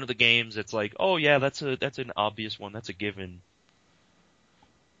probably one of the games that's like, oh yeah, that's an obvious one. That's a given.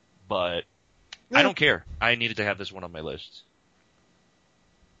 But I don't care. I needed to have this one on my list.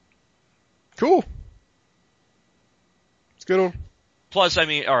 Cool. It's a good one. Plus, I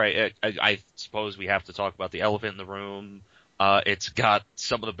mean, all right, I suppose we have to talk about the elephant in the room. It's got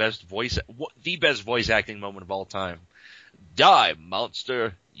some of the best voice acting moment of all time. Die,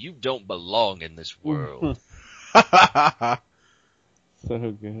 monster! You don't belong in this world.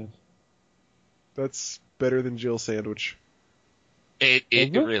 So good. That's better than Jill Sandwich. It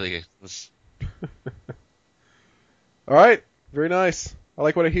really is. All right, very nice. I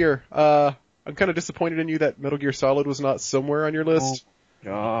like what I hear. I'm kind of disappointed in you that Metal Gear Solid was not somewhere on your list. Oh,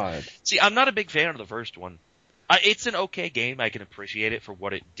 God. See, I'm not a big fan of the first one. It's an okay game. I can appreciate it for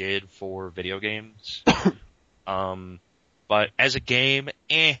what it did for video games. But as a game,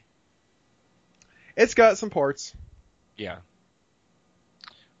 It's got some parts. Yeah.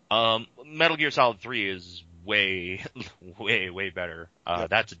 Metal Gear Solid 3 is way, way better. Yep.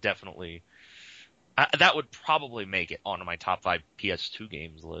 That's definitely, that would probably make it onto my top 5 PS2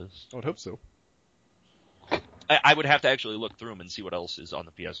 games list. I would hope so. I would have to actually look through them and see what else is on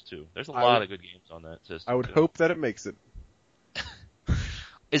the PS2. There's a lot of good games on that system. I would too. hope that it makes it.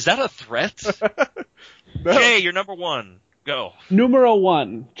 Is that a threat? No. Jay, you're number 1. Go. Numero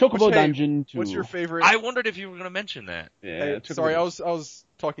 1, Chocobo Hey, Dungeon 2. What's your favorite? I wondered if you were going to mention that. Yeah, Hey, Chocobo sorry, Dungeon. I was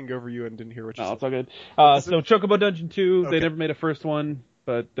talking over you and didn't hear what you No, said. it's all good. Is So Chocobo Dungeon 2, Okay. they never made a first one,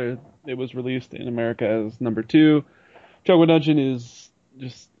 but it was released in America as number 2. Chocobo Dungeon is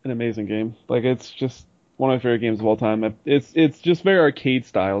just an amazing game. Like, it's just one of my favorite games of all time. It's just very arcade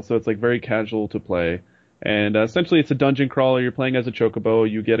style, so it's like very casual to play. And essentially it's a dungeon crawler. You're playing as a Chocobo.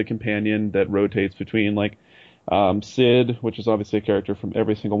 You get a companion that rotates between like Sid, which is obviously a character from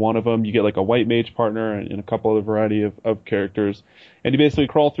every single one of them. You get like a white mage partner and a couple of variety of characters. And you basically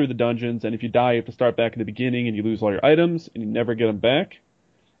crawl through the dungeons, and if you die, you have to start back in the beginning, and you lose all your items, and you never get them back.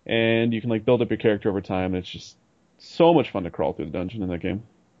 And you can like build up your character over time, and it's just so much fun to crawl through the dungeon in that game.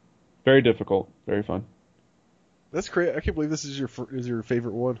 Very difficult, very fun. That's great. I can't believe this is your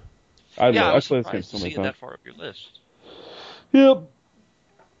favorite one. Yeah, I was play this game surprised so to many see it times. that far up your list. Yep.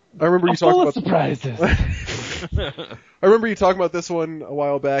 I remember you talking about surprises. I remember you talking about this one a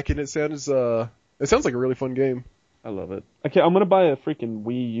while back, and it sounds like a really fun game. I love it. Okay, I'm gonna buy a freaking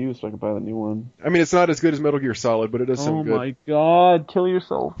Wii U so I can buy the new one. I mean, it's not as good as Metal Gear Solid, but it does Oh sound good. my god, kill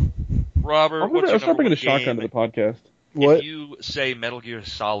yourself. Robert, I'm what's your start bringing number a shotgun one to game? the podcast. What? If you say Metal Gear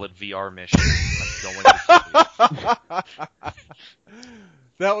Solid VR mission, I'm going to kill you.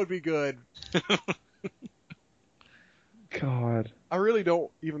 That would be good. God. I really don't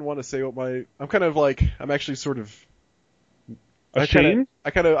even want to say what I'm actually sort of Ashamed? I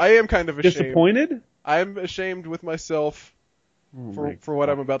am kind of ashamed. Disappointed? I'm ashamed with myself Oh for my what God.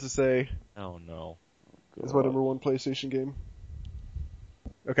 I'm about to say. Oh no. Is my number 1 PlayStation game.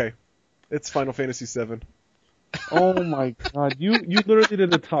 Okay. It's Final Fantasy VII. Oh my god, you literally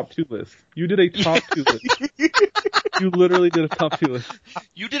did a top 2 list. You did a top 2 list. You literally did a top 2 list.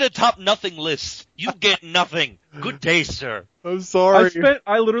 You did a top nothing list. You get nothing. Good day, sir. I'm sorry.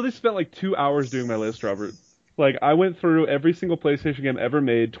 I literally spent like 2 hours doing my list, Robert. Like, I went through every single PlayStation game ever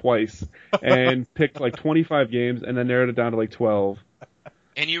made twice, and picked like 25 games, and then narrowed it down to like 12.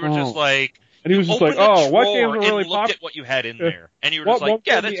 And you were just like, And he was just opened like, a oh, what drawer games are and really looked popular? at what you had in there, and you were What just like, won't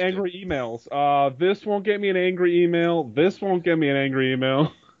yeah, get that's me good. angry emails? This won't get me an angry email. This won't get me an angry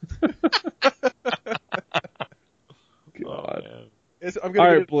email. God. man. I'm gonna All get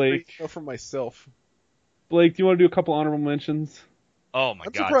right, a Blake. straight email from myself. Blake, do you want to do a couple honorable mentions? Oh my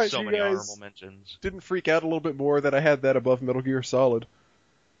I'm god, surprised so you many guys- honorable mentions. Didn't freak out a little bit more that I had that above Metal Gear Solid.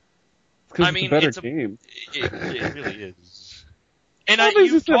 Because I it's mean, a better it's a- game. It really is. And Well, they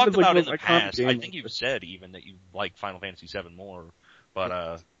you've just said talked it's like about the in the most iconic past. I game. think you've said even that you like Final Fantasy VII more.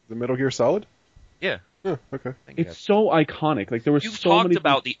 But The Metal Gear Solid? yeah, Huh, okay. I think It's so iconic. Like, there were you've so talked many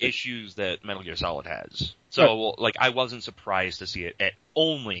about things- the issues that Metal Gear Solid has. So like, I wasn't surprised to see it at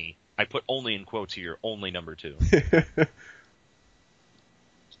only. I put only in quotes here. Only number 2.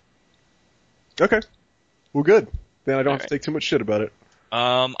 Okay. Well, good. Then I don't have Alright. to take too much shit about it.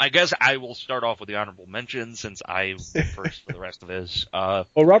 I guess I will start off with the honorable mentions since I went first for the rest of this. Well,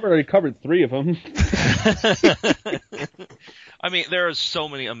 Robert already covered 3 of them. I mean, there are so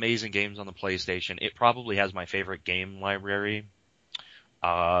many amazing games on the PlayStation. It probably has my favorite game library.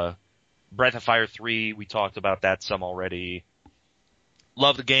 Breath of Fire 3, we talked about that some already.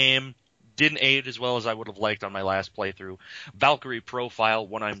 Love the game. Didn't age as well as I would have liked on my last playthrough. Valkyrie Profile,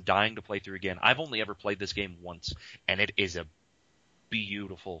 one I'm dying to play through again. I've only ever played this game once, and it is a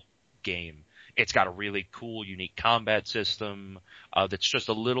beautiful game. It's got a really cool, unique combat system that's just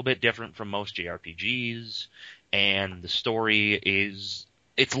a little bit different from most JRPGs, and the story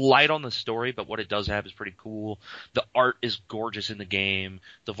it's light on the story, but what it does have is pretty cool. The art is gorgeous in the game.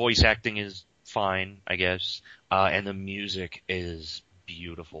 The voice acting is fine, I guess. and the music is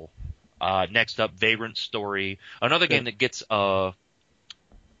beautiful. Next up, Vagrant Story, another game that gets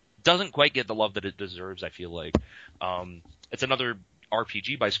doesn't quite get the love that it deserves, I feel like. It's another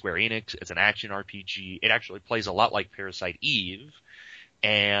RPG by Square Enix. It's an action RPG. It actually plays a lot like Parasite Eve,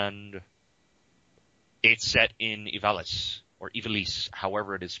 and it's set in Ivalice, or Ivalice,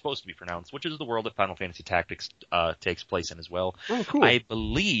 however it is supposed to be pronounced, which is the world that Final Fantasy Tactics takes place in as well. Oh, cool. I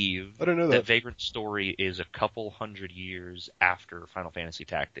believe I don't know that Vagrant Story is a couple hundred years after Final Fantasy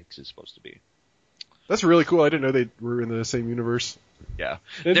Tactics is supposed to be. That's really cool. I didn't know they were in the same universe. Yeah.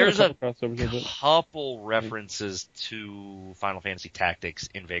 There's a crossovers couple references to Final Fantasy Tactics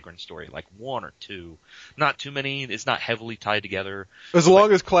in Vagrant Story, like one or two. Not too many. It's not heavily tied together. As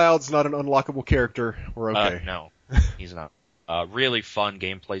long as Cloud's not an unlockable character, we're okay. No, he's not. Really fun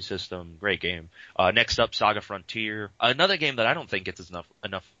gameplay system. Great game. Next up, Saga Frontier. Another game that I don't think gets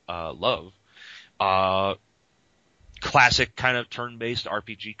enough love. Classic kind of turn-based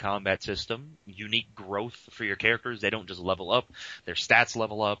RPG combat system. Unique growth for your characters. They don't just level up. Their stats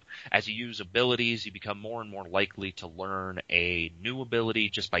level up. As you use abilities, you become more and more likely to learn a new ability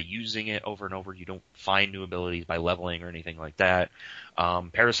just by using it over and over. You don't find new abilities by leveling or anything like that.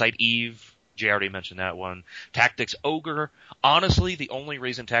 Parasite Eve. Jay already mentioned that one. Tactics Ogre. Honestly, the only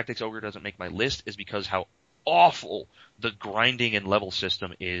reason Tactics Ogre doesn't make my list is because how awful the grinding and level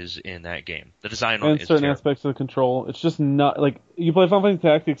system is in that game. The design on it is certain terrible. aspects of the control. It's just not like you play Final Fantasy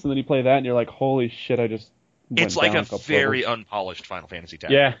Tactics and then you play that and you're like, holy shit! I just It's like a very unpolished Final Fantasy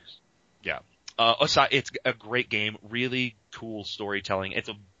Tactics. Yeah. Aside, it's a great game. Really cool storytelling. It's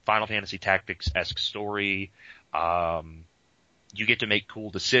a Final Fantasy Tactics-esque story. You get to make cool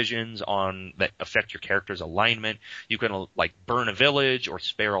decisions that affect your character's alignment. You can like burn a village or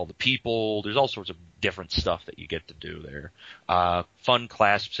spare all the people. There's all sorts of different stuff that you get to do there. Fun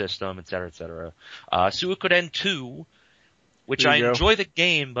class system, et cetera, et cetera. Suikoden 2, which I enjoy the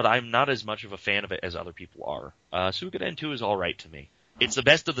game, but I'm not as much of a fan of it as other people are. Suikoden 2 is alright to me. It's the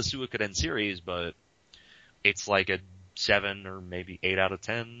best of the Suikoden series, but it's like a 7 or maybe 8 out of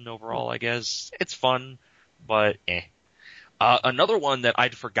 10 overall, I guess. It's fun, but eh. Another one that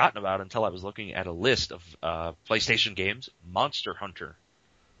I'd forgotten about until I was looking at a list of PlayStation games, Monster Hunter.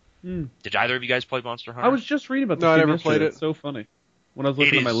 Did either of you guys play Monster Hunter? I was just reading about this. No, I game never yesterday. played it. It's so funny. When I was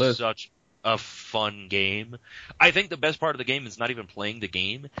looking at my It is list. such a fun game. I think the best part of the game is not even playing the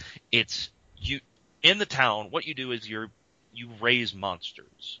game. It's you in the town. What you do is you raise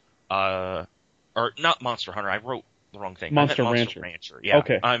monsters. Or not Monster Hunter. I wrote the wrong thing. Monster I meant Rancher. Rancher. Yeah.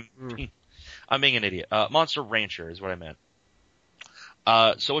 Okay. I'm being an idiot. Monster Rancher is what I meant.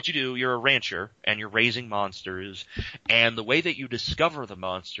 So what you do, you're a rancher, and you're raising monsters, and the way that you discover the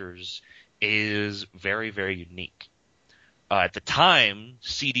monsters is very, very unique. At the time,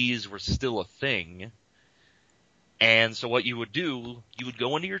 CDs were still a thing, and so what you would do, you would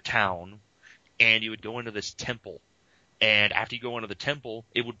go into your town, and you would go into this temple, and after you go into the temple,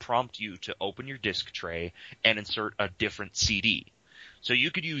 it would prompt you to open your disc tray and insert a different CD. So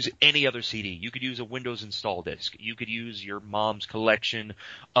you could use any other CD. You could use a Windows install disk. You could use your mom's collection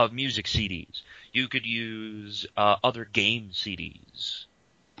of music CDs. You could use other game CDs.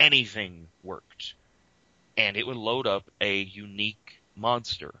 Anything worked. And it would load up a unique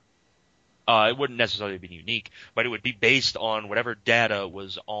monster. It wouldn't necessarily be unique, but it would be based on whatever data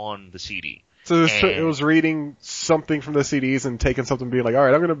was on the CD. So it was reading something from the CDs and taking something and being like, all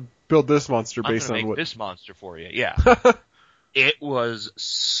right, I'm going to build this monster based on what... this monster for you, yeah. It was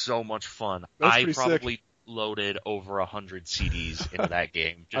so much fun. I probably loaded over 100 CDs into that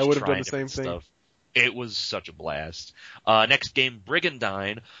game. Just I would have done trying the same thing. stuff. It was such a blast. Next game,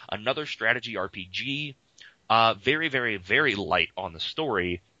 Brigandine, another strategy RPG. Very, very, very light on the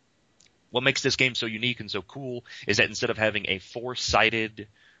story. What makes this game so unique and so cool is that instead of having a four-sided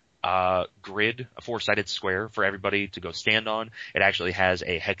grid, a four-sided square for everybody to go stand on, it actually has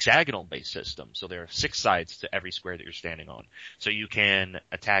a hexagonal-based system. So there are 6 sides to every square that you're standing on. So you can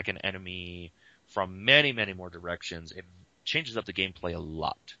attack an enemy from many, many more directions. It changes up the gameplay a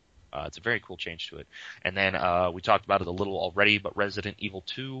lot. It's a very cool change to it. And then we talked about it a little already, but Resident Evil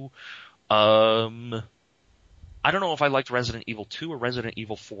 2. I don't know if I liked Resident Evil 2 or Resident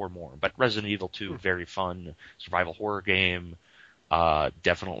Evil 4 more, but Resident Evil 2, very fun survival horror game.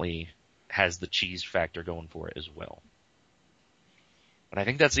 Definitely has the cheese factor going for it as well. But I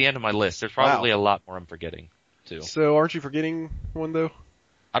think that's the end of my list. There's probably a lot more I'm forgetting, too. So aren't you forgetting one, though?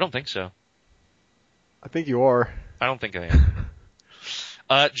 I don't think so. I think you are. I don't think I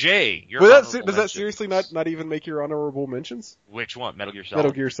am. Jay, your honorable does that mentions. seriously not even make your honorable mentions? Which one? Metal Gear Solid?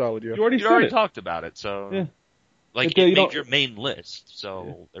 Metal Gear Solid, yeah. You already You said already it. talked about it, so... Yeah. Like, you it made don't- your main list,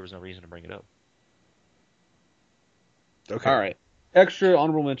 so there was no reason to bring it up. Okay. All right. Extra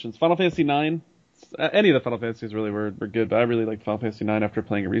honorable mentions. Final Fantasy IX. Any of the Final Fantasies really were good, but I really liked Final Fantasy IX after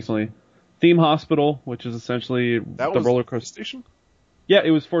playing it recently. Theme Hospital, which is essentially That the was roller coaster. PlayStation? Yeah,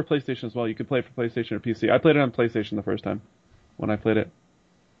 it was for PlayStation as well. You could play it for PlayStation or PC. I played it on PlayStation the first time when I played it.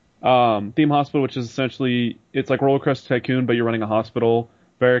 Theme Hospital, which is essentially, it's like Roller Coaster Tycoon, but you're running a hospital.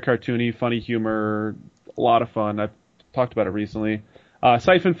 Very cartoony, funny humor, a lot of fun. I've talked about it recently.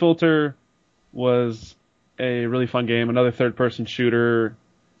 Siphon Filter was a really fun game. Another third-person shooter.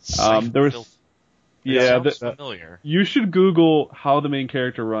 There was, yeah, sounds familiar. you should Google how the main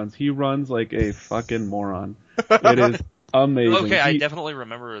character runs. He runs like a fucking moron. It is amazing. Okay, I definitely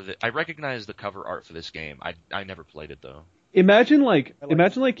remember that. I recognize the cover art for this game. I never played it though. Imagine like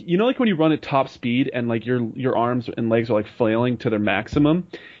you know, like when you run at top speed and like your arms and legs are like flailing to their maximum.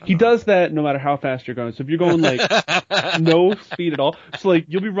 He does that no matter how fast you're going. So if you're going like no speed at all, so like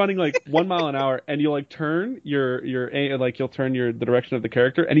you'll be running like 1 mile an hour and you'll like turn you'll turn the direction of the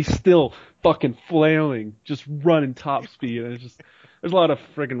character and he's still fucking flailing, just running top speed. And it's just, there's a lot of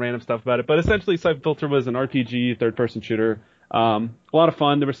friggin' random stuff about it. But essentially, Siphon Filter was an RPG third-person shooter. A lot of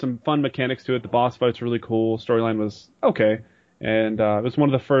fun. There were some fun mechanics to it. The boss fights were really cool. Storyline was okay. And it was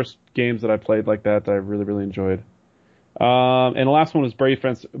one of the first games that I played like that I really, really enjoyed. And the last one was Brave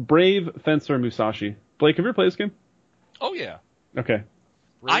Fencer Musashi. Blake, have you ever played this game? Oh yeah. Okay.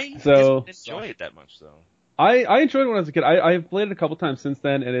 I didn't enjoy it that much though. I enjoyed it when I was a kid. I've played it a couple times since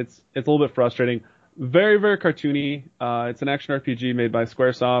then, and it's a little bit frustrating. Very, very cartoony. It's an action RPG made by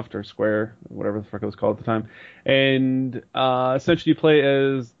Squaresoft or Square, whatever the fuck it was called at the time. And essentially you play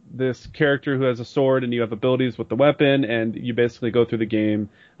as this character who has a sword and you have abilities with the weapon, and you basically go through the game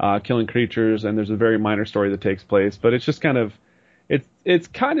killing creatures, and there's a very minor story that takes place. But it's just kind of, it's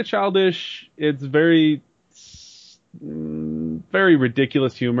kind of childish. It's very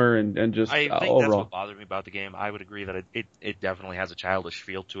ridiculous humor and just I think overall. that's what bothered me about the game. I would agree that it definitely has a childish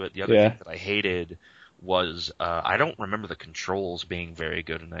feel to it. The other thing that I hated was I don't remember the controls being very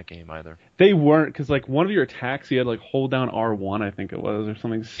good in that game either. They weren't, because like one of your attacks you had like hold down R1, I think it was, or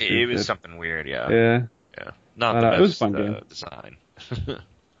something stupid. It was something weird, yeah. Yeah. Not the best it was a fun game. design.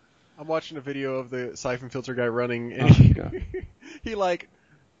 I'm watching a video of the Siphon Filter guy running, and he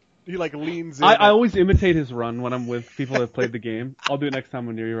leans in. I always imitate his run when I'm with people that have played the game. I'll do it next time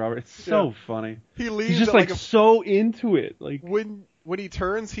when near you, Robert. It's so funny. He leans. He's just like so into it. Like when he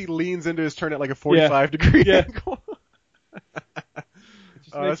turns, he leans into his turn at like a 45-degree angle.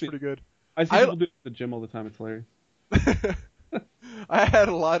 That's pretty good. I see people do it at the gym all the time. It's hilarious. I had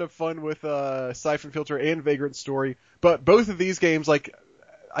a lot of fun with Siphon Filter and Vagrant Story, but both of these games, like,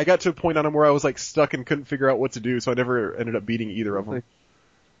 I got to a point on them where I was like stuck and couldn't figure out what to do, so I never ended up beating either of them.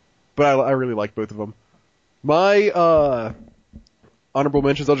 But I really like both of them. My honorable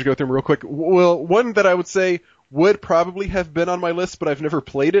mentions, I'll just go through them real quick. Well, one that I would say would probably have been on my list, but I've never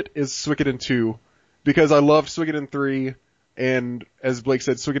played it, is Suikoden 2. Because I loved Suikoden 3, and as Blake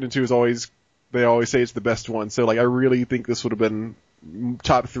said, Suikoden 2 is always, they always say it's the best one. So like I really think this would have been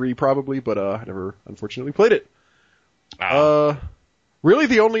top 3 probably, but I never unfortunately played it. Really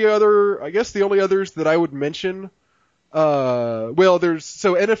the only others that I would mention, there's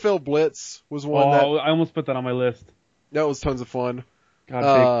NFL Blitz was one I almost put that on my list. That was tons of fun.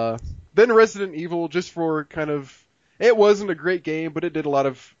 God, then Resident Evil, just for kind of, it wasn't a great game, but it did a lot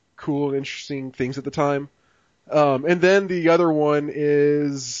of cool and interesting things at the time. And then the other one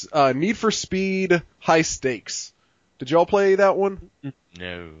is Need for Speed High Stakes. Did y'all play that one?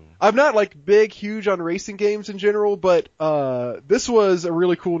 No. I'm not like huge on racing games in general, but this was a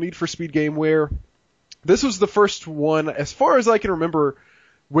really cool Need for Speed game where this was the first one, as far as I can remember,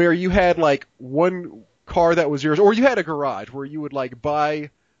 where you had like one car that was yours, or you had a garage where you would like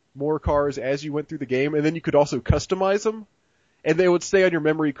buy more cars as you went through the game, and then you could also customize them, and they would stay on your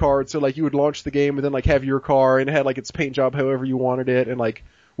memory card. So like you would launch the game and then like have your car, and it had like its paint job however you wanted it, and like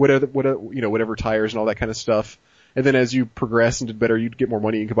whatever tires and all that kind of stuff. And then as you progressed and did better, you'd get more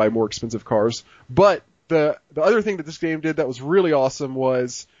money and could buy more expensive cars. But the other thing that this game did that was really awesome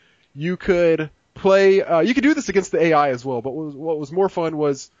was you could play, you could do this against the AI as well, but what was more fun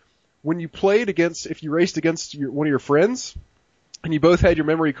was when you played against, if you raced against one of your friends, and you both had your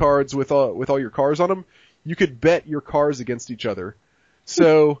memory cards with all your cars on them, you could bet your cars against each other.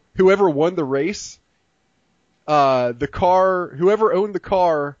 So whoever won the race, whoever owned the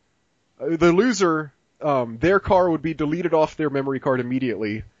car, the loser, their car would be deleted off their memory card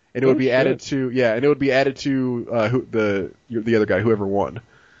immediately, and it would be added to the other guy, whoever won.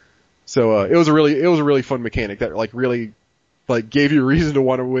 So it was a really fun mechanic that like really like gave you a reason to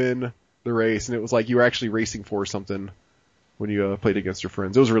want to win the race, and it was like you were actually racing for something when you played against your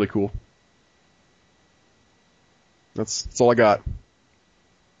friends. It was really cool. That's all I got.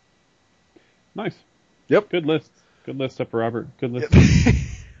 Nice. Yep. Good list. Good list up for Robert. Good list.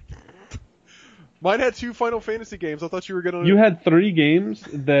 Mine had 2 Final Fantasy games. I thought you were gonna. You had 3 games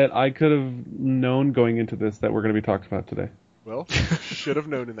that I could have known going into this that we're going to be talked about today. Well, should have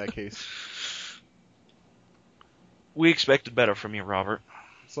known in that case. We expected better from you, Robert.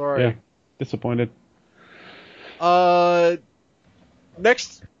 Sorry. Yeah. Disappointed.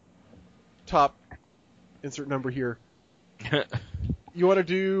 Next top insert number here. You want to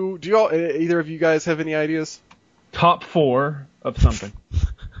do y'all, either of you guys have any ideas? Top 4 of something.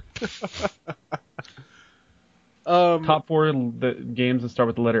 Top 4 the games that start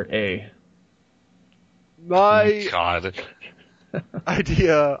with the letter A. My God.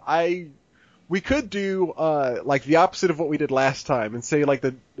 idea, we could do like the opposite of what we did last time, and say like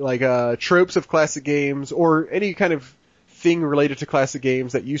tropes of classic games, or any kind of thing related to classic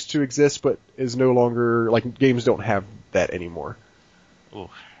games that used to exist but is no longer, like, games don't have that anymore. Ooh.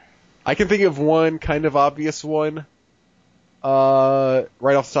 I can think of one kind of obvious one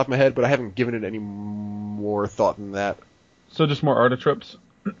right off the top of my head, but I haven't given it any more thought than that. So just more artichokes?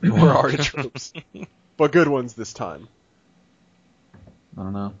 More artichokes. But good ones this time. I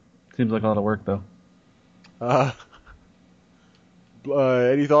don't know. Seems like a lot of work, though.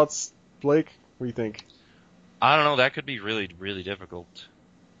 Any thoughts, Blake? What do you think? I don't know. That could be really, really difficult.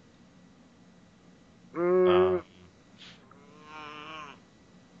 I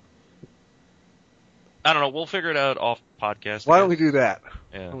don't know. We'll figure it out off podcast. Why don't we do that?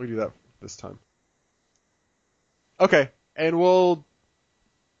 Yeah. Why don't we do that this time? Okay, and we'll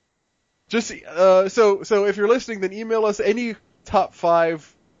just so if you're listening, then email us any top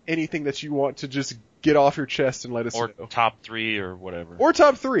 5 anything that you want to just get off your chest and let us know. Or top 3 or whatever. Or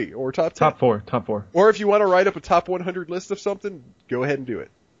top 3 or top 10. Top 4. Or if you want to write up a top 100 list of something, go ahead and do it.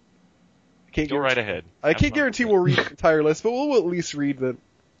 Go right ahead. I can't guarantee we'll read the entire list, but we'll at least read the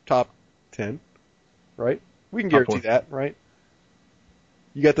top 10. Right? We can guarantee that, right?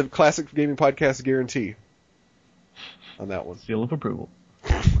 You got the Classic Gaming Podcast guarantee on that one. Seal of approval.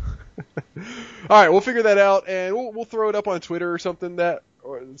 All right, we'll figure that out, and we'll throw it up on Twitter or something.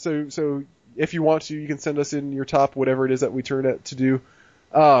 So if you want to, you can send us in your top whatever it is that we turn it to do.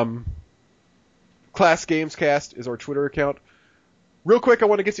 Class Games Cast is our Twitter account. Real quick, I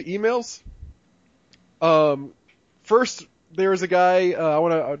want to get to emails. First, there's a guy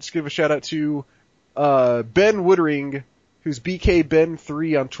I'll just give a shout out to Ben Woodring, who's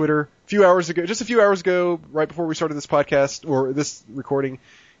BKBen3 on Twitter. Just a few hours ago, right before we started this podcast, or this recording,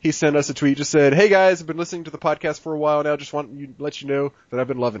 he sent us a tweet, just said, "Hey guys, I've been listening to the podcast for a while now, just want to let you know that I've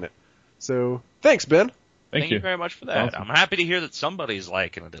been loving it." So, thanks, Ben. Thank you very much for that. Awesome. I'm happy to hear that somebody's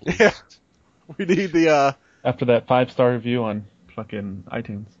liking it at least. Yeah. We need the, after that 5-star review on fucking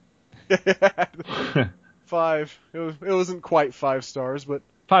iTunes. 5. It wasn't quite 5 stars, but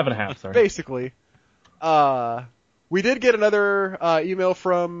 5.5, sorry. Basically. We did get another email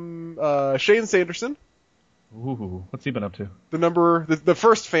from Shane Sanderson. Ooh, what's he been up to? The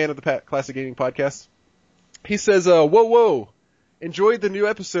first fan of the Classic Gaming Podcast. He says, whoa, enjoyed the new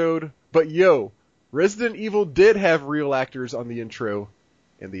episode, but yo, Resident Evil did have real actors on the intro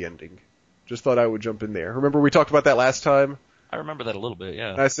and the ending. Just thought I would jump in there. Remember we talked about that last time? I remember that a little bit,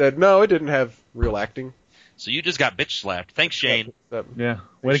 yeah. And I said, no, it didn't have real acting. So you just got bitch slapped. Thanks, Shane. Yeah,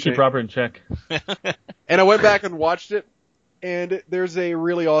 way to keep Robert in check. And I went back and watched it, and there's a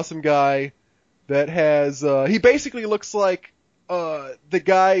really awesome guy that has, he basically looks like, the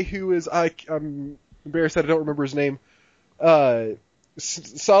guy who is, I'm embarrassed that I don't remember his name,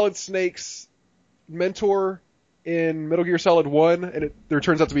 Solid Snake's mentor in Metal Gear Solid 1, and there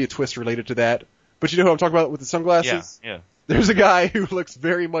turns out to be a twist related to that. But you know who I'm talking about with the sunglasses? Yeah. There's a guy who looks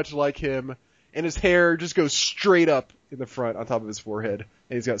very much like him, and his hair just goes straight up in the front on top of his forehead,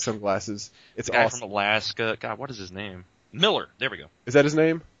 and he's got sunglasses. It's the guy awesome. From Alaska. God, what is his name? Miller. There we go. Is that his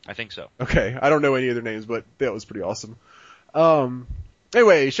name? I think so. Okay, I don't know any other names, but that was pretty awesome.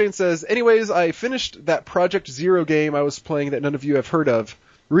 Anyway, Shane says, anyways, I finished that Project Zero game I was playing that none of you have heard of.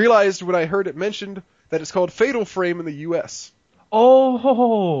 Realized when I heard it mentioned that it's called Fatal Frame in the US.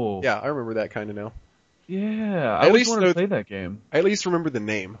 Oh! Yeah, I remember that kind of now. Yeah, I always wanted to play that game. I at least remember the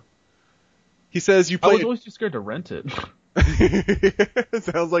name. He says you play... I was always too scared to rent it.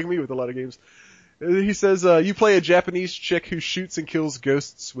 Sounds like me with a lot of games. He says, you play a Japanese chick who shoots and kills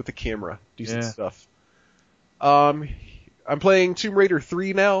ghosts with a camera. Decent stuff. I'm playing Tomb Raider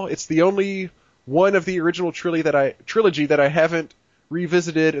 3 now. It's the only one of the original trilogy that I haven't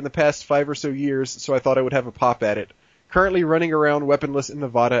revisited in the past 5 or so years, so I thought I would have a pop at it. Currently running around weaponless in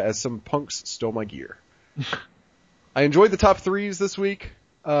Nevada as some punks stole my gear. I enjoyed the top 3s this week,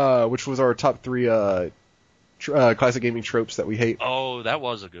 which was our top 3 classic gaming tropes that we hate. Oh, that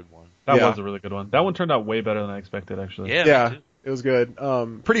was a good one. That Yeah. was a really good one. That one turned out way better than I expected, actually. Yeah, Yeah, me too. it was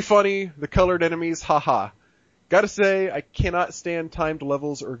good. Pretty funny. The colored enemies, haha. Gotta say, I cannot stand timed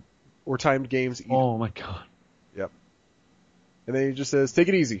levels or timed games either. Oh my god. And then he just says, take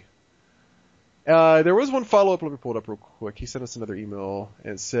it easy. There was one follow-up. Let me pull it up real quick. He sent us another email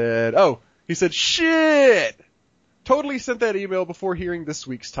and said, he said, shit! Totally sent that email before hearing this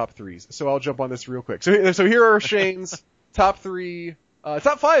week's top threes. So I'll jump on this real quick. So here are Shane's top 5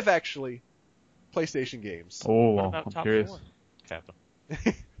 actually, PlayStation games. Oh, What about I'm top curious. 4?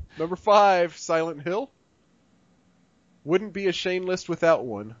 Captain. Number 5, Silent Hill. Wouldn't be a Shane list without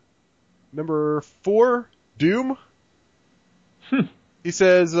one. Number 4, Doom. He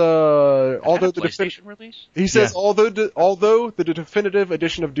says, although the PlayStation release? he says, Yeah. although the definitive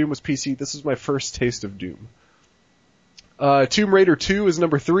edition of Doom was PC, this is my first taste of Doom. Tomb Raider 2 is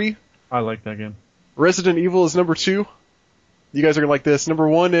number 3. I like that game. Resident Evil is number 2. You guys are gonna like this. Number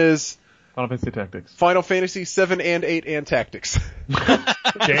 1 is Final Fantasy Tactics. Final Fantasy 7 and 8 and Tactics.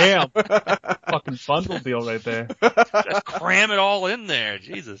 Damn. Fucking bundle deal right there. Just cram it all in there.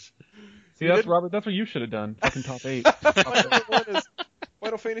 Jesus. See, that's Robert. That's what you should have done. Fucking top 8. Number 1 is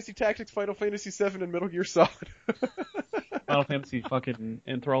Final Fantasy Tactics, Final Fantasy 7, and Metal Gear Solid. Final Fantasy fucking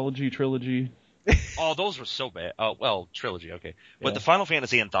anthology trilogy. Oh, those were so bad. Oh, well, trilogy, okay. But Yeah. the Final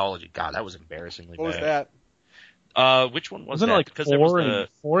Fantasy anthology, God, that was embarrassingly What was bad. that? Which one was Wasn't that? it like Because there was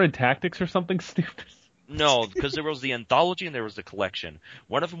four in Tactics or something stupid? No, because there was the anthology and there was the collection.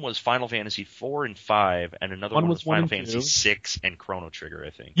 One of them was Final Fantasy 4 and 5, and another One one was was 1 Final and Fantasy 2. 6 and Chrono Trigger,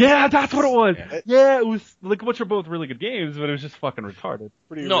 I think. Yeah, that's what it was. Yeah. Yeah, it was like, which are both really good games, but it was just fucking retarded.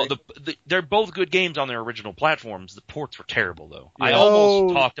 Pretty No, great. they're both good games on their original platforms. The ports were terrible, though. I Yeah.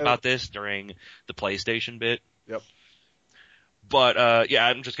 almost Oh, talked yeah. about this during the PlayStation bit. Yep. But, yeah,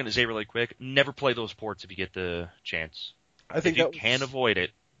 I'm just going to say really quick, never play those ports if you get the chance. I think if you that can was, avoid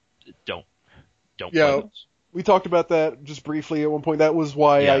it, don't Yeah. play those. we talked about that just briefly at one point. That was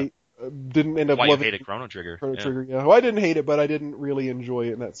why Yeah. I didn't end up Why you loving hated Chrono Trigger. Chrono Yeah. Trigger. Yeah, well, I didn't hate it, but I didn't really enjoy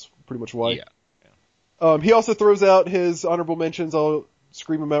it, and that's pretty much why. Yeah. He also throws out his honorable mentions. I'll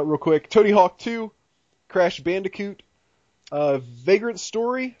scream them out real quick. Tony Hawk 2, Crash Bandicoot, Vagrant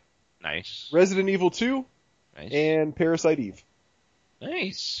Story, Nice. Resident Evil 2, Nice. and Parasite Eve.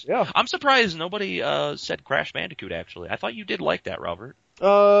 Nice. Yeah. I'm surprised nobody said Crash Bandicoot, actually. I thought you did like that, Robert.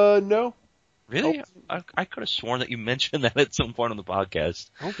 No. Really? Oh. I could have sworn that you mentioned that at some point on the podcast.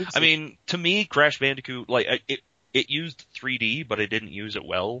 I don't think so. I mean, to me, Crash Bandicoot, like, it used 3D, but it didn't use it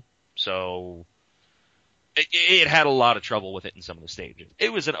well, so it had a lot of trouble with it in some of the stages.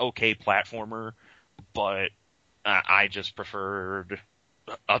 It was an okay platformer, but I just preferred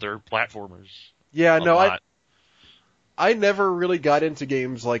other platformers. yeah, a no, lot. I never really got into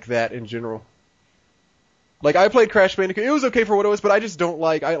games like that in general. Like, I played Crash Bandicoot. It was okay for what it was, but I just don't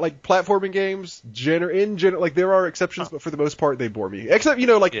like platforming games. In general, like, there are exceptions, but for the most part, they bore me. Except,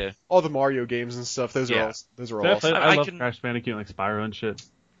 Yeah. all the Mario games and stuff. Those are Yeah. all awesome. Definitely, I I love can- Crash Bandicoot and like Spyro and shit.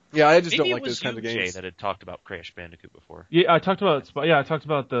 Yeah, I just Maybe don't like it was those kinds of Jay games. that had talked about Crash Bandicoot before. Yeah, I talked about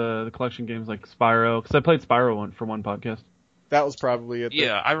the collection games like Spyro because I played Spyro for one podcast. That was probably it.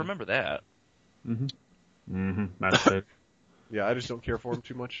 Yeah, I remember that. That's it. Yeah, I just don't care for them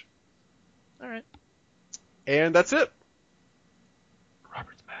too much. All right. And that's it.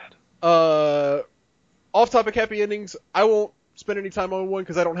 Robert's mad. Off-topic happy endings. I won't spend any time on one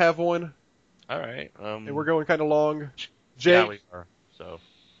because I don't have one, All right. and we're going kind of long. Jay, Yeah, we are. So.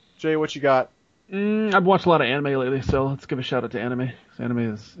 Jay, what you got? I've watched a lot of anime lately, so let's give a shout out to anime. 'Cause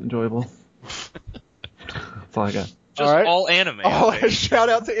anime is enjoyable. That's all I got. Just All right. all anime. Oh, okay. shout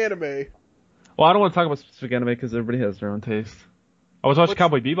out to anime. Well, I don't want to talk about specific anime because everybody has their own taste. I was watching What's-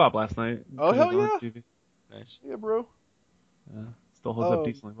 Cowboy Bebop last night. Oh, It was hell on yeah. TV. Nice. Yeah, bro. Still holds up Oh.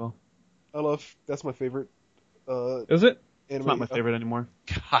 decently well. That's my favorite. Is it? Anime. It's not my favorite anymore.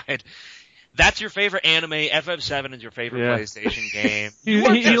 God. That's your favorite anime. FF7 is your favorite Yeah. PlayStation game. He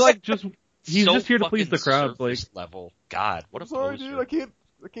he's So just here to please the fucking crowd, Blake. surface level. God, what a I'm sorry, poser. dude. I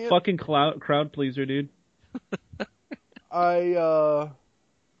can't. Fucking crowd pleaser, dude.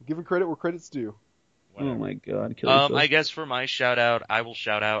 Giving credit where credit's due. Whatever. Oh my god, kill yourself. I guess for my shout out, I will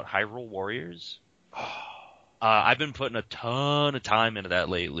shout out Hyrule Warriors. I've been putting a ton of time into that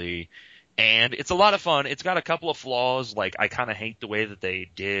lately, and it's a lot of fun. It's got a couple of flaws, like I kind of hate the way that they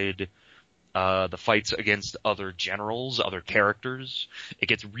did the fights against other generals, other characters. It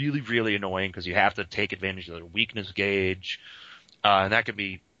gets really, really annoying because you have to take advantage of their weakness gauge, and that can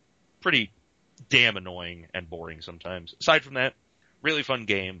be pretty damn annoying and boring sometimes. Aside from that, really fun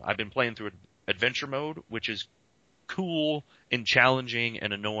game. I've been playing through adventure mode, which is cool and challenging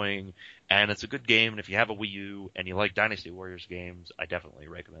and annoying, and it's a good game. And if you have a Wii U and you like Dynasty Warriors games, I definitely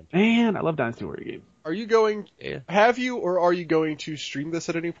recommend it. Man, I love Dynasty Warrior games. Are you going? Yeah. Have you, or are you going to stream this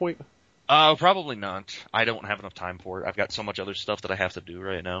at any point? Probably not. I don't have enough time for it. I've got so much other stuff that I have to do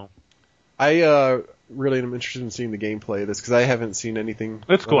right now. I really am interested in seeing the gameplay of this because I haven't seen anything.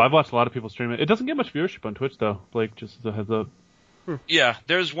 It's cool. I've watched a lot of people stream it. It doesn't get much viewership on Twitch though. Blake, just as a heads up. Yeah,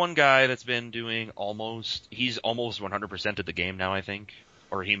 there's one guy that's been doing he's almost 100% of the game now, I think.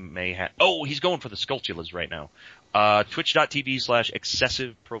 Or he may have, he's going for the Skulltulas right now.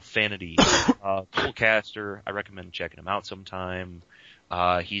 Twitch.tv/excessive profanity. Cool caster. I recommend checking him out sometime.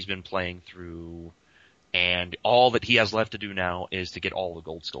 He's been playing through, and all that he has left to do now is to get all the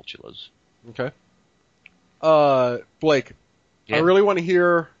gold Skulltulas. Okay. Blake, Yeah. I really want to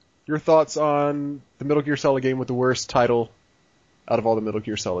hear your thoughts on the Metal Gear Solid game with the worst title out of all the Metal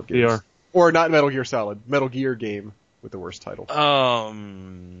Gear Solid games. VR. Or not Metal Gear Solid, Metal Gear game with the worst title.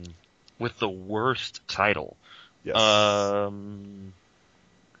 With the worst title. Yes. Um,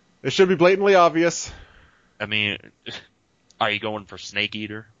 It should be blatantly obvious. I mean, are you going for Snake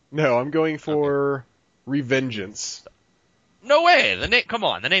Eater? No, I'm going for Revengeance. No way! Come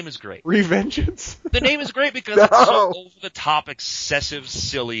on, the name is great. Revengeance? The name is great because No. it's so over the top, excessive,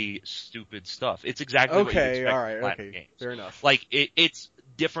 silly, stupid stuff. It's exactly what you Okay, expect alright, from Platinum okay. games. Fair enough. Like, it's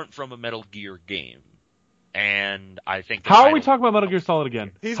different from a Metal Gear game. And I think How are we talking about Metal Gear Solid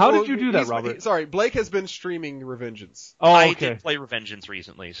again? How did you do that, he's- Robert? Sorry, Blake has been streaming Revengeance. Oh, I okay. did play Revengeance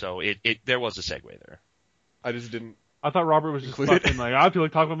recently, so there was a segue there. I just didn't. I thought Robert was just Included. fucking like, I feel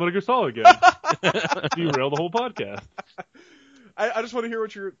like talking about Metal Gear Solid again. Derail the whole podcast. I just want to hear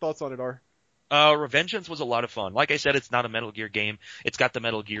what your thoughts on it are. Revengeance was a lot of fun. Like I said, it's not a Metal Gear game. It's got the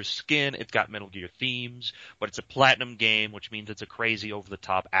Metal Gear skin, it's got Metal Gear themes, but it's a Platinum game, which means it's a crazy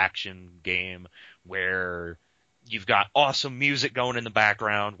over-the-top action game where you've got awesome music going in the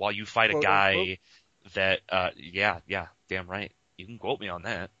background while you fight a Quote, guy that, yeah, damn right. You can quote me on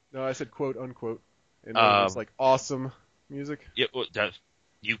that. No, I said quote unquote. And it was like awesome music.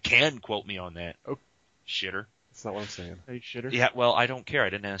 You can quote me on that. Oh. Shitter. That's not what I'm saying. Hey, shitter. Yeah, well, I don't care. I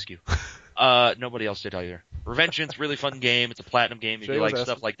didn't ask you. Nobody else did either. Revengeance, really fun game. It's a Platinum game. If Jay you was like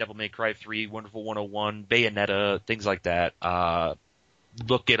asking. stuff like Devil May Cry 3, Wonderful 101, Bayonetta, things like that,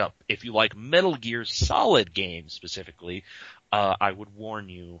 look it up. If you like Metal Gear Solid games specifically, I would warn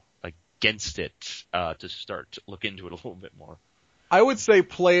you against it to start to look into it a little bit more. I would say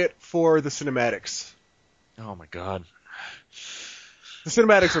play it for the cinematics. Oh my god. The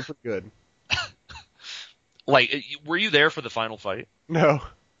cinematics are pretty good. Were you there for the final fight? No,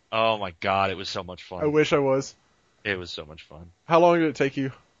 Oh my god, it was so much fun. I wish I was. It was so much fun. How long did it take you?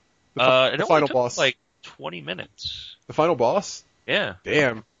 It the only final took boss. 20 minutes. The final boss? Yeah.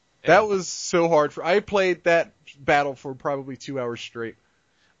 Damn. Yeah. That was so hard. I played that battle for probably 2 hours straight.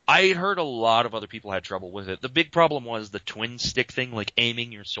 I heard a lot of other people had trouble with it. The big problem was the twin stick thing, like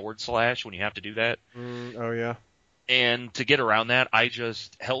aiming your sword slash when you have to do that. Oh yeah. And to get around that, I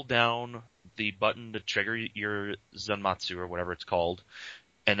just held down the button to trigger your Zanmatsu or whatever it's called.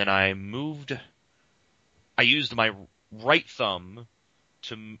 And then I used my right thumb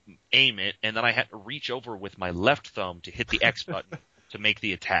to aim it, and then I had to reach over with my left thumb to hit the X button to make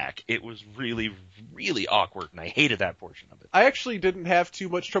the attack. It was really, really awkward, and I hated that portion of it. I actually didn't have too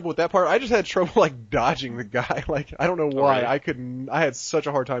much trouble with that part. I just had trouble dodging the guy. I don't know why. really? I had such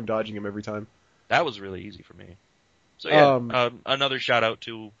a hard time dodging him every time. That was really easy for me. So yeah, another shout out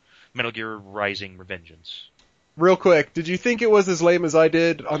to Metal Gear Rising Revengeance. Real quick, did you think it was as lame as I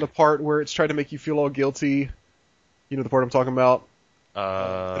did on the part where it's trying to make you feel all guilty? You know the part I'm talking about?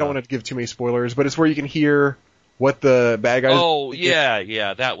 I don't want to give too many spoilers, but it's where you can hear what the bad guys... Oh,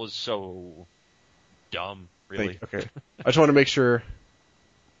 yeah, that was so dumb, really. Okay. I just want to make sure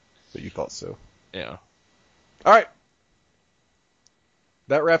that you thought so. Yeah. Alright.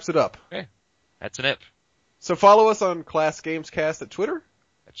 That wraps it up. Okay. That's an ep. So follow us on Class Games Cast at Twitter.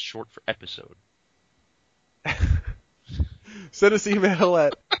 That's short for episode. Send us email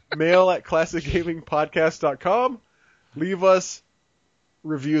at mail@classicgamingpodcast.com. Leave us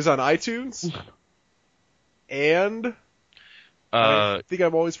reviews on iTunes. And I think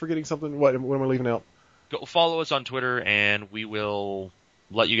I'm always forgetting something. What am I leaving out? Go follow us on Twitter, and we will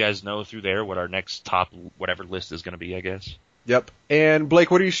let you guys know through there what our next top whatever list is going to be, I guess. Yep. And Blake,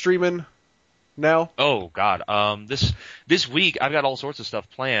 what are you streaming now? Oh God, this week I've got all sorts of stuff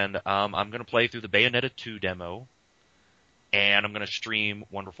planned. I'm going to play through the Bayonetta 2 demo, and I'm going to stream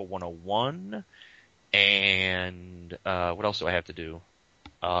Wonderful 101, and what else do I have to do?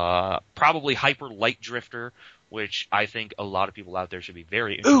 Probably Hyper Light Drifter, which I think a lot of people out there should be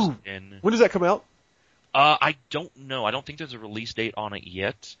very interested in. When does that come out? I don't know. I don't think there's a release date on it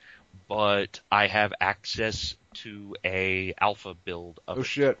yet, but I have access to a alpha build of Oh it,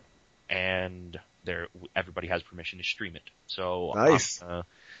 shit. and everybody has permission to stream it. So Nice. I'm gonna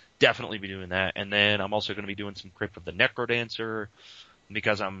definitely be doing that, and then I'm also going to be doing some Crypt of the Necrodancer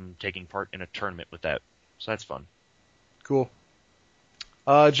because I'm taking part in a tournament with that. So that's fun. Cool.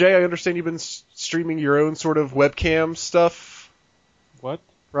 Jay, I understand you've been streaming your own sort of webcam stuff, What?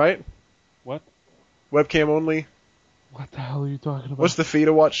 right? What? Webcam only. What the hell are you talking about? What's the fee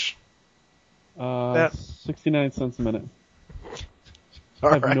to watch? that? 69 cents a minute. All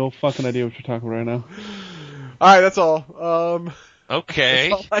I have right. no fucking idea what you're talking about right now. All right, that's all. Okay.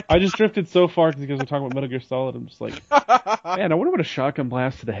 That's all I just drifted so far because you guys were talking about Metal Gear Solid. I'm just like, man, I wonder what a shotgun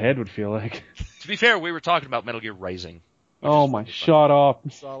blast to the head would feel like. To be fair, we were talking about Metal Gear Rising. Oh my, shut up.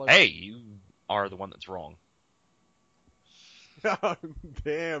 Solid. Hey, you are the one that's wrong.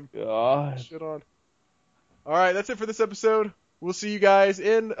 Damn. God. Shit on. All right, that's it for this episode. We'll see you guys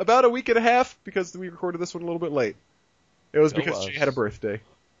in about a week and a half because we recorded this one a little bit late. It was because Jay had a birthday.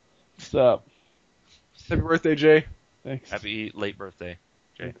 What's up? Happy birthday, Jay. Thanks. Happy late birthday,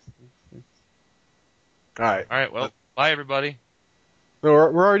 Jay. Thanks. All right. All right, well, bye everybody. No,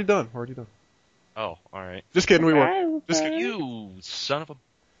 we're already done. We're already done. Oh, all right. Just kidding, we weren't. Just kidding. You son of a...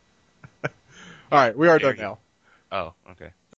 All right, we are Dare done you. now. Oh, okay.